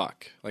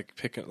 Fuck. Like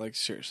pick it. Like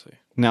seriously.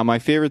 Now, my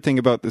favorite thing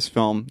about this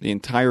film, the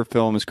entire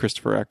film, is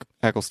Christopher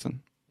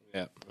Eccleston.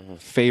 Yeah.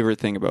 Favorite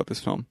thing about this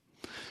film.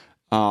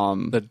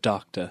 The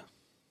Doctor.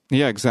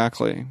 Yeah,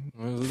 exactly.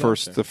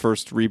 The The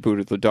first reboot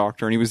of the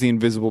Doctor, and he was the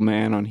Invisible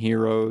Man on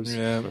Heroes.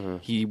 Yeah.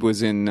 He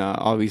was in.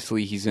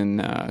 Obviously, he's in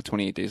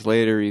 28 Days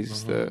Later.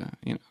 He's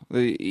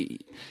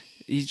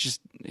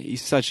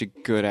he's such a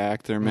good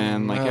actor,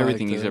 man. Like I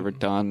everything liked he's it. ever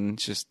done,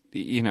 just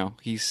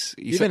he's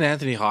Even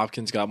Anthony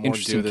Hopkins got more to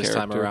do interesting this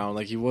time character. around.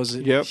 Like he was.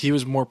 Yep. He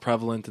was more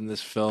prevalent in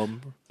this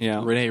film.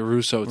 yeah. Rene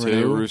Russo too.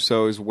 Rene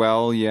Russo as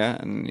well, yeah,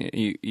 and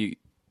you You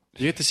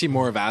get to see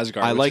more of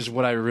Asgard, I which like- is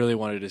what I really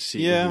wanted to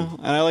see. yeah,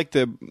 and I like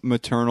the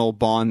maternal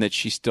bond that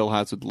she still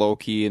has with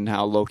Loki, and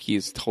how Loki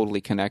is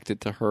totally connected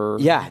to her.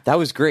 Yeah, that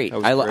was great.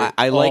 was I great.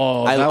 like.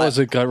 Oh, I that li- was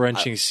a gut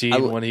wrenching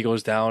scene when he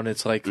goes down.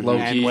 It's like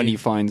Loki. and when he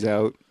finds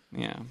out,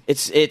 yeah,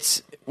 It's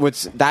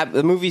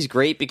the movie's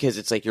great because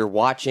it's like you're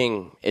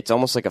watching. It's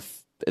almost like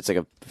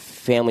a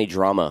family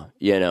drama,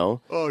 you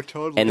know. oh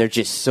totally, And they're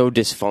just so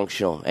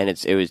dysfunctional, and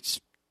it was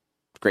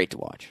great to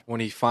watch. when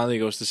he finally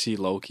goes to see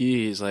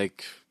Loki, he's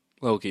like,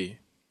 Loki,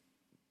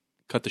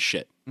 cut the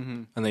shit.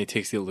 And then he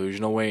takes the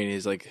illusion away, and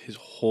he's like, his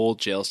whole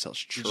jail cell's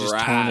trash.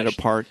 just torn it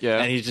apart,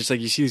 yeah, And he's just like,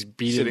 you see this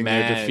beaten sitting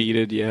man. there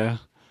defeated, yeah,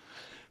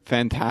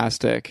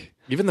 fantastic,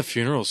 Even the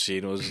funeral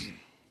scene was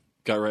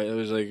got right.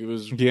 It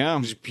was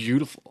yeah,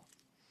 beautiful.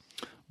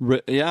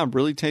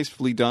 Really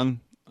tastefully done.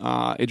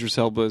 Idris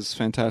Elba is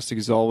fantastic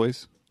as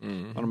always.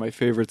 One of my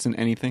favorites in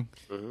anything.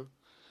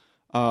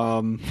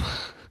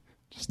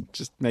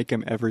 Just make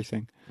him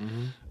everything.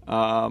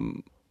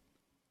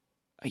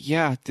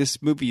 Yeah,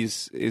 this movie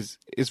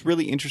is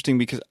really interesting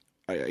because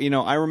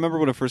I remember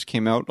when it first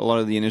came out, a lot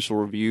of the initial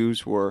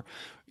reviews were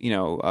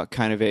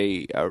kind of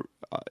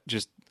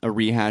just a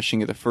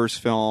rehashing of the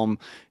first film,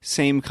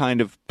 same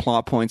kind of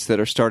plot points that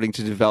are starting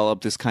to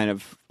develop, this kind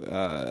of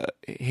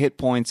hit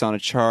points on a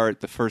chart,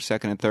 the first,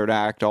 second, and third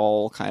act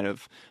all kind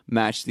of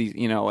match these,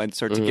 and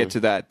start to get to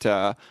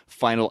that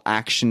final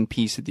action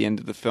piece at the end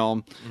of the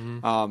film.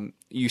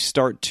 You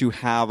start to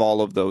have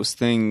all of those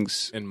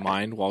things In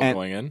mind while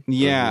going in.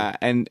 yeah,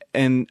 and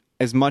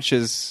as much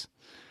as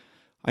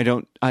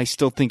I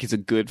still think it's a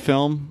good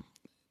film,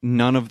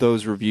 none of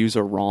those reviews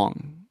are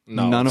wrong.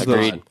 No, none of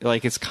agreed. those,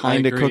 like, it's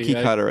kind of cookie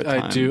cutter at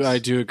times. I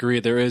do agree.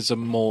 There is a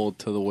mold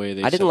to the way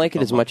they. I didn't set like the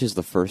it as film much as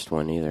the first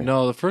one either. up.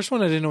 No, the first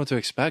one I didn't know what to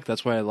expect.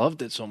 That's why I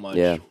loved it so much.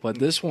 Yeah. But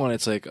this one,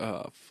 it's like,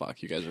 oh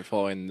fuck, you guys are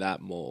following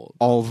that mold.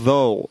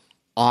 Although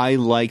I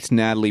liked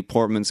Natalie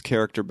Portman's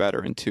character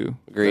better in 2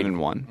 Agreed. than in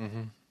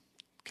 1.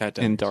 Cat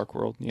In Dark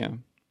World, yeah.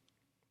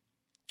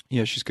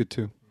 Yeah, she's good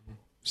too.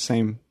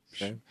 Same.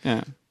 Same.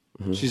 Yeah.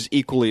 She's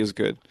equally as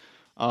good.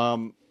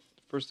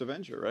 First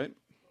Avenger, right?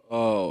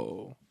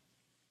 Oh.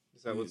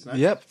 Is that what's next?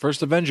 Yep.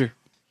 First Avenger.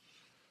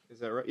 Is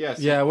that right? Yes.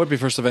 Yeah, it would be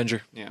First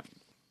Avenger. Yeah.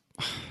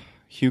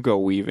 Hugo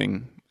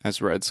Weaving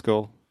as Red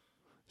Skull.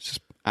 It's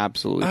just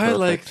absolutely I perfect.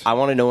 liked- I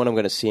want to know when I'm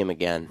going to see him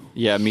again.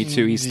 Yeah, me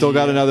too. He's still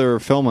got another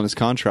film on his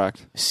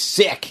contract.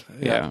 Sick.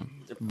 Yeah.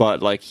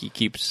 But like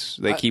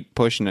they keep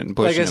pushing it and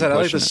pushing Like I it said, and I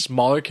like pushing the it.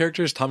 smaller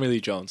characters. Tommy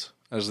Lee Jones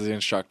as the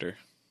instructor.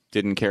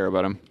 didn't care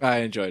about him. I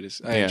enjoyed him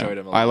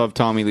a lot. I love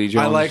Tommy Lee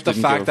Jones. I like the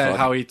Didn't fact give a that fuck.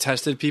 how he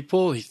tested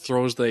people. He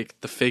throws like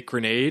the fake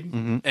grenade,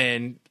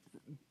 and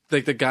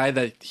like the guy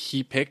that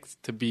he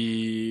picked to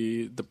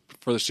be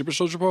for the super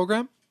soldier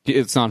program.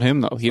 It's not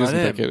him though. He doesn't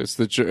not pick him. it.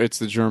 It's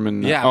the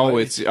German. Yeah. Oh,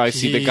 but I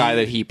see the guy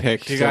that he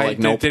picked. The So guy like,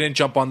 nope. didn't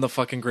jump on the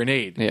fucking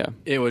grenade. Yeah.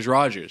 It was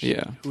Rogers.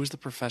 Yeah. Who was the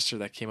professor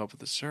that came up with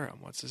the serum?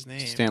 What's his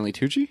name? Stanley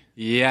Tucci.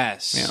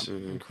 Yes. Yeah.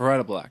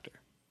 Incredible actor.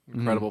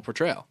 Incredible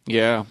portrayal.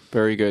 Yeah,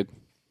 very good.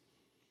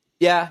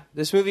 Yeah,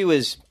 this movie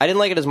was. I didn't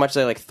like it as much as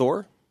I like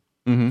Thor.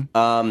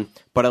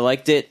 But I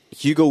liked it.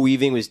 Hugo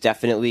Weaving was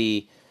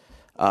definitely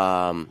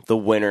the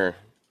winner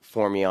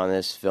for me on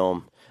this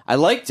film. I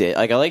liked it.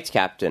 Like I liked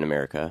Captain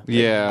America.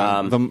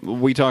 Yeah,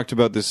 we talked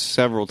about this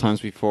several times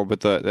before,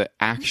 but the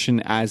action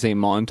as a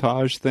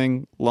montage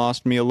thing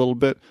lost me a little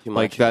bit.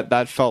 Like much.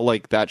 that felt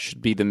like that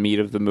should be the meat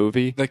of the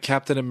movie. The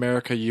Captain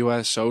America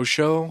USO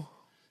show.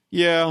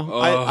 Yeah,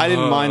 I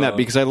didn't mind that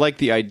because I like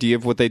the idea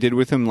of what they did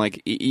with him.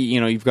 Like,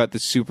 you've got the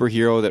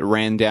superhero that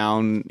ran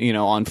down,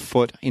 on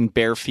foot in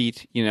bare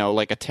feet,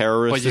 like a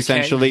terrorist, But you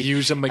essentially. can't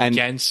use him And-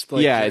 against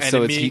your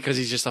enemy because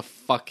he's just a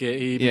fucking.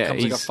 He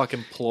becomes like a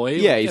fucking ploy.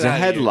 Yeah, Like, he's get a outta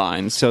here.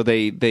 headline, so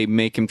they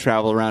make him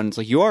travel around. It's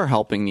like, you are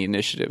helping the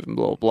initiative and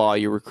blah, blah, blah.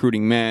 You're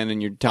recruiting men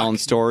and you're telling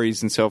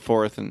stories and so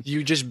forth. And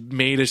You just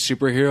made a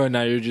superhero, and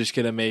now you're just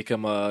gonna make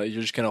him.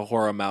 You're just gonna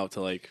whore him out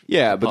to like.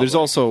 yeah, the but there's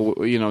public.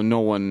 also, no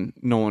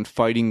one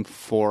fighting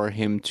for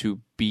him to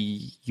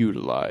be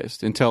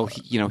utilized until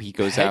he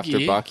goes after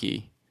Peggy.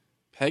 Bucky.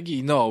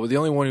 Peggy. No, the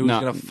only one who was No.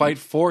 gonna fight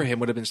for him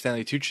would have been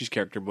Stanley Tucci's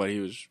character, but he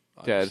was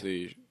Dead.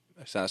 obviously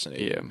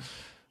assassinated Yeah,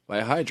 by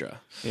a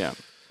Hydra. yeah.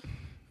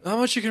 Not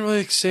much you can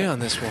really say on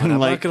this one. I'm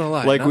like, not gonna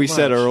lie. Like not we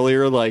said much.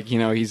 earlier,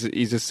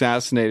 he's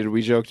assassinated.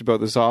 We joked about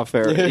this off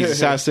air. He's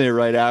assassinated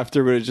right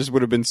after, but it just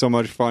would have been so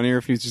much funnier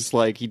if he's just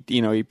like he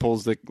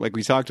pulls like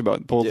we talked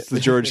about, pulls the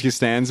George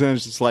Costanza, and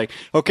it's just like,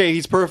 okay,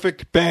 he's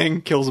perfect.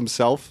 Bang, kills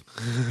himself.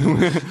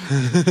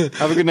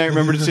 Have a good night.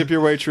 Remember to tip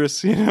your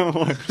waitress.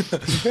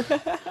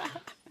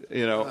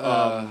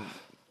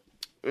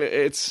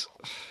 It's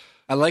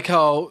I like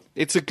how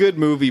it's a good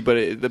movie,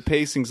 but the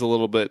pacing's a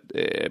little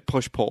bit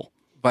push pull.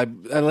 I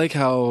like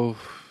how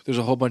there's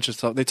a whole bunch of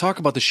stuff. They talk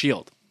about the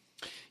shield.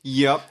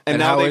 Yep, and And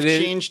now how they've it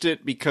is- changed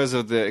it because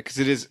it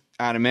is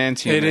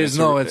adamantium. It is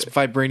and it's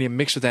vibranium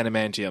mixed with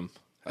adamantium,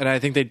 and I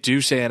think they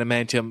do say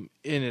adamantium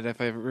in it.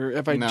 If I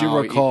do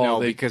recall, no,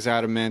 they, because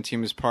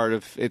adamantium is part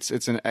of it's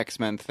an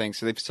X-Men thing,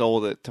 so they've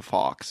sold it to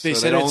Fox. they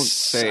so said they don't it's.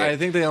 say I it.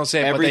 think they don't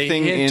say it,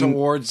 Everything but they hint in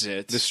towards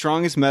it. The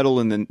strongest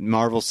metal in the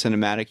Marvel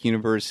Cinematic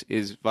Universe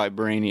is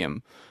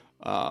vibranium.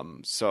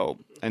 And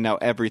now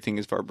everything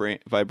is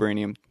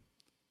vibranium.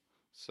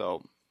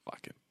 So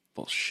Fucking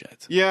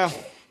bullshit. yeah,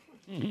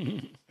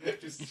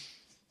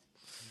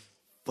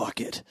 Fuck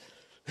it.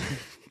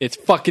 It's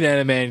fucking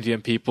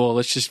adamantium, people.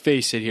 Let's just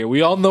face it here.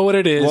 We all know what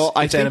it is. well,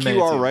 I It's think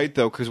you are adamantium. right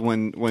though, because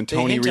when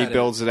Tony hint at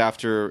rebuilds it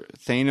after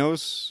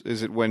Thanos,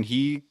 is it when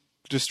he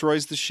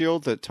destroys the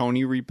shield that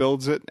Tony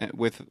rebuilds it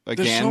with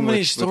again? There's so many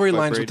with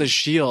storylines with vibranium? the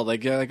shield,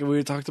 like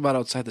we talked about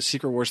outside the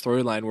Secret War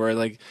storyline, where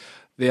like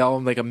they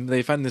all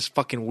they find this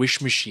fucking wish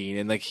machine,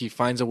 and like he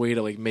finds a way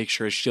to like make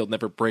sure his shield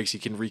never breaks. He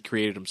can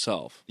recreate it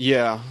himself,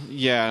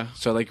 Yeah.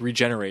 so like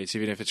regenerates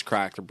even if it's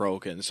cracked or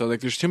broken. So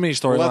like there's too many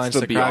Well, storylines that's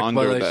the to crack, but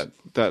Beyonder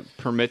like, that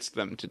permits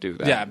them to do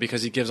that. yeah,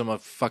 because he gives him a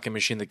fucking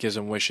machine that gives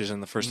him wishes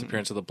in the first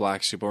appearance of the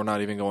Black Suit. But we're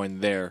not even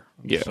going there.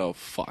 Yeah. So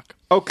fuck.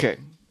 Okay.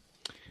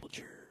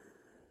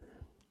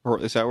 Or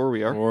is that where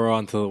we are? We're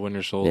on to the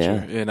Winter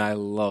Soldier, Yeah. and I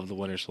love the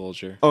Winter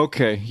Soldier.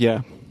 Okay,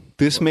 yeah.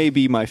 This may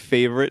be my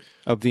favorite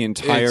of the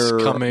entire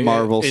coming.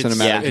 Marvel It's-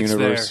 Cinematic it's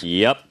Universe. there.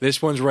 Yep. This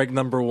one's ranked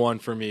number one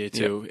for me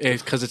too,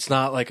 because it's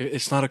not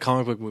a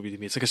comic book movie to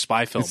me. It's like a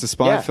spy film. It's a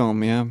spy Yeah.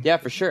 film, yeah. Yeah,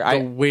 for sure. The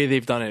way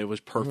they've done it was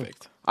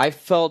perfect. I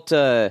felt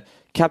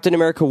Captain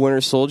America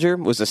Winter Soldier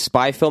was a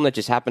spy film that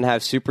just happened to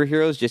have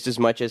superheroes just as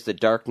much as The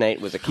Dark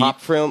Knight was a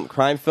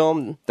crime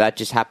film that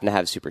just happened to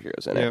have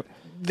superheroes in it. Yep.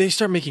 They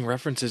start making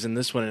references in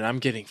this one, and I'm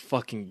getting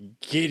fucking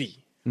giddy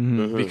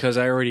Mm-hmm. because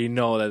I already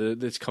know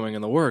that it's coming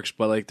in the works.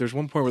 But like, there's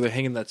one point where they're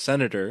hanging that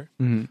senator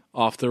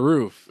off the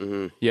roof,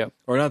 Yep.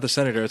 or not the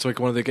senator. It's like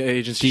one of the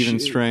agents. Stephen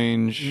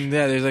Strange.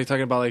 Yeah, they're like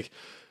talking about like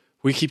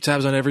we keep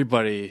tabs on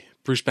everybody.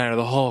 Bruce Banner,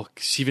 the Hulk,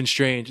 Stephen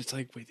Strange. It's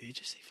like, wait, did he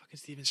just say fucking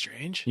Stephen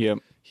Strange? Yep.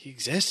 He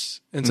exists.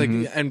 And it's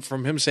like, and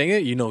from him saying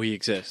it, you know he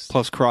exists.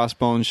 Plus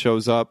Crossbones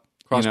shows up.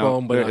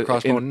 Crossbone, but not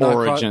Crossbone. in Not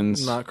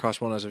Origins. not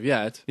Crossbone as of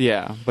yet.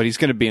 Yeah, but he's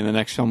going to be in the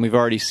next film. We've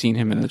already seen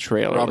him in the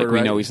trailer.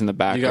 We know he's in the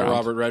background. You got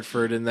Robert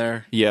Redford in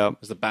there Yep.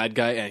 as the bad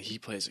guy, and he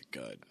plays it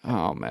good.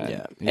 Oh man.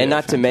 Yeah. And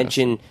not to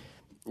mention,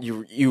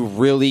 you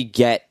really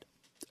get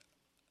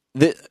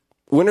the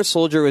Winter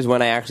Soldier was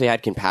when I actually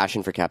had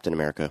compassion for Captain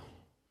America.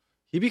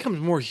 He becomes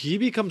more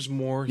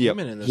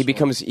human in this. He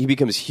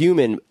becomes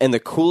human, and the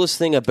coolest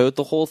thing about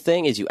the whole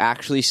thing is you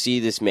actually see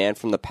this man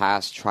from the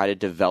past try to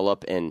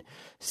develop and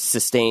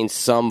sustain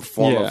some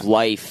form of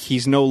life.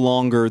 He's no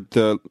longer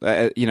the,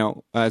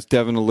 as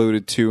Devin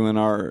alluded to in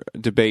our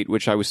debate,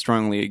 which I was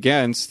strongly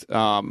against.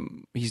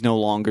 He's no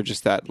longer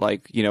just that,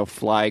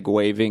 flag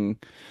waving,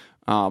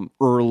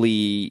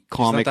 early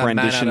comic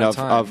rendition of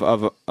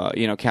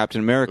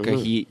Captain America.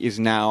 Mm-hmm. He is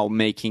now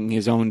making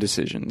his own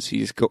decisions.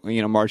 He's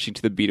marching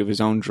to the beat of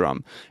his own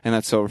drum, and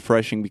that's so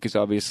refreshing because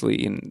obviously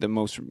in the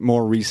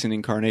more recent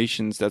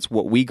incarnations, that's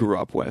what we grew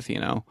up with.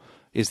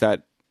 Is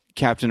that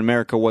Captain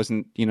America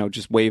wasn't,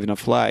 just waving a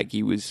flag.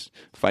 He was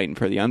fighting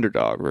for the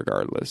underdog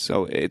regardless.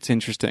 So it's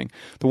interesting.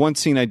 The one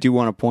scene I do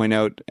want to point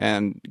out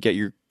and get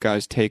your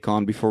guys' take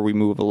on before we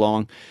move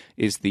along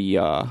is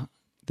the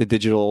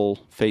digital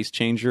face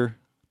changer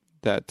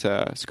that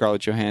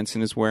Scarlett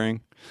Johansson is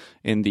wearing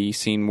in the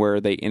scene where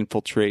they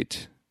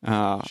infiltrate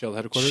Shield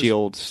headquarters?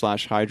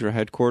 Shield/Hydra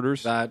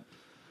headquarters.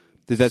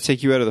 Did that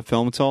take you out of the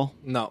film at all?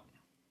 No.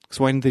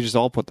 So why didn't they just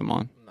all put them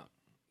on? No.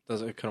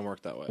 It couldn't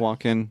work that way.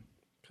 Walk in.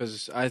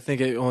 Because I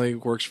think it only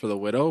works for the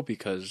Widow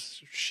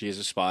because she is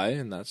a spy,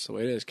 and that's the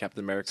way it is.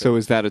 Captain America. So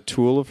is that a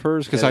tool of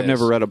hers? Because I've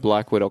never read a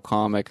Black Widow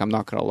comic. I'm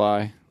not going to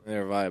lie.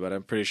 Never mind, but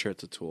I'm pretty sure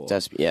it's a tool.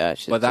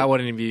 But that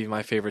wouldn't be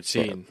my favorite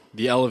scene.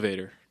 The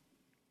elevator.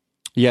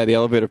 Yeah, the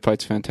elevator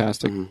fight's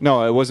fantastic. Mm-hmm.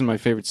 No, it wasn't my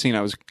favorite scene.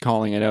 I was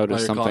calling it out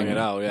as something. Calling it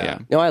out, yeah.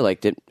 No, I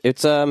liked it.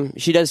 It's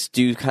she does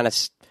do kind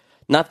of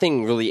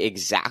nothing really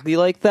exactly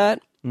like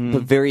that,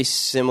 but very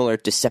similar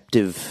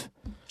deceptive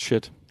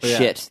shit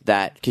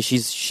that because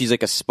she's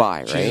like a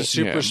spy, right? She's a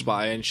super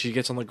spy, and she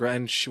gets on the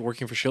ground. She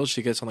working for Shield.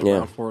 She gets on the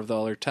ground floor of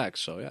all her tech.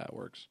 So yeah, it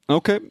works.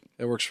 Okay,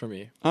 it works for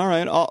me. All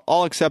right,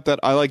 I'll accept that.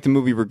 I like the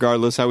movie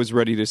regardless. I was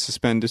ready to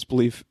suspend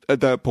disbelief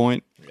at that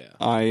point.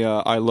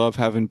 Yeah. I love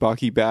having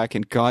Bucky back,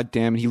 and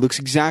goddamn, he looks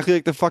exactly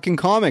like the fucking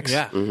comics.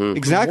 Yeah,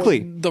 exactly.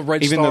 The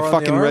red even star the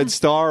fucking on the red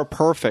star,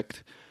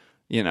 perfect.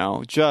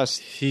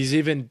 He's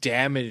even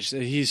damaged.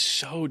 He's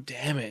so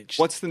damaged.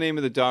 What's the name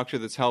of the doctor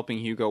that's helping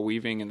Hugo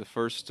Weaving in the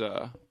first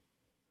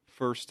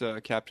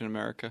Captain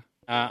America?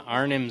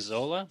 Arnim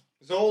Zola?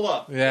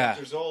 Zola. Yeah.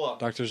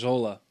 Dr.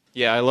 Zola.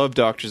 Yeah, I love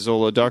Dr.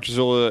 Zola. Dr.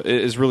 Zola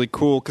is really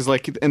cool because,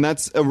 and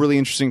that's a really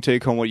interesting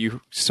take on what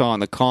you saw in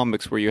the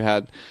comics, where you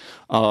had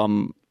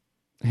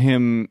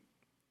him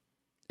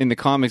in the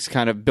comics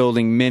kind of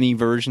building many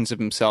versions of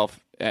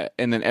himself,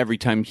 and then every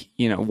time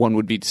one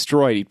would be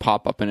destroyed, he'd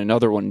pop up in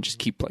another one and just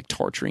keep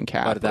torturing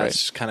Cap. But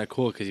that's kind of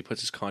cool because he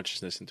puts his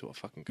consciousness into a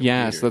fucking computer.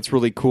 Yes, that's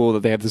really cool that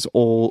they have this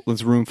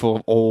room full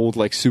of old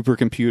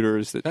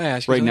supercomputers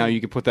that right now you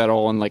can put that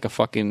all in a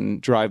fucking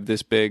drive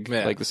this big,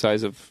 the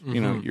size of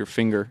your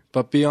finger.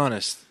 But be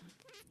honest,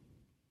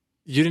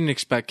 you didn't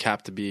expect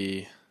Cap to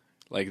be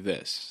like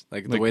this,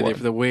 you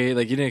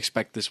didn't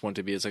expect this one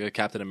to be. It's like a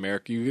Captain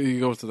America. You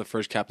go through the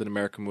first Captain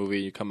America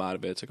movie, you come out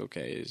of it, it's like,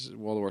 okay, it's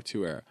World War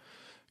II era.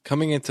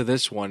 Coming into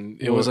this one,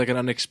 it was like an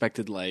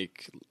unexpected, I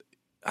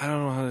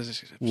don't know how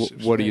this.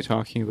 What are you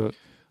talking about?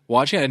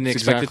 Watching it, I didn't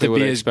expect it to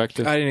be I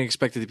didn't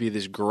expect it to be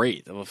this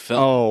great of a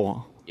film.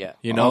 Oh, yeah.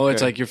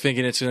 It's like you're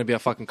thinking it's going to be a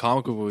fucking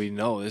comic book movie.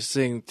 No, this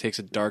thing takes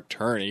a dark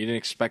turn, and you didn't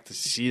expect to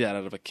see that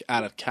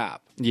out of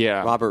Cap.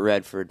 Yeah, Robert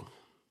Redford,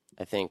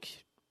 I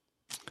think.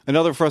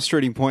 Another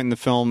frustrating point in the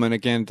film, and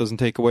again, it doesn't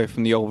take away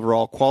from the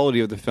overall quality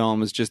of the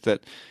film, is just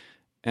that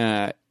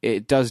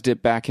it does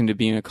dip back into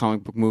being a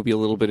comic book movie a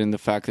little bit in the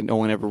fact that no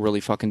one ever really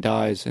fucking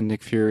dies, and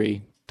Nick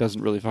Fury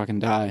doesn't really fucking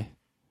die.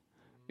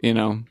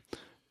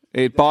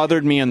 It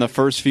bothered me in the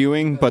first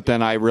viewing, but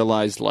then I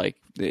realized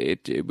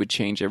it would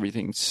change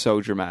everything so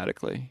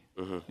dramatically.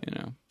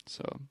 Mm-hmm.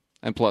 So,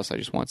 and plus I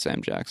just want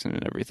Sam Jackson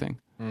and everything.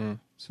 Mm.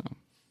 So.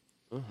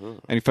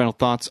 Any final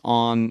thoughts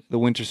on The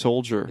Winter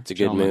Soldier? It's a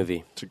good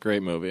movie. It's a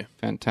great movie.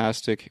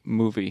 Fantastic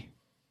movie.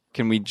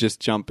 Can we just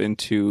jump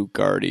into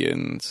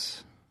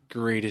Guardians?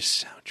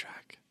 Greatest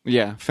soundtrack.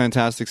 Yeah,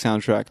 fantastic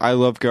soundtrack. I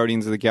love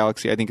Guardians of the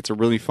Galaxy. I think it's a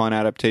really fun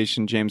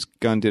adaptation. James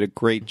Gunn did a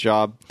great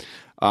job.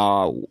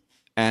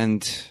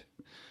 And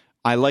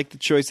I like the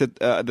choice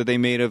that they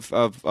made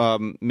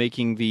of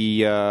making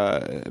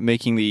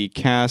the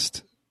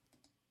cast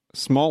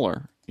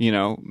smaller.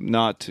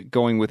 Not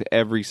going with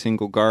every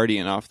single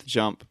Guardian off the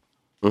jump.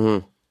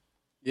 Mm-hmm.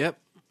 Yep,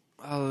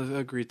 I'll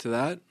agree to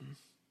that.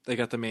 They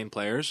got the main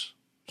players.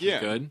 Yeah,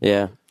 good.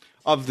 Yeah,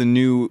 of the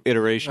new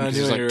iteration.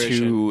 There's like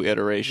 2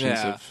 iterations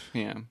of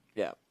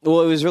yeah.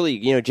 Well, it was really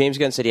James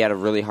Gunn said he had a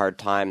really hard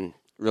time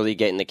really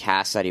getting the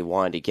cast that he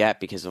wanted to get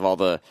because of all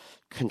the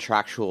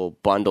contractual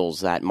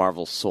bundles that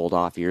Marvel sold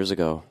off years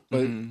ago.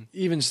 But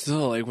even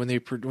still, when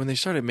they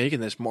started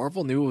making this,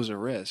 Marvel knew it was a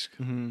risk.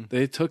 Mm-hmm.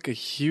 They took a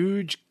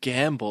huge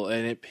gamble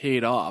and it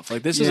paid off.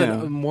 This is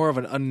more of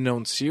an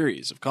unknown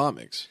series of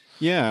comics.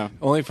 Yeah,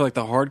 only for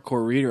the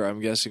hardcore reader,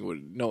 I'm guessing,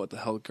 would know what the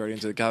hell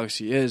Guardians of the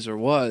Galaxy is or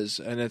was.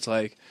 And it's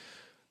we're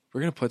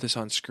gonna put this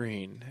on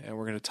screen and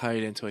we're gonna tie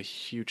it into a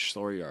huge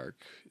story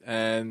arc,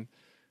 and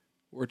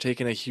we're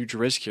taking a huge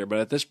risk here. But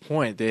at this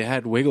point, they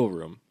had wiggle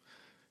room.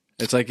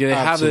 It's they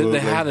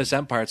have this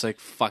empire. It's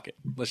fuck it.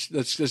 Let's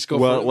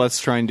go.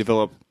 Let's try and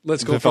develop.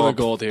 Let's go for the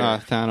gold here.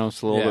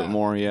 Thanos a little bit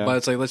more. Yeah, but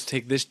it's let's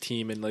take this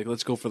team and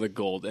let's go for the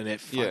gold, and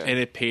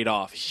it paid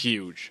off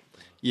huge.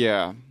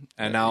 Yeah.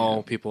 And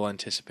now people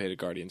anticipated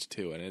Guardians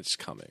 2, and it's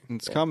coming.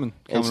 It's coming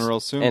And real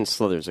soon. And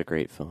Slither's a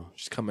great film.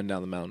 Just coming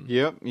down the mountain.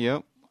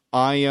 Yep.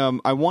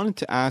 I wanted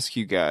to ask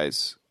you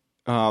guys,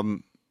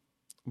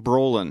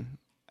 Brolin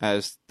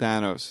as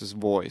Thanos'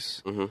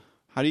 voice. Mm-hmm.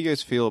 How do you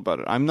guys feel about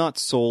it? I'm not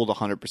sold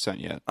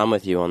 100% yet. I'm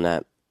with you on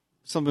that.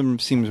 Something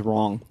seems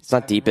wrong. It's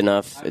not deep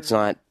enough. It's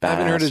not I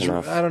haven't heard badass his.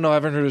 enough. I don't know. I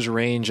haven't heard his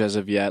range as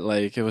of yet.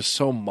 Like it was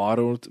so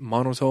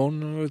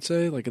monotone. I would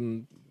say, like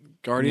in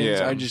Guardians.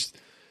 Yeah.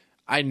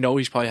 I know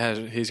he's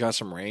got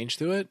some range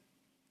to it.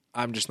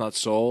 I'm just not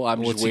sold. I'm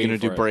What's just he waiting gonna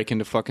do? for Break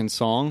into fucking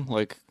song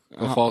like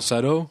the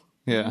falsetto.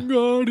 Yeah,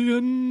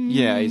 Guardian.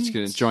 yeah. He's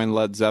gonna join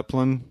Led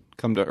Zeppelin.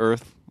 Come to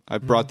Earth. I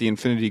brought the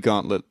Infinity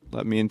Gauntlet.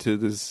 Let me into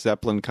this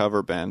Zeppelin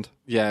cover band.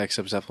 Yeah,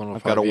 except Zeppelin will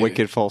I've got a probably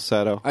wicked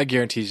falsetto. I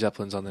guarantee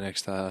Zeppelin's on the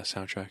next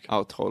soundtrack.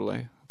 Oh,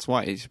 totally. That's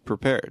why he's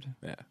prepared.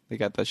 Yeah. They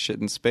got that shit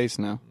in space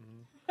now.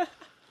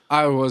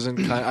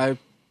 I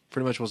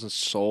pretty much wasn't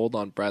sold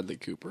on Bradley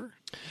Cooper.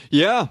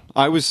 Yeah,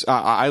 I was.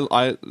 I'll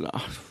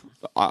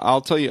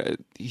tell you,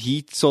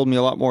 he sold me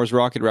a lot more as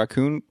Rocket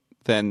Raccoon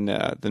than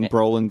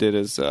Brolin did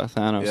as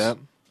Thanos. Yeah.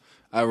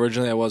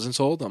 Originally, I wasn't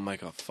sold. I'm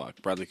like, oh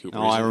fuck, Bradley Cooper.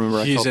 Oh, I remember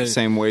I felt the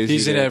same way as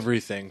He's you in did.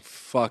 everything.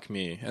 Fuck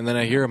me. And then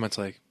I hear him. It's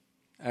like,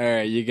 all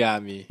right, you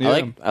got me.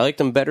 Yeah. I liked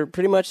him better.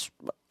 Pretty much,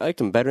 I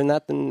liked him better in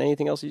that than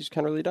anything else he's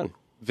kind of really done.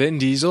 Vin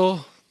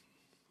Diesel,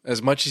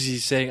 as much as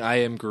he's saying "I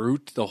am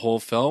Groot" the whole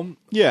film,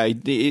 Yeah,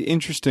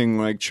 interesting.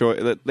 Like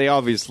choice. They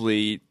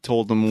obviously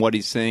told him what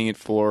he's saying it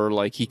for.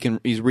 Like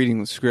he's reading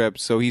the script,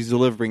 so he's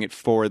delivering it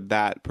for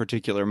that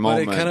particular but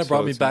moment. it kind of so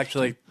brought me it's back to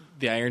like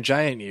the Iron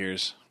Giant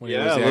years. When he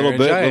Yeah, was the a little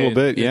Iron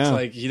bit, Giant. yeah. It's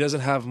like he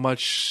doesn't have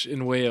much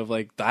in way of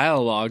like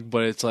dialogue,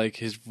 but it's like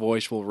his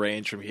voice will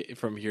range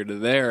from here to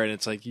there, and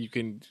it's like you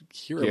can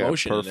hear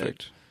emotion.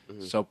 perfect.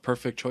 In it. So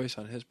perfect choice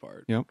on his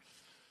part. Yep,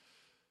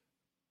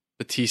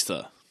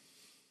 Batista.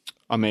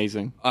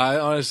 amazing. I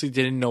honestly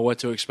didn't know what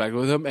to expect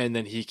with him, and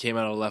then he came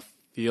out of left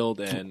field,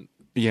 and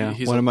Yeah,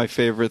 he's one a- of my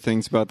favorite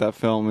things about that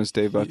film is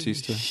Dave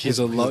Bautista. he's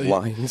a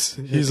Lines.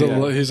 he's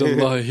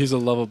a he's a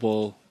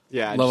lovable.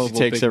 Yeah, lovable he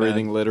takes big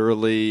everything man.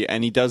 literally,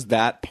 and he does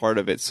that part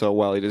of it so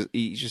well.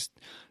 He just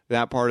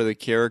that part of the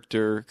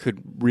character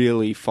could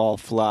really fall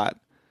flat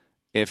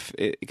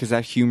because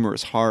that humor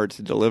is hard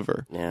to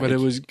deliver. Yeah. But it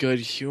was good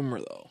humor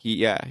though.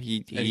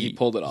 He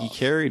pulled it He off.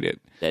 carried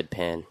it.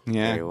 Deadpan.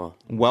 Yeah, Very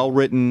well.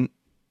 written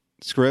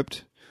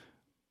script,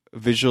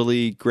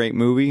 visually great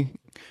movie.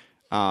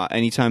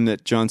 Anytime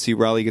that John C.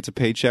 Reilly gets a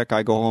paycheck,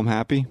 I go home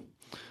happy.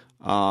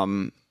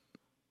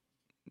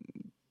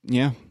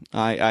 Yeah,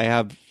 I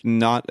have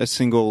not a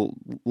single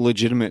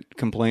legitimate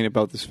complaint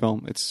about this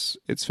film. It's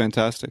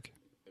fantastic.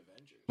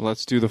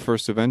 Let's do the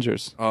first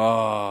Avengers.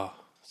 Oh,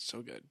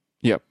 so good,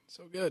 Yep,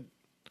 so good.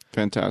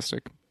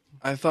 fantastic.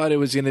 I thought it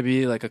was gonna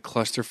be like a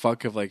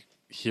clusterfuck of like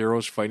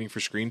heroes fighting for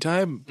screen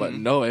time, but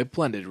no, it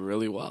blended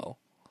really well.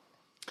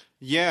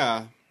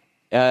 Yeah,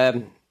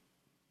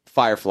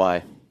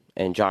 Firefly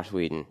and Josh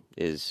Whedon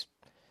he's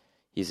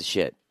a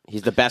shit.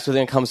 He's the best when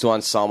it comes to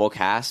ensemble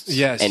casts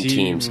Yes, and he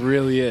teams.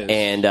 really is.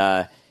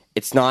 And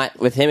it's not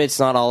with him. It's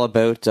not all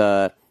about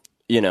I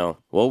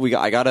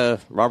got a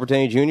Robert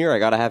Downey Jr. I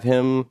got to have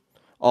him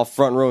all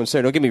front row and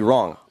center. Don't get me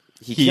wrong.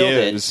 He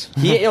killed is.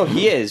 it.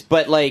 He is.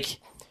 But like,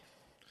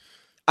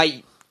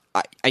 I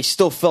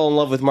still fell in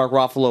love with Mark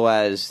Ruffalo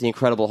as the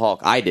Incredible Hulk.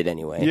 I did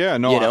anyway. yeah.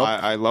 No, You know?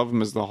 I love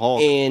him as the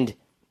Hulk. And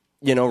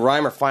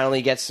Reimer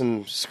finally gets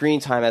some screen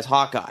time as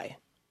Hawkeye.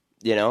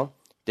 Did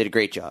a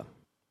great job.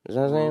 Is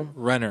that his name?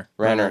 Renner.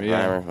 Renner,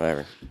 yeah. Reimer,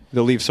 whatever.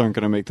 The Leafs aren't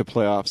going to make the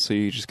playoffs, so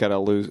you just got to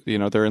lose.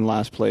 They're in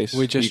last place.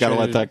 We just you got to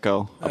let traded- that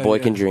go. A boy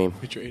can dream.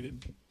 We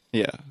traded.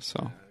 Yeah.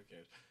 So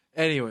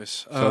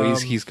Anyways,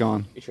 he's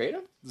gone. You trade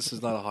him? this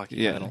is not a hockey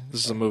Yeah. panel.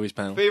 This is a movies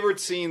panel. Favorite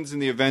scenes in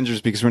the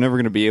Avengers, because we're never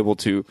going to be able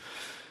to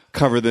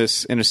cover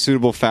this in a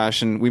suitable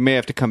fashion. We may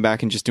have to come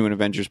back and just do an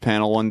Avengers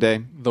panel one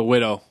day. The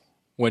Widow,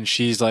 when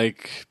she's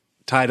like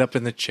tied up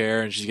in the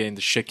chair and she's getting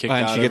the shit kicked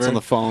And out she of gets her. on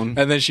the phone.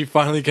 And then she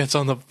finally gets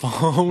on the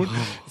phone.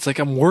 It's like,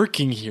 I'm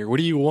working here. What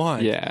do you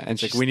want? Yeah, and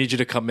It's like, she's- we need you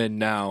to come in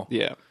now.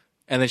 Yeah.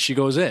 And then she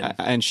goes in.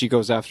 And she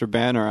goes after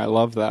Banner. I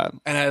love that.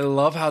 And I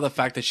love how the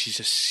fact that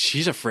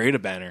she's afraid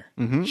of Banner.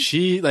 Mm-hmm.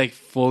 She like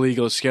fully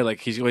goes scared.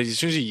 Like as soon as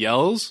he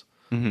yells,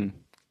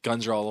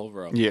 guns are all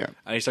over him. Yeah.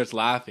 And he starts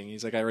laughing.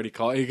 He's like, I already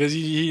called because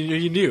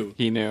he knew.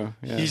 He knew.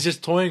 Yeah. He's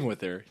just toying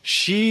with her.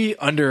 She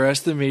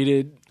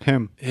underestimated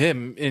him.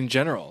 him in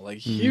general. Like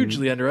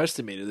hugely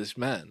underestimated this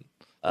man.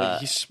 Like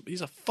he's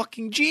a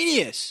fucking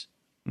genius.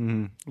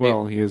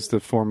 Well, he is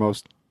the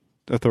foremost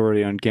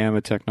authority on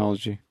gamma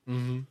technology.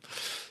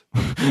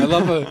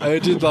 I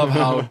did love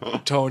how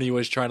Tony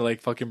was trying to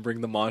like fucking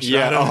bring the monster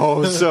at him.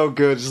 Oh, so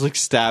good. Just like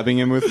stabbing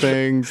him with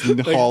things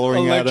and Like,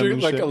 hollering at him.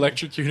 And like shit.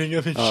 electrocuting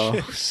him and Oh,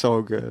 shit.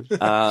 so good.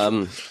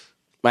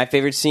 My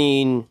favorite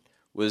scene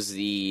was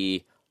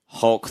the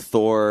Hulk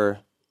Thor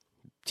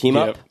team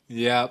up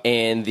Yep.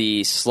 and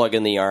the slug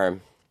in the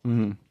arm.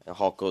 And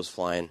Hulk goes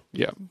flying.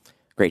 Yeah.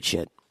 Great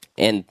shit.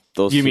 And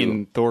those You two,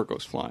 mean Thor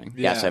goes flying?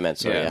 Yes, Yeah. I meant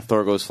so. Yeah. Yeah.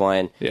 Thor goes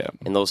flying. Yeah.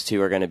 And those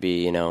two are going to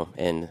be,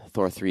 in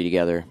Thor 3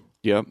 together.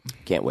 Yep.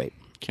 Can't wait.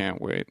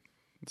 Can't wait.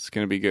 It's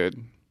going to be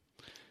good.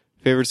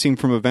 Favorite scene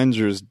from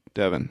Avengers,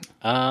 Devin?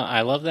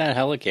 I love that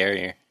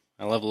helicarrier.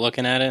 I love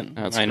looking at it.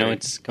 That's I know great.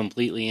 it's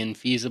completely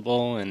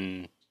infeasible,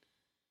 and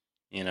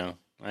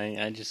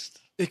I just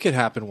It could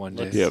happen one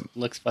day. looks, Yep.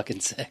 looks fucking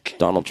sick.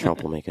 Donald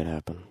Trump will make it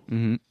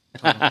happen.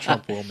 Donald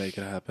Trump will make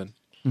it happen.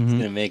 It's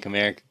gonna make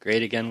America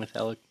great again with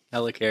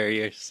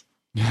helicarriers.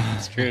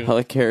 It's true.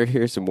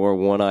 Helicarriers and more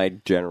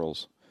one-eyed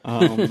generals.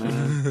 Oh,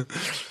 man.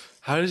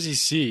 How does he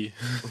see?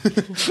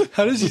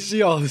 How does he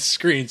see all the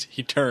screens?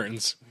 He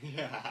turns.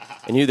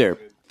 And you there.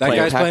 That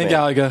guy's playing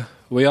Pac-Man. Galaga.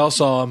 We all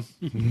saw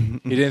him.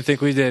 He didn't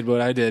think we did,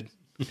 but I did.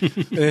 And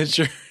then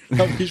sure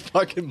enough, he's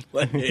fucking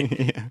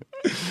playing.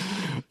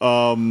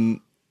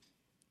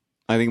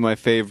 I think my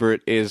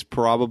favorite is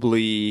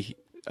probably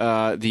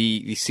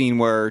the scene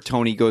where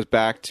Tony goes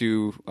back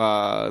to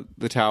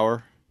the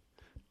tower,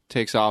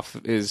 takes off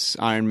his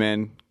Iron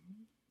Man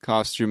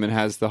costume, and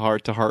has the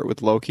heart-to-heart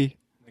with Loki.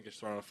 I think it's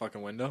thrown out a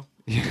fucking window.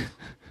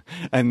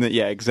 And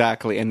yeah,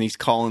 exactly. And he's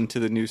calling to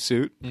the new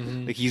suit.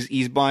 Like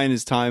he's buying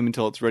his time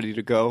until it's ready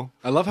to go.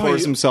 I love how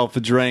Pours he- himself a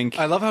drink.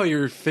 I love how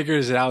he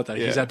figures it out that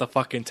he's Yeah. at the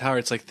fucking tower.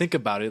 It's like, think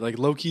about it. Like,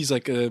 Loki's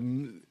like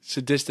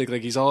sadistic.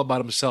 Like, he's all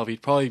about himself.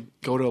 He'd probably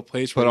go to a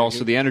place where... but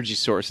also the energy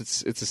source.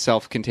 It's a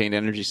self-contained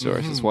energy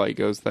source. That's why he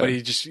goes there. But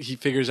he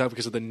figures out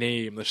because of the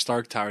name, the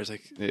Stark Tower. He's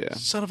like, Yeah.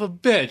 son of a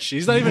bitch.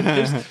 He's not even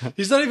pissed.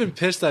 He's not even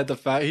pissed at the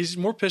fact. He's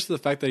more pissed at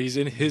the fact that he's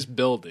in his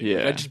building. Like,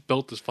 Yeah. I just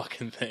built this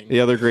fucking thing. The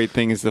other great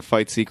thing is the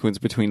fight sequence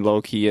between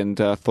Loki and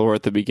Thor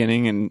at the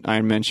beginning, and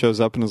Iron Man shows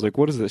up and is like,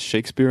 "What is this,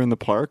 Shakespeare in the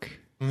Park?"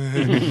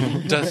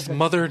 Doth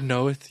mother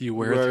knoweth you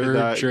weareth Where her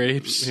that-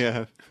 drapes?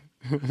 Yeah,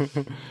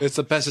 It's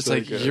the best. It's So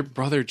like, good. your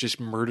brother just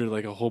murdered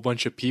like a whole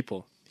bunch of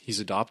people. He's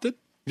adopted?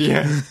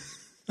 yeah.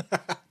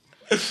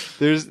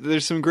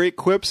 There's some great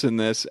quips in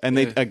this, and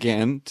they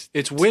again,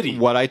 It's witty.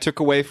 what I took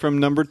away from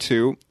number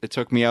 2, it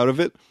took me out of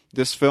it.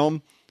 This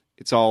film,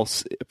 it's all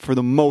for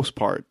the most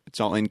part,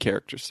 it's all in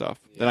character stuff.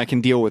 Then I can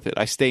deal with it.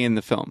 I stay in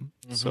the film.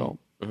 So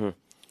But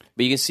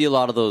you can see a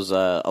lot of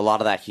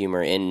that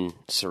humor in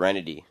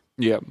Serenity.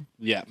 yeah,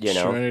 Yeah. You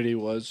know? Serenity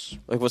was...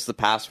 Like, what's the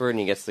password? And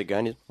he gets the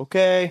gun. He's,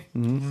 okay.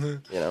 You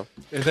know?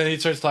 And then he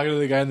starts talking to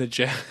the guy in the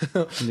jail.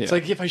 It's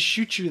like, if I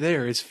shoot you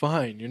there, it's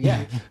fine. You're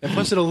not, and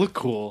plus it'll look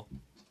cool.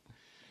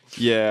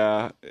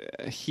 yeah.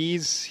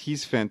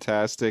 He's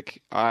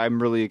fantastic.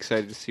 I'm really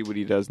excited to see what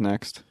he does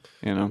next.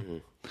 You know.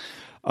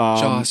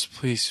 Joss,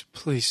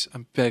 please,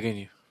 I'm begging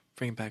you,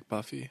 bring back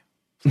Buffy.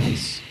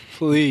 Please.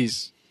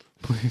 Please.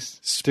 Please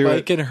do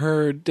Spike it. and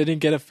her didn't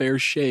get a fair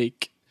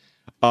shake.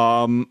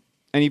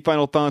 Any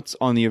final thoughts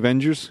on the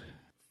Avengers?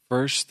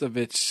 First of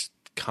its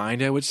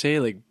kind, I would say,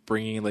 like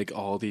bringing like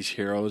all these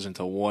heroes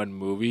into one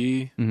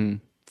movie. Mm-hmm.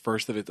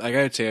 First of it, I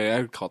would say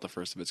I would call it the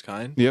first of its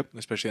kind. Yep.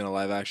 Especially in a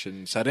live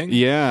action setting.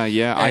 Yeah. I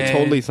And-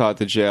 totally thought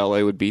the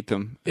JLA would beat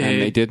them,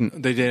 and they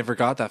didn't. They never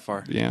got that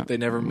far. Yeah, They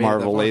never made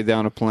Marvel it that far. laid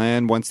down a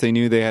plan. Once they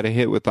knew they had a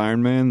hit with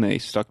Iron Man, they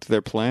stuck to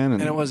their plan.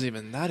 And it wasn't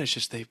even that. It's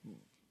just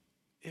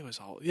it was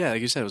all, yeah,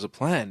 like you said, it was a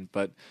plan,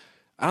 but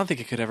I don't think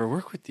it could ever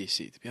work with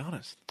DC, to be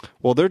honest.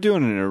 Well, they're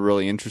doing it in a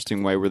really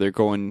interesting way where they're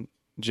going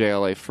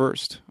JLA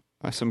first.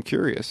 So I'm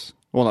curious.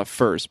 Well, not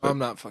first, but I'm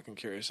not fucking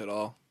curious at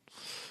all.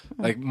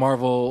 Like,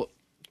 Marvel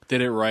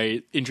did it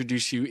right,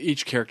 introduced you,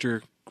 each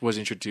character was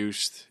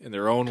introduced in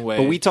their own way.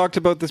 But we talked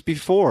about this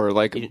before,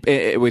 like with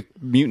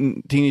Teenage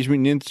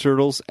Mutant Ninja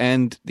Turtles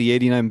and the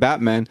 '89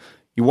 Batman.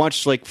 You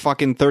watch like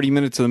fucking 30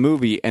 minutes of the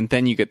movie, and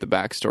then you get the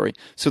backstory.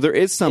 So there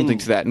is something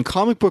to that. And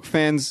comic book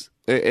fans,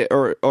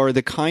 or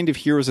the kind of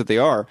heroes that they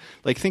are,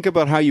 like think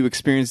about how you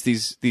experience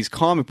these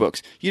comic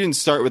books. You didn't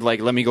start with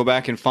like, let me go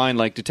back and find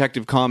like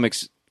Detective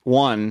Comics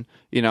 1,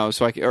 you know,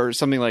 or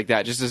something like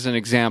that, just as an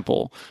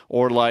example,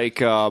 or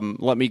like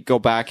let me go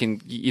back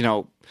and you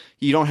don't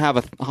have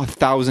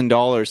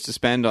 $1,000 to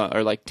spend on,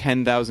 or like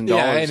 $10,000. Yeah, I or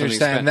something to understand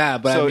spend.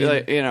 that, but so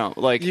I mean,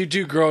 like you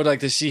do grow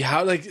like to see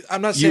how, like,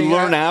 I'm not saying you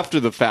learn after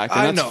the fact,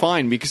 and I that's know.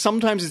 fine, because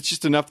sometimes it's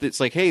just enough that it's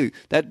like, hey,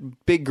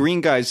 that big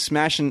green guy's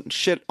smashing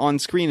shit on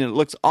screen and it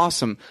looks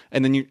awesome,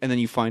 and then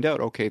you find out,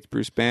 okay, it's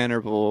Bruce Banner,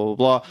 blah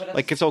blah blah.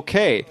 Like, it's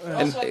okay,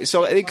 and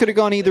so it could have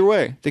gone either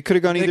way. They could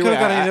have gone either way. could've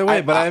gone either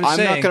way, but I'm not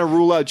saying- going to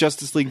rule out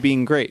Justice League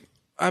being great.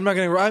 I'm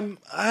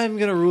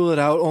gonna rule it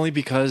out only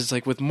because,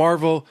 like, with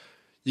Marvel,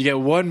 you get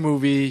one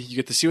movie, you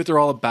get to see what they're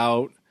all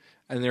about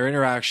and their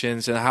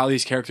interactions and how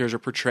these characters are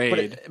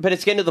portrayed. But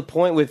it's getting to the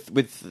point with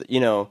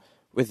JLA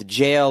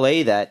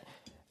that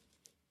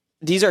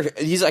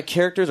these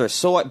characters are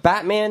so,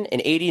 Batman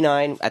in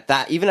 '89 at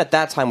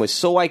that time was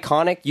so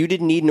iconic. You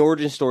didn't need an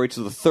origin story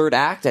to the third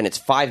act, and it's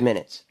 5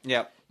 minutes.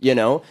 Yep. You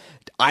know,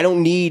 I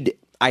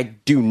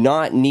do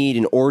not need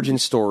an origin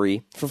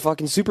story for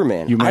fucking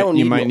Superman. You I don't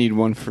need might need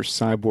one for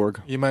Cyborg.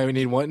 You might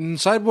need one. And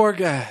Cyborg,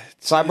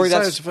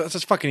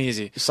 that's fucking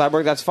easy.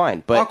 Cyborg. That's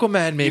fine, but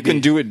Aquaman, maybe. You can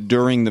do it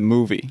during the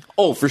movie.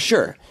 oh, for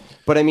sure.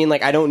 But I mean,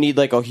 like, I don't need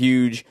like a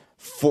huge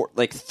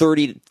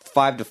 30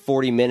 5 to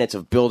 40 minutes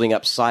of building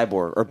up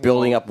Cyborg or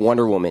building up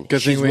Wonder Woman.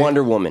 Good thing She's we-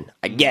 Wonder Woman.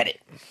 I get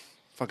it.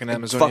 Fucking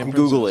Amazonian Fucking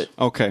Google princess.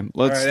 it. Okay,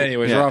 let's. All right,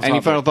 anyways, we're off any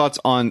topic. final thoughts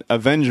on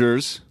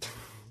Avengers?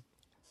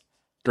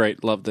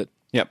 Great, loved it.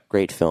 Yep.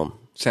 Great film.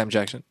 Sam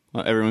Jackson,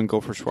 Everyone go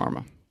for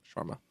shawarma.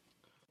 Sharma.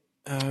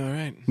 All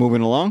right.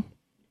 Moving along.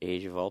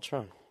 Age of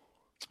Ultron.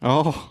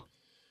 Oh,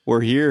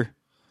 we're here.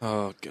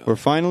 Oh god. We're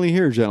finally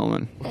here,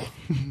 gentlemen.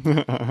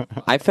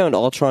 I found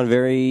Ultron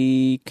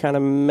very kind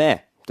of meh.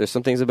 There's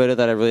some things about it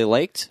that I really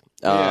liked.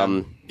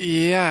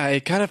 Yeah,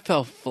 it kind of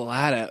fell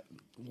flat at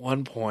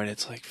one point.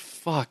 It's like,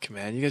 fuck,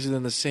 man, you guys are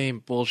doing the same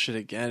bullshit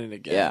again and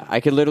again. Yeah, I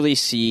could literally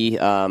see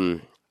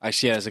I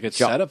see it as a good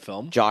setup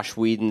film. Josh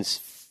Whedon's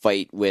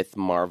fight with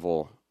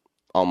Marvel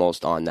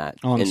almost on that.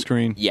 On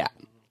screen. Yeah.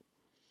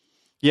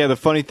 Yeah, the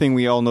funny thing,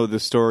 we all know the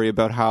story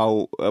about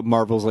how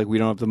Marvel's like, we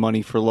don't have the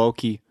money for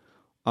Loki,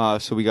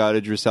 so we got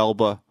Idris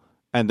Elba,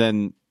 and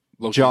then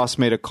Loki. Joss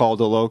made a call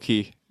to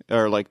Loki,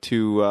 or like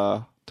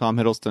to Tom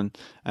Hiddleston,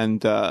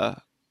 and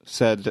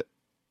said,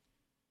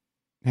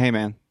 "Hey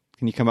man,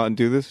 can you come out and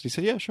do this?" He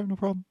said, "Yeah, sure, no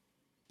problem."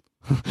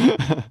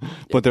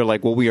 But they're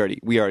like, "Well, we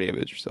already have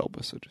Idris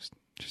Elba, so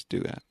just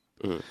do that,"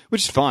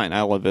 which is fine.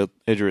 I love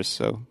Idris,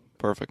 so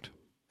perfect.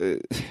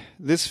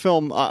 This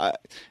film, I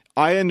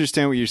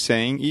understand what you're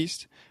saying,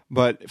 East,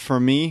 but for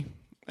me,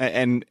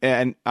 and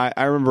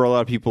I remember a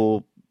lot of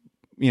people,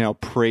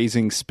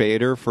 praising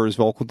Spader for his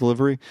vocal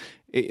delivery.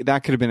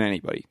 That could have been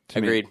anybody.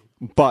 To me. Agreed.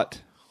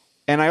 But,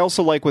 and I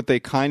also like what they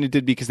kind of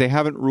did because they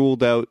haven't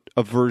ruled out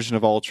a version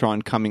of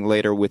Ultron coming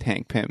later with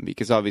Hank Pym,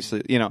 because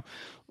obviously,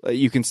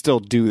 you can still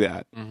do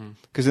that.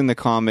 Because in the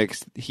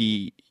comics,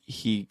 he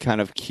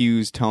kind of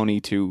cues Tony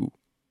to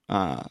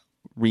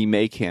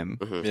remake him.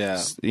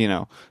 Yeah.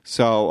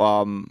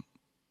 So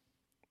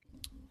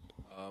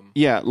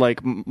yeah,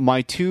 like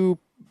my two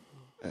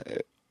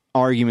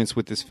arguments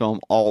with this film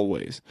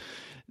always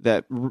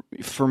that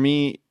for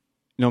me,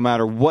 no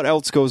matter what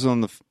else goes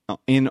on the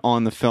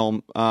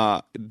film,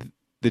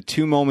 the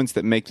two moments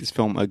that make this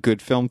film a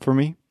good film for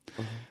me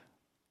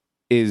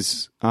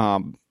is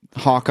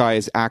Hawkeye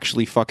is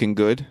actually fucking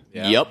good.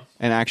 Yeah. Yep.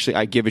 And actually,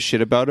 I give a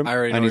shit about him. I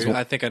already and know.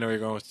 I think I know where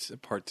you're going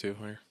with part 2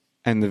 here.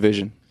 And the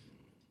Vision.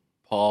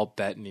 Paul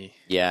Bettany.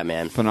 Yeah,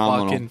 man.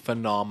 Phenomenal. Fucking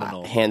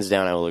phenomenal. Hands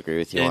down, I will agree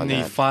with you on And he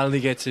that. finally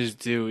gets his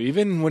due.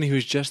 Even when he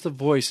was just the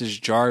voice as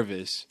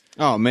Jarvis,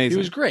 Oh, amazing. he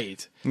was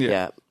great.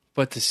 Yeah.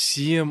 But to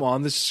see him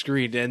on the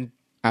screen, and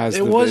As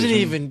it the wasn't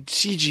Vision. even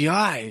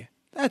CGI.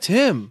 That's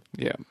him.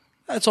 Yeah.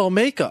 That's all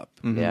makeup.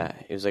 Yeah.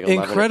 It was like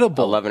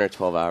Incredible. 11 or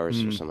 12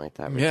 hours or something like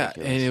that. Yeah,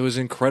 Ridiculous. and it was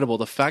incredible.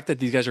 The fact that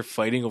these guys are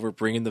fighting over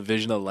bringing the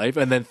Vision to life,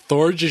 and then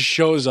Thor just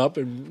shows up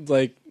and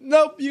like,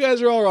 nope, you guys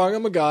are all wrong.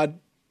 I'm a god.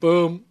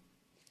 Boom.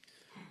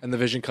 And the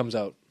Vision comes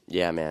out.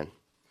 Yeah, man.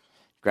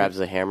 Grabs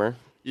the hammer.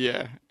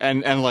 Yeah,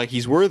 and like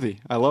he's worthy.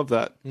 I love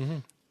that.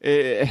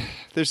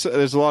 There's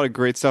a lot of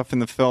great stuff in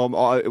the film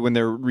when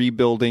they're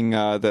rebuilding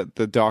that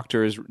the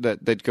doctor is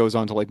that goes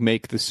on to like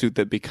make the suit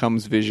that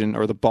becomes Vision,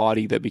 or the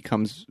body that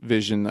becomes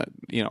Vision that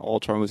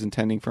Ultron was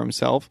intending for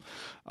himself.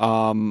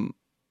 And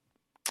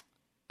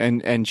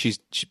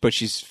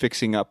she's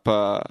fixing up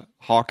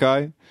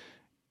Hawkeye.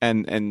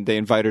 And they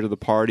invite her to the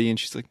party, and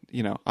she's like,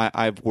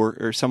 I've work,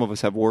 or some of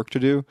us have work to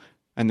do.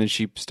 And then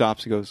she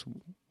stops and goes,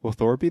 "Will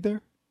Thor be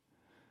there?"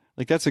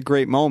 Like, that's a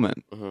great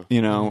moment, Like those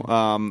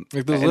and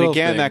little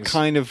again,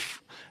 things.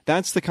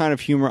 that's the kind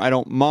of humor I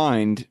don't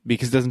mind,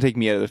 because it doesn't take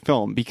me out of the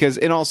film. Because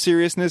in all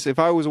seriousness, if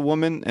I was a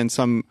woman and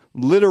some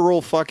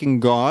literal fucking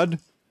god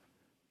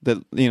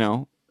that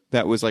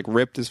that was like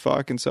ripped as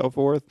fuck and so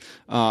forth,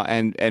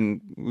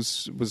 and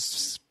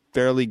was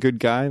fairly good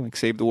guy, like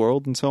saved the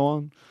world and so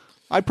on,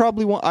 I'd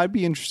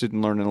be interested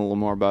in learning a little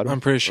more about him.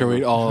 I'm pretty sure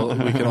we can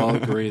all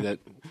agree that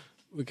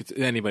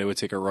anybody would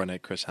take a run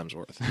at Chris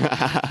Hemsworth.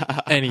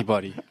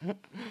 Anybody.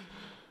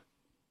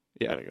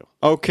 Yeah.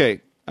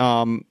 Okay.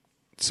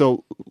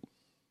 So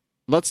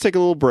let's take a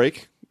little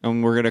break,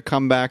 and we're going to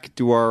come back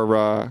to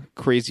our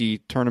crazy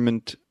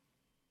tournament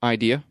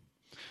idea.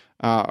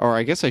 Or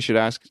I guess I should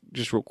ask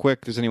just real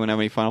quick, does anyone have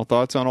any final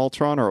thoughts on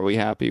Ultron, or are we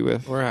happy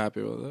with... We're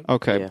happy with it.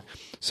 Okay. Yeah.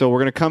 So we're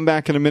going to come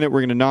back in a minute. We're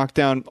going to knock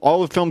down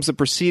all the films that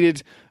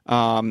preceded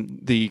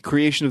the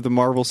creation of the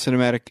Marvel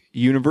Cinematic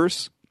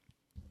Universe.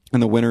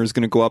 And the winner is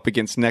going to go up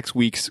against next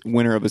week's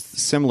winner of a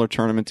similar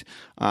tournament,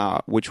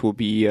 which will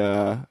be,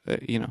 and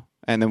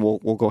then we'll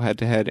go head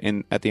to head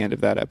at the end of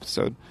that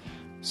episode.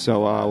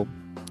 So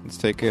let's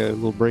take a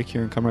little break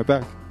here and come right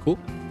back. Cool.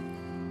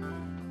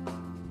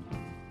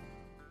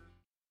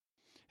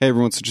 Hey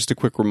everyone, so just a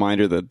quick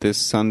reminder that this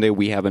Sunday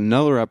we have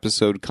another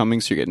episode coming,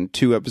 so you're getting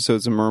 2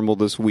 episodes of Mermel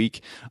this week.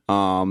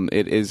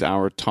 It is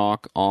our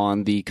talk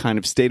on the kind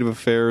of state of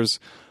affairs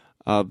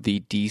of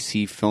the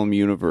DC film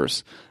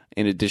universe.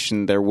 In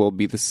addition, there will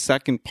be the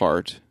second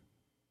part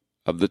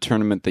of the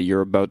tournament that you're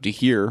about to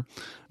hear.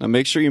 Now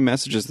make sure you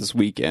message us this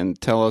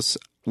weekend. Tell us,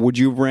 would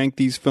you rank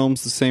these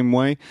films the same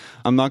way?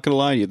 I'm not going to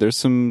lie to you, there's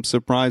some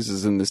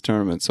surprises in this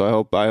tournament, so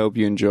I hope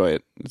you enjoy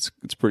it.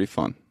 It's pretty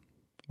fun.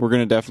 We're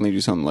going to definitely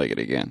do something like it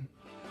again.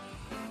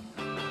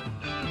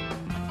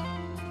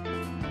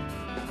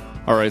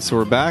 All right, so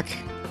we're back,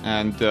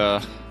 and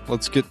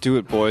let's get to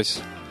it,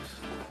 boys.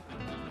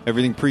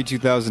 Everything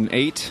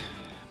pre-2008,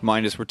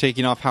 minus we're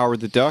taking off Howard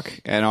the Duck,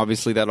 and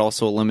obviously that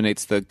also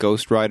eliminates the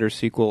Ghost Rider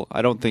sequel.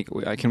 I don't think,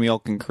 can we all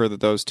concur that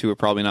those two are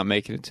probably not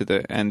making it to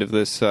the end of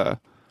this?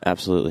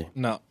 Absolutely.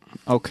 No.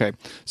 Okay,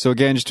 so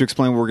again, just to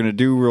explain what we're going to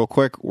do real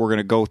quick, we're going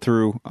to go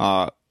through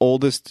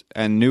oldest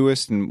and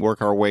newest and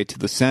work our way to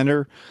the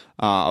center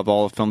of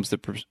all the films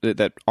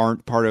that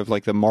aren't part of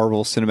like the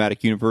Marvel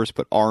Cinematic Universe,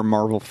 but are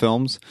Marvel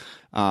films.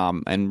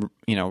 And,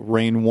 you know,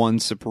 Reign One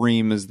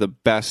Supreme is the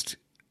best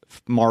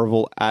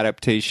Marvel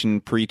adaptation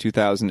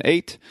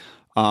pre-2008.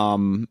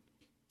 And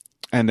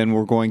then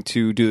we're going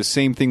to do the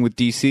same thing with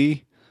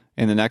DC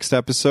in the next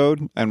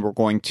episode, and we're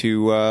going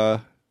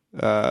to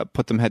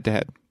put them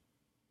head-to-head.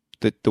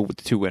 The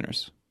two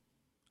winners,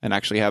 and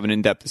actually have an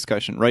in-depth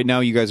discussion. Right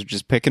now, you guys are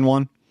just picking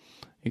one.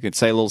 You can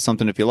say a little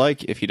something if you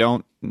like. If you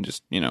don't,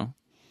 just, you know,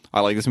 I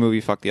like this movie,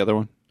 fuck the other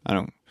one. I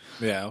don't.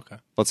 Yeah, okay.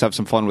 Let's have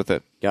some fun with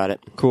it. Got it.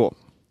 Cool.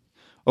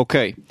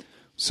 Okay,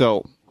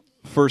 so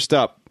first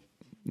up,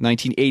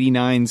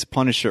 1989's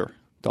Punisher,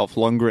 Dolph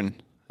Lundgren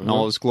in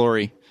all his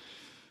glory,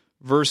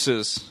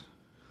 versus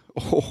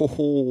Punisher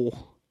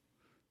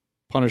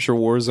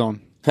Warzone.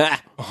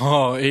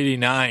 Oh,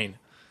 89.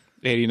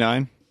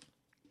 89.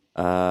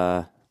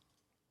 I'm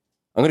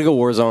gonna go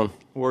Warzone.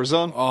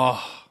 Warzone.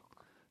 Oh,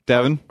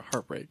 Devin.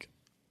 heartbreak.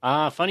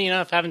 Funny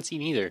enough, haven't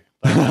seen either.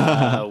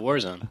 But,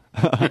 Warzone.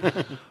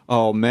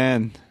 Oh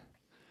man.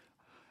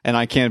 And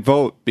I can't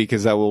vote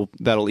because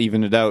that'll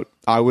even it out.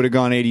 I would have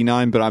gone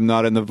 89, but I'm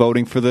not in the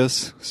voting for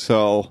this,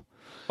 so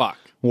Fuck.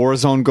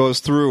 Warzone goes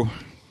through.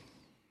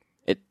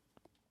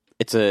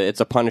 It's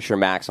a Punisher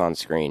Max on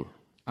screen.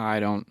 I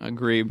don't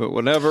agree, but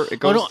whatever, it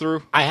goes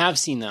through. I have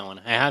seen that one.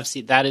 I have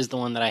seen that is the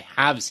one that I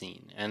have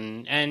seen,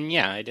 and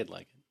yeah, I did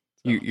like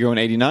it. You're going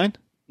 89?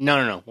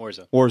 No,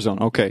 Warzone. Warzone.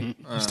 Okay,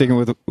 sticking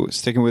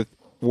with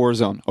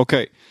Warzone.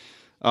 Okay.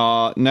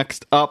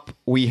 Next up,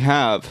 we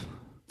have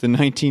the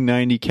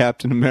 1990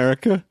 Captain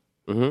America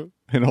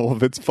in all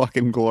of its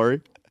fucking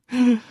glory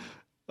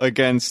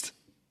against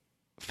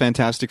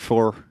Fantastic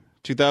Four,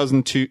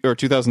 2002 or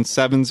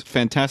 2007's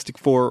Fantastic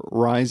Four: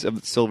 Rise of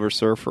the Silver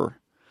Surfer.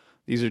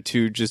 These are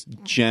two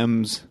just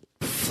gems.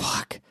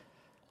 Fuck.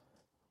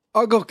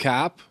 I'll go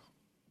Cap.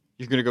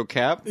 You're gonna go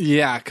Cap?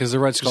 Yeah, because the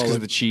Red Skull. Because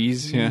of the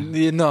cheese? Yeah.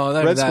 No,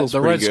 Red Skull's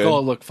the Red pretty good.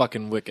 Skull looked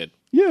fucking wicked.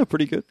 Yeah,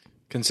 pretty good.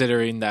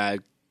 Considering that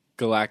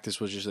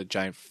Galactus was just a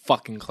giant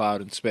fucking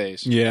cloud in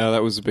space. Yeah,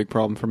 that was a big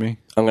problem for me.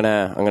 I'm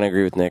gonna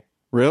agree with Nick.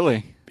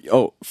 Really?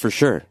 Oh, for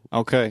sure.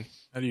 Okay.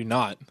 How do you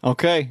not?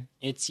 Okay.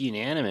 It's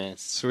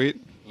unanimous.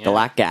 Sweet. Yeah.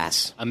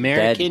 Galactus.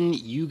 American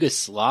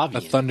Yugoslavian.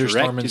 A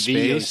thunderstorm in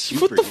direct-to-video space.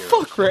 What the superhero.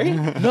 fuck,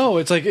 right? No,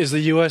 it's like, is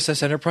the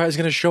USS Enterprise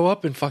going to show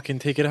up and fucking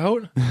take it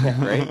out?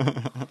 Right.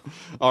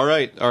 All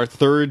right. Our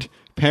third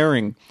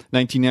pairing,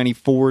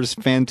 1994's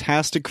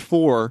Fantastic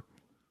Four,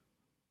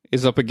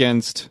 is up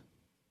against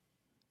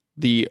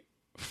the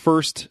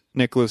first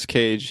Nicolas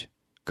Cage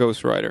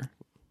Ghost Rider.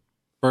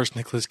 First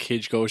Nicolas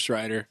Cage Ghost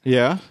Rider.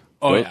 Yeah?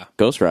 Oh, yeah.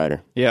 Ghost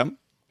Rider. Yeah.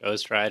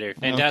 Ghost Rider.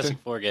 Fantastic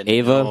Four. Getting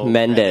Ava no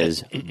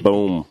Mendez.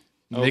 Boom.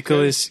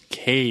 Nicolas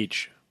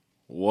Cage.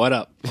 What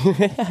up?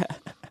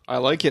 I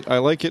like it.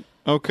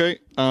 Okay.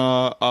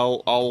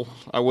 I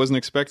wasn't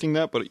expecting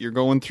that, but you're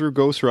going through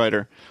Ghost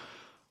Rider.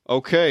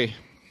 Okay.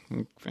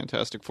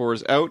 Fantastic Four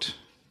is out.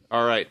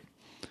 All right.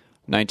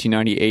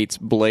 1998's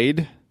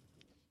Blade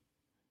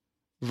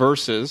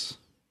versus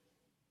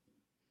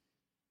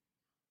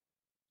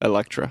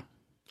Elektra.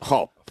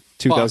 Oh,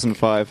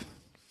 2005.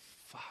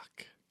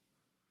 Fuck.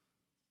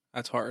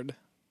 That's hard.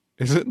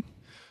 Is it?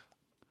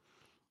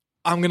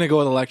 I'm going to go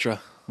with Elektra.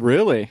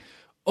 Really?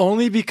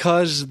 Only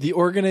because the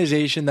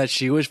organization that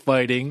she was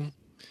fighting,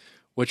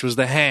 which was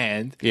the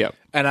Hand, Yeah.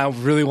 and I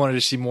really wanted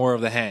to see more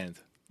of the Hand.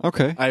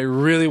 Okay. I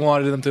really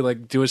wanted them to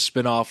like do a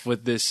spin-off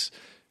with this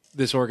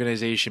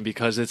organization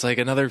because it's like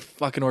another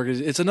fucking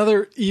organization. It's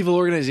another evil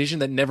organization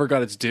that never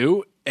got its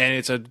due, and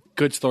it's a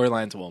good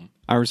storyline to them.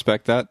 I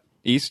respect that.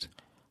 East?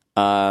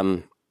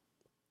 what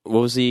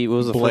was the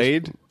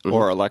Blade first?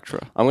 or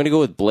Elektra? I'm gonna go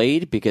with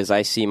Blade because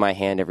I see my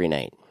hand every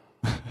night.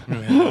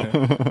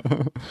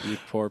 You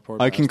poor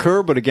I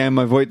concur, but again,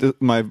 my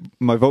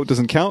vote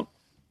doesn't count.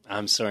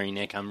 I'm sorry,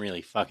 Nick. I'm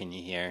really fucking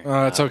you here.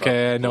 Oh, it's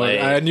okay. I know. Blade.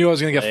 I knew I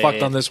was gonna get Blade.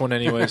 fucked on this one,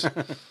 anyways.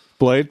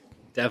 Blade.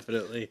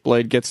 Definitely.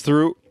 Blade gets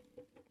through,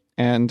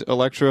 and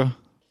Elektra,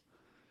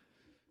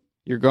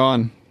 you're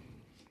gone.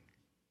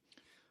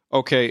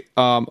 Okay,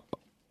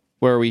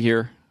 where are we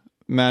here?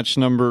 Match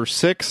number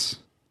 6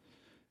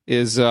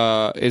 is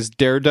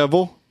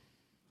Daredevil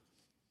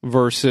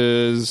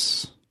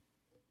versus,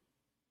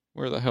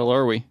 where the hell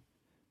are we?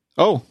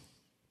 Oh,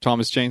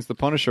 Thomas Jane's The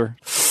Punisher,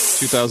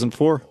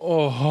 2004.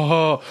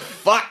 Oh,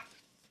 fuck.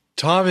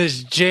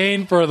 Thomas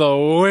Jane for the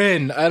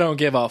win. I don't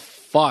give a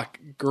fuck.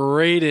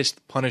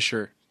 Greatest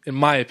Punisher, in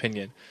my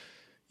opinion.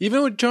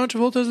 Even with John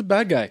Travolta as a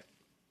bad guy.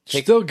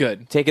 Still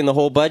good. Taking the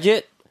whole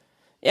budget?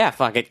 Yeah,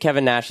 fuck it.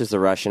 Kevin Nash is the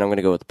Russian. I'm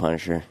gonna go with the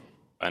Punisher.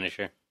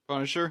 Punisher.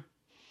 Punisher.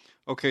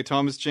 Okay,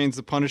 Thomas Jane's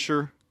The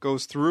Punisher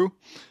goes through.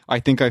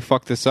 I think I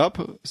fucked this up,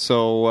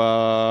 so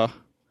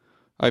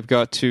I've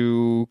got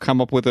to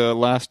come up with a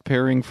last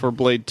pairing for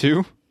Blade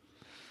 2.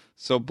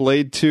 So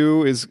Blade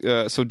 2 is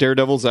so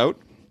Daredevil's out,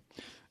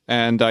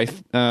 and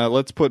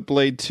let's put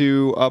Blade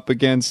 2 up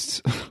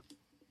against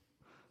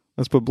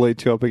Blade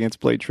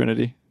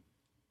Trinity.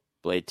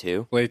 Blade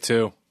 2. Blade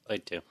 2.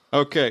 Blade 2.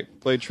 Okay,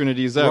 Blade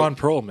Trinity is out. Ron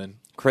Perlman.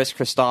 Chris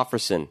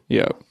Christopherson.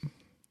 Yeah,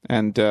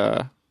 and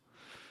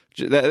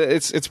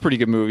it's a pretty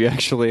good movie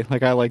actually.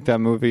 Like I like that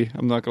movie.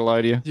 I'm not gonna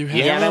lie to you. You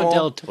Guillermo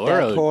del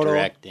Toro Toro.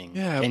 directing.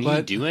 Yeah, Can he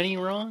but- do any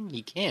wrong?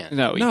 He can't.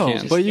 No, you No,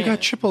 can't. but you got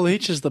can't. Triple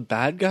H as the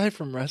bad guy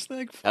from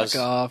wrestling? That Fuck was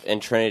off. in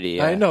Trinity.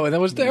 Yeah. I know, and that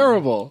was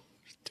terrible.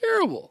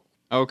 Terrible.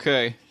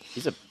 Okay,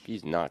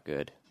 He's not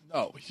good.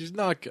 No, he's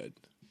not good.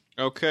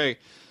 okay.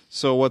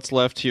 So what's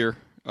left here?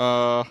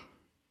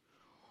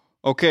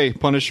 Okay,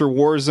 Punisher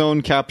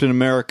Warzone, Captain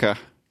America.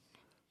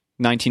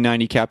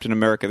 1990 Captain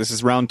America. This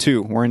is round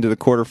 2. We're into the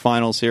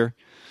quarterfinals here.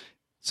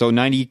 So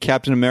 90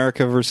 Captain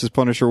America versus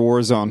Punisher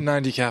Warzone.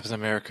 90 Captain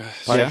America.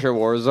 Punisher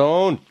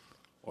Warzone.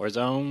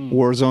 Warzone.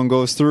 Warzone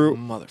goes through.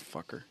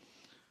 Motherfucker.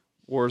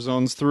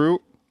 Warzone's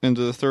through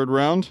into the third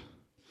round.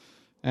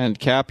 And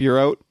Cap, you're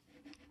out.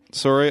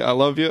 Sorry, I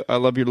love you. I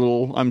love your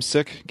little I'm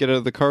sick, get out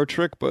of the car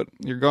trick, but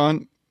you're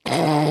gone.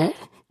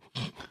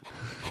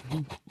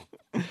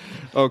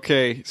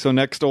 Okay, so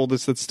next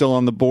oldest that's still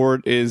on the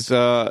board is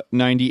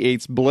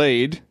 98's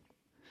Blade.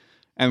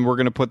 And we're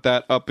going to put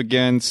that up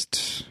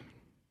against...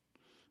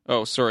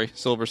 Oh, sorry,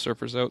 Silver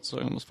Surfer's out, so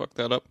I almost fucked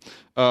that up.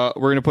 We're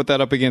going to put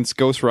that up against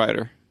Ghost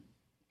Rider.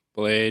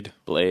 Blade.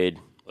 Blade.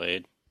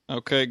 Blade.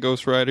 Okay,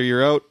 Ghost Rider,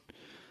 you're out.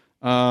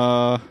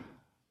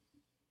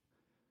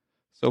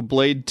 So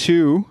Blade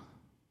 2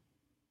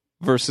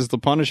 versus the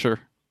Punisher.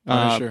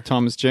 Punisher.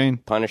 Thomas Jane.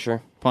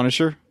 Punisher.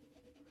 Punisher.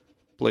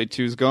 Blade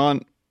 2's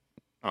gone.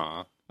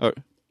 Aw. Oh,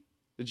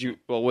 did you?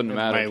 Well, it wouldn't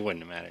have It mattered.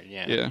 wouldn't have mattered.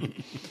 Yeah. Yeah.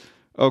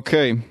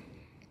 Okay.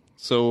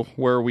 So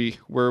where are we?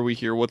 Where are we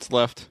here? What's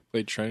left?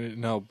 Blade Trinity.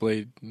 No,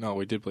 Blade. No,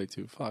 we did Blade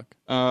 2. Fuck.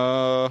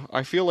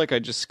 I feel like I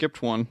just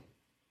skipped one.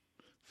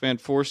 Fan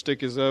 4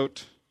 stick is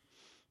out.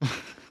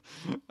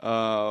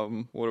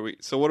 What do we?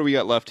 So what do we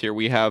got left here?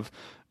 We have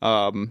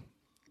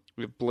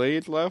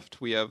Blade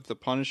left. We have the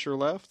Punisher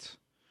left.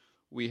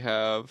 We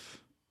have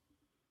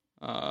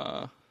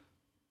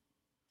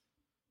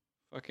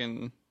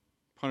fucking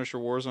Punisher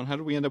Warzone. How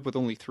did we end up with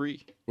only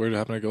 3? What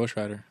happened to Ghost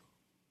Rider?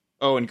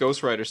 Oh, and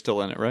Ghost Rider's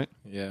still in it, right?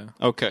 Yeah.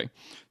 Okay.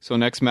 So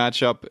next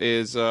matchup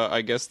is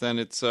I guess then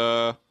it's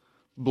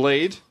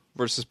Blade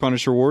versus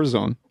Punisher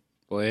Warzone.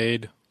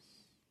 Blade.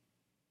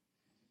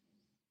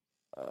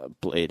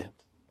 Blade.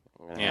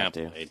 I'm gonna Yeah. have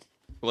to. Blade.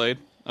 Blade.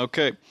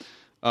 Okay.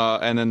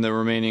 And then the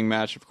remaining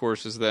match, of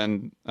course, is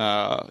then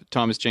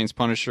Thomas Jane's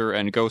Punisher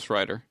and Ghost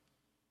Rider.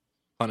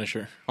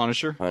 Punisher.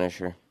 Punisher?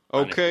 Punisher.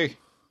 Okay.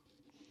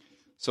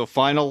 So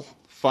final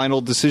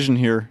decision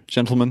here,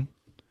 gentlemen.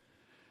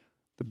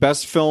 The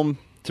best film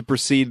to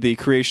precede the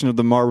creation of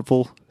the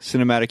Marvel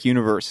Cinematic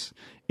Universe.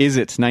 Is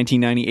it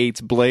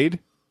 1998's Blade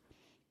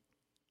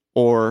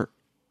or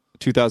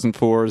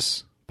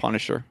 2004's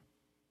Punisher?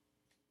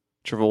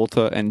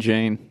 Travolta and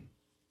Jane.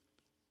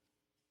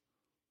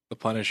 The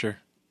Punisher.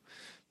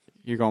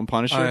 You're going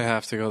Punisher? I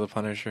have to go the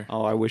Punisher.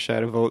 Oh, I wish I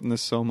had a vote in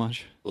this so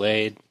much.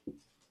 Blade.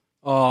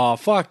 Oh,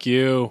 fuck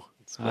you.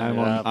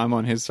 I'm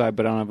on his side,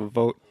 but I don't have a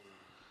vote.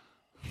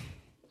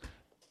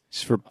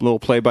 Just for a little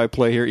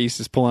play-by-play here, East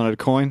is pulling out a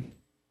coin.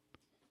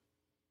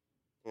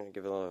 I'm gonna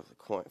give it a little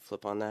coin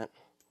flip on that.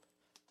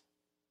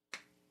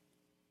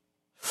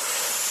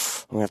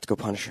 I'm gonna have to go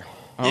Punisher.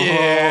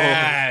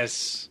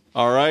 Yes.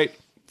 All right.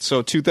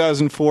 So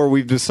 2004,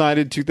 we've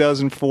decided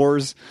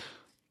 2004's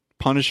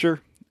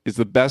Punisher is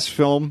the best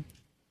film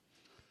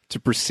to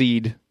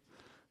precede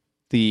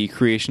the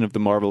creation of the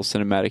Marvel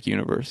Cinematic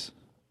Universe.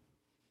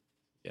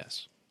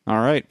 Yes. All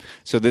right.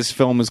 So this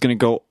film is going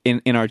to go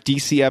in our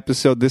DC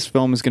episode. This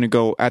film is going to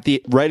go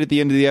right at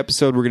the end of the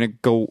episode. We're going to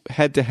go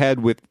head to head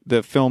with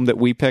the film that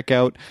we pick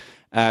out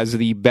as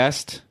the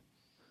best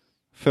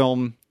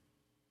film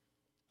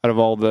out of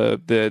all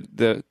the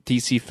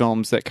DC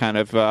films that kind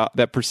of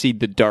that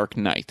precede the Dark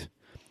Knight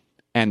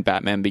and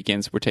Batman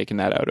Begins. We're taking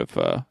that out of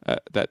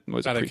that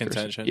was Out a of precursor.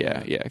 contention,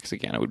 Yeah, yeah. because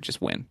again, I would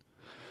just win.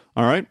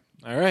 All right.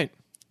 All right.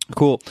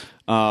 Cool.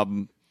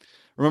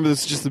 Remember,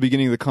 this is just the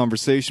beginning of the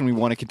conversation. We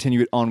want to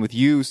continue it on with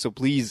you, so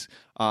please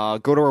go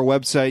to our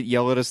website,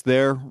 yell at us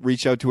there,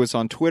 reach out to us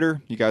on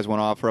Twitter. You guys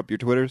want to offer up your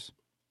Twitters?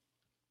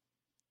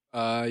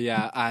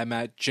 Yeah, I'm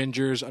at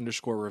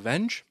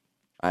gingers_revenge.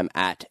 I'm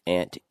at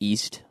Ant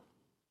East.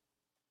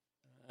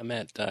 I'm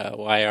at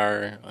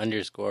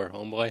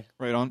YR_homeboy.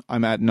 Right on.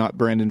 I'm at Not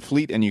Brandon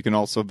Fleet, and you can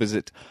also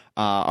visit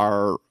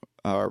our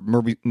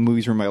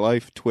Movies From My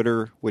Life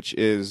Twitter, which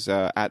is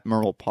at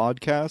Merle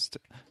Podcast,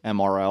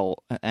 MRML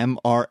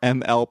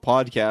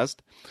Podcast.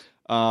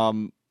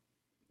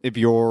 If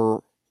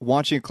you're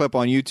watching a clip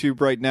on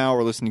YouTube right now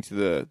or listening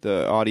to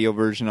the audio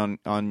version on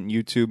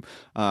YouTube,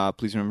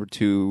 please remember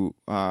to,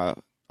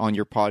 on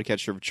your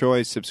podcatcher of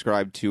choice,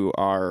 subscribe to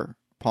our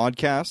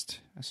podcast,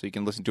 so you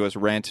can listen to us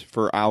rant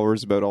for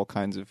hours about all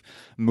kinds of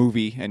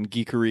movie and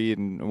geekery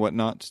and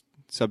whatnot,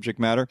 subject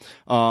matter.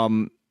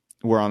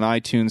 We're on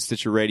iTunes,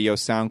 Stitcher Radio,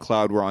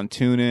 SoundCloud. We're on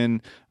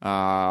TuneIn.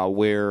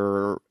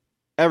 We're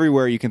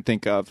everywhere you can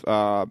think of.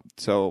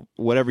 So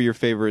whatever your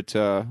favorite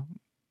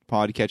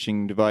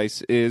pod-catching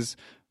device is,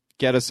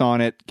 get us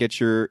on it.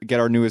 Get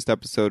our newest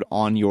episode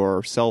on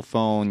your cell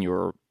phone,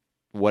 your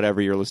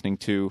whatever you're listening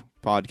to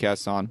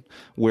podcasts on.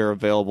 We're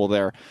available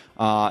there.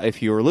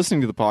 If you're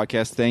listening to the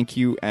podcast, thank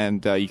you,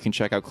 and you can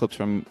check out clips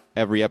from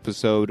every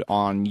episode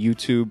on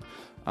YouTube.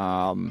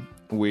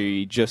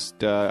 We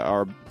just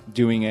are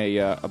doing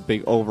a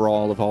big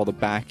overhaul of all the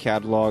back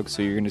catalog,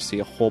 so you're going to see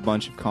a whole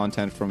bunch of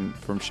content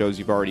from shows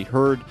you've already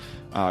heard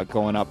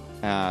going up.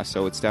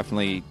 So it's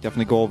definitely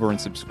go over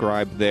and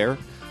subscribe there.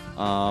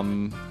 All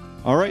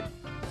right.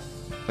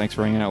 Thanks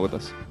for hanging out with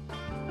us.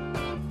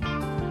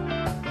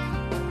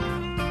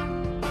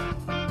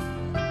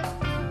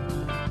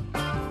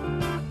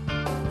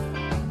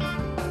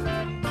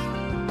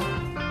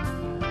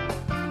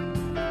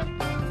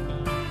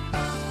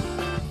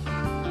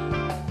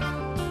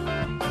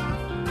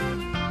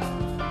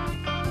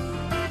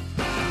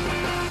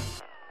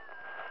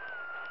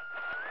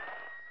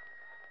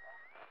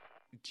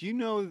 Do you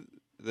know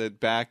that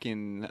back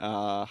in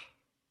the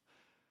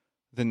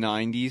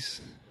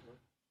 90s,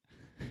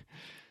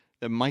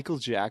 that Michael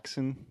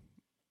Jackson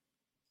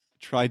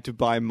tried to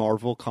buy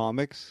Marvel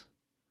Comics?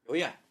 Oh,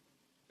 yeah.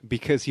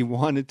 Because he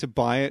wanted to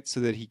buy it so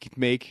that he could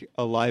make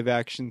a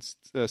live-action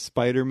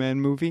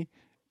Spider-Man movie,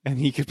 and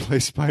he could play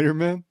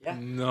Spider-Man? Yeah.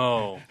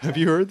 No. Have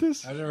you heard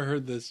this? I've never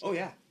heard this. Oh,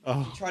 yeah.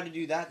 Oh. He tried to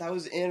do that. That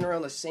was in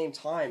around the same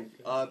time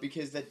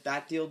because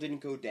that deal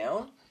didn't go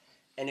down.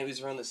 And it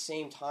was around the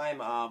same time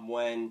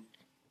when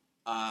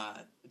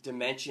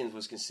Dimensions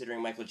was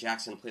considering Michael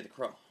Jackson to play the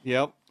Crow.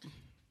 Yep.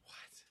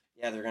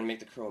 Yeah, they're going to make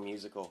the Crow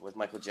musical with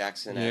Michael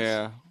Jackson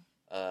Yeah.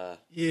 as...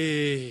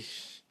 Yay.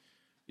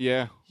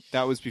 Yeah.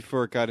 That was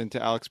before it got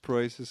into Alex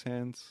Proyas'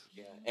 hands.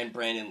 Yeah, and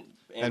Brandon...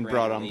 And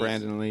brought on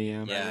Brandon Lee,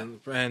 yeah. Yeah.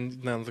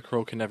 And now the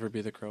Crow can never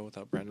be the Crow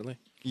without Brandon Lee.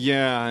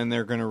 Yeah, and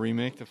they're going to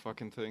remake the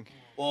fucking thing.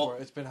 Well,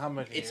 It's been how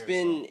much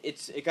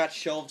it got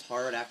shelved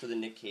hard after the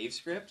Nick Cave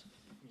script.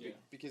 Yeah.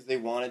 Because they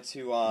wanted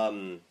to...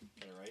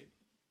 right?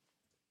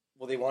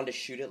 Well, they wanted to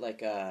shoot it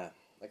like a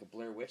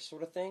Blair Witch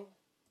sort of thing.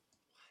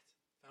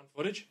 Found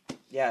footage?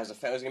 Yeah, it was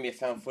going to be a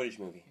found footage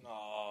movie.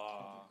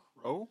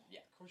 Crow?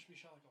 Yeah. Crow should be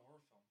shot like a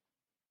horror film.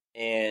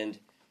 And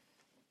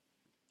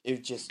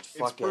it just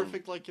fucking... It's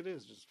perfect like it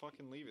is. Just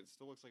fucking leave it.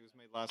 Still looks like it was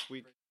made last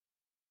week.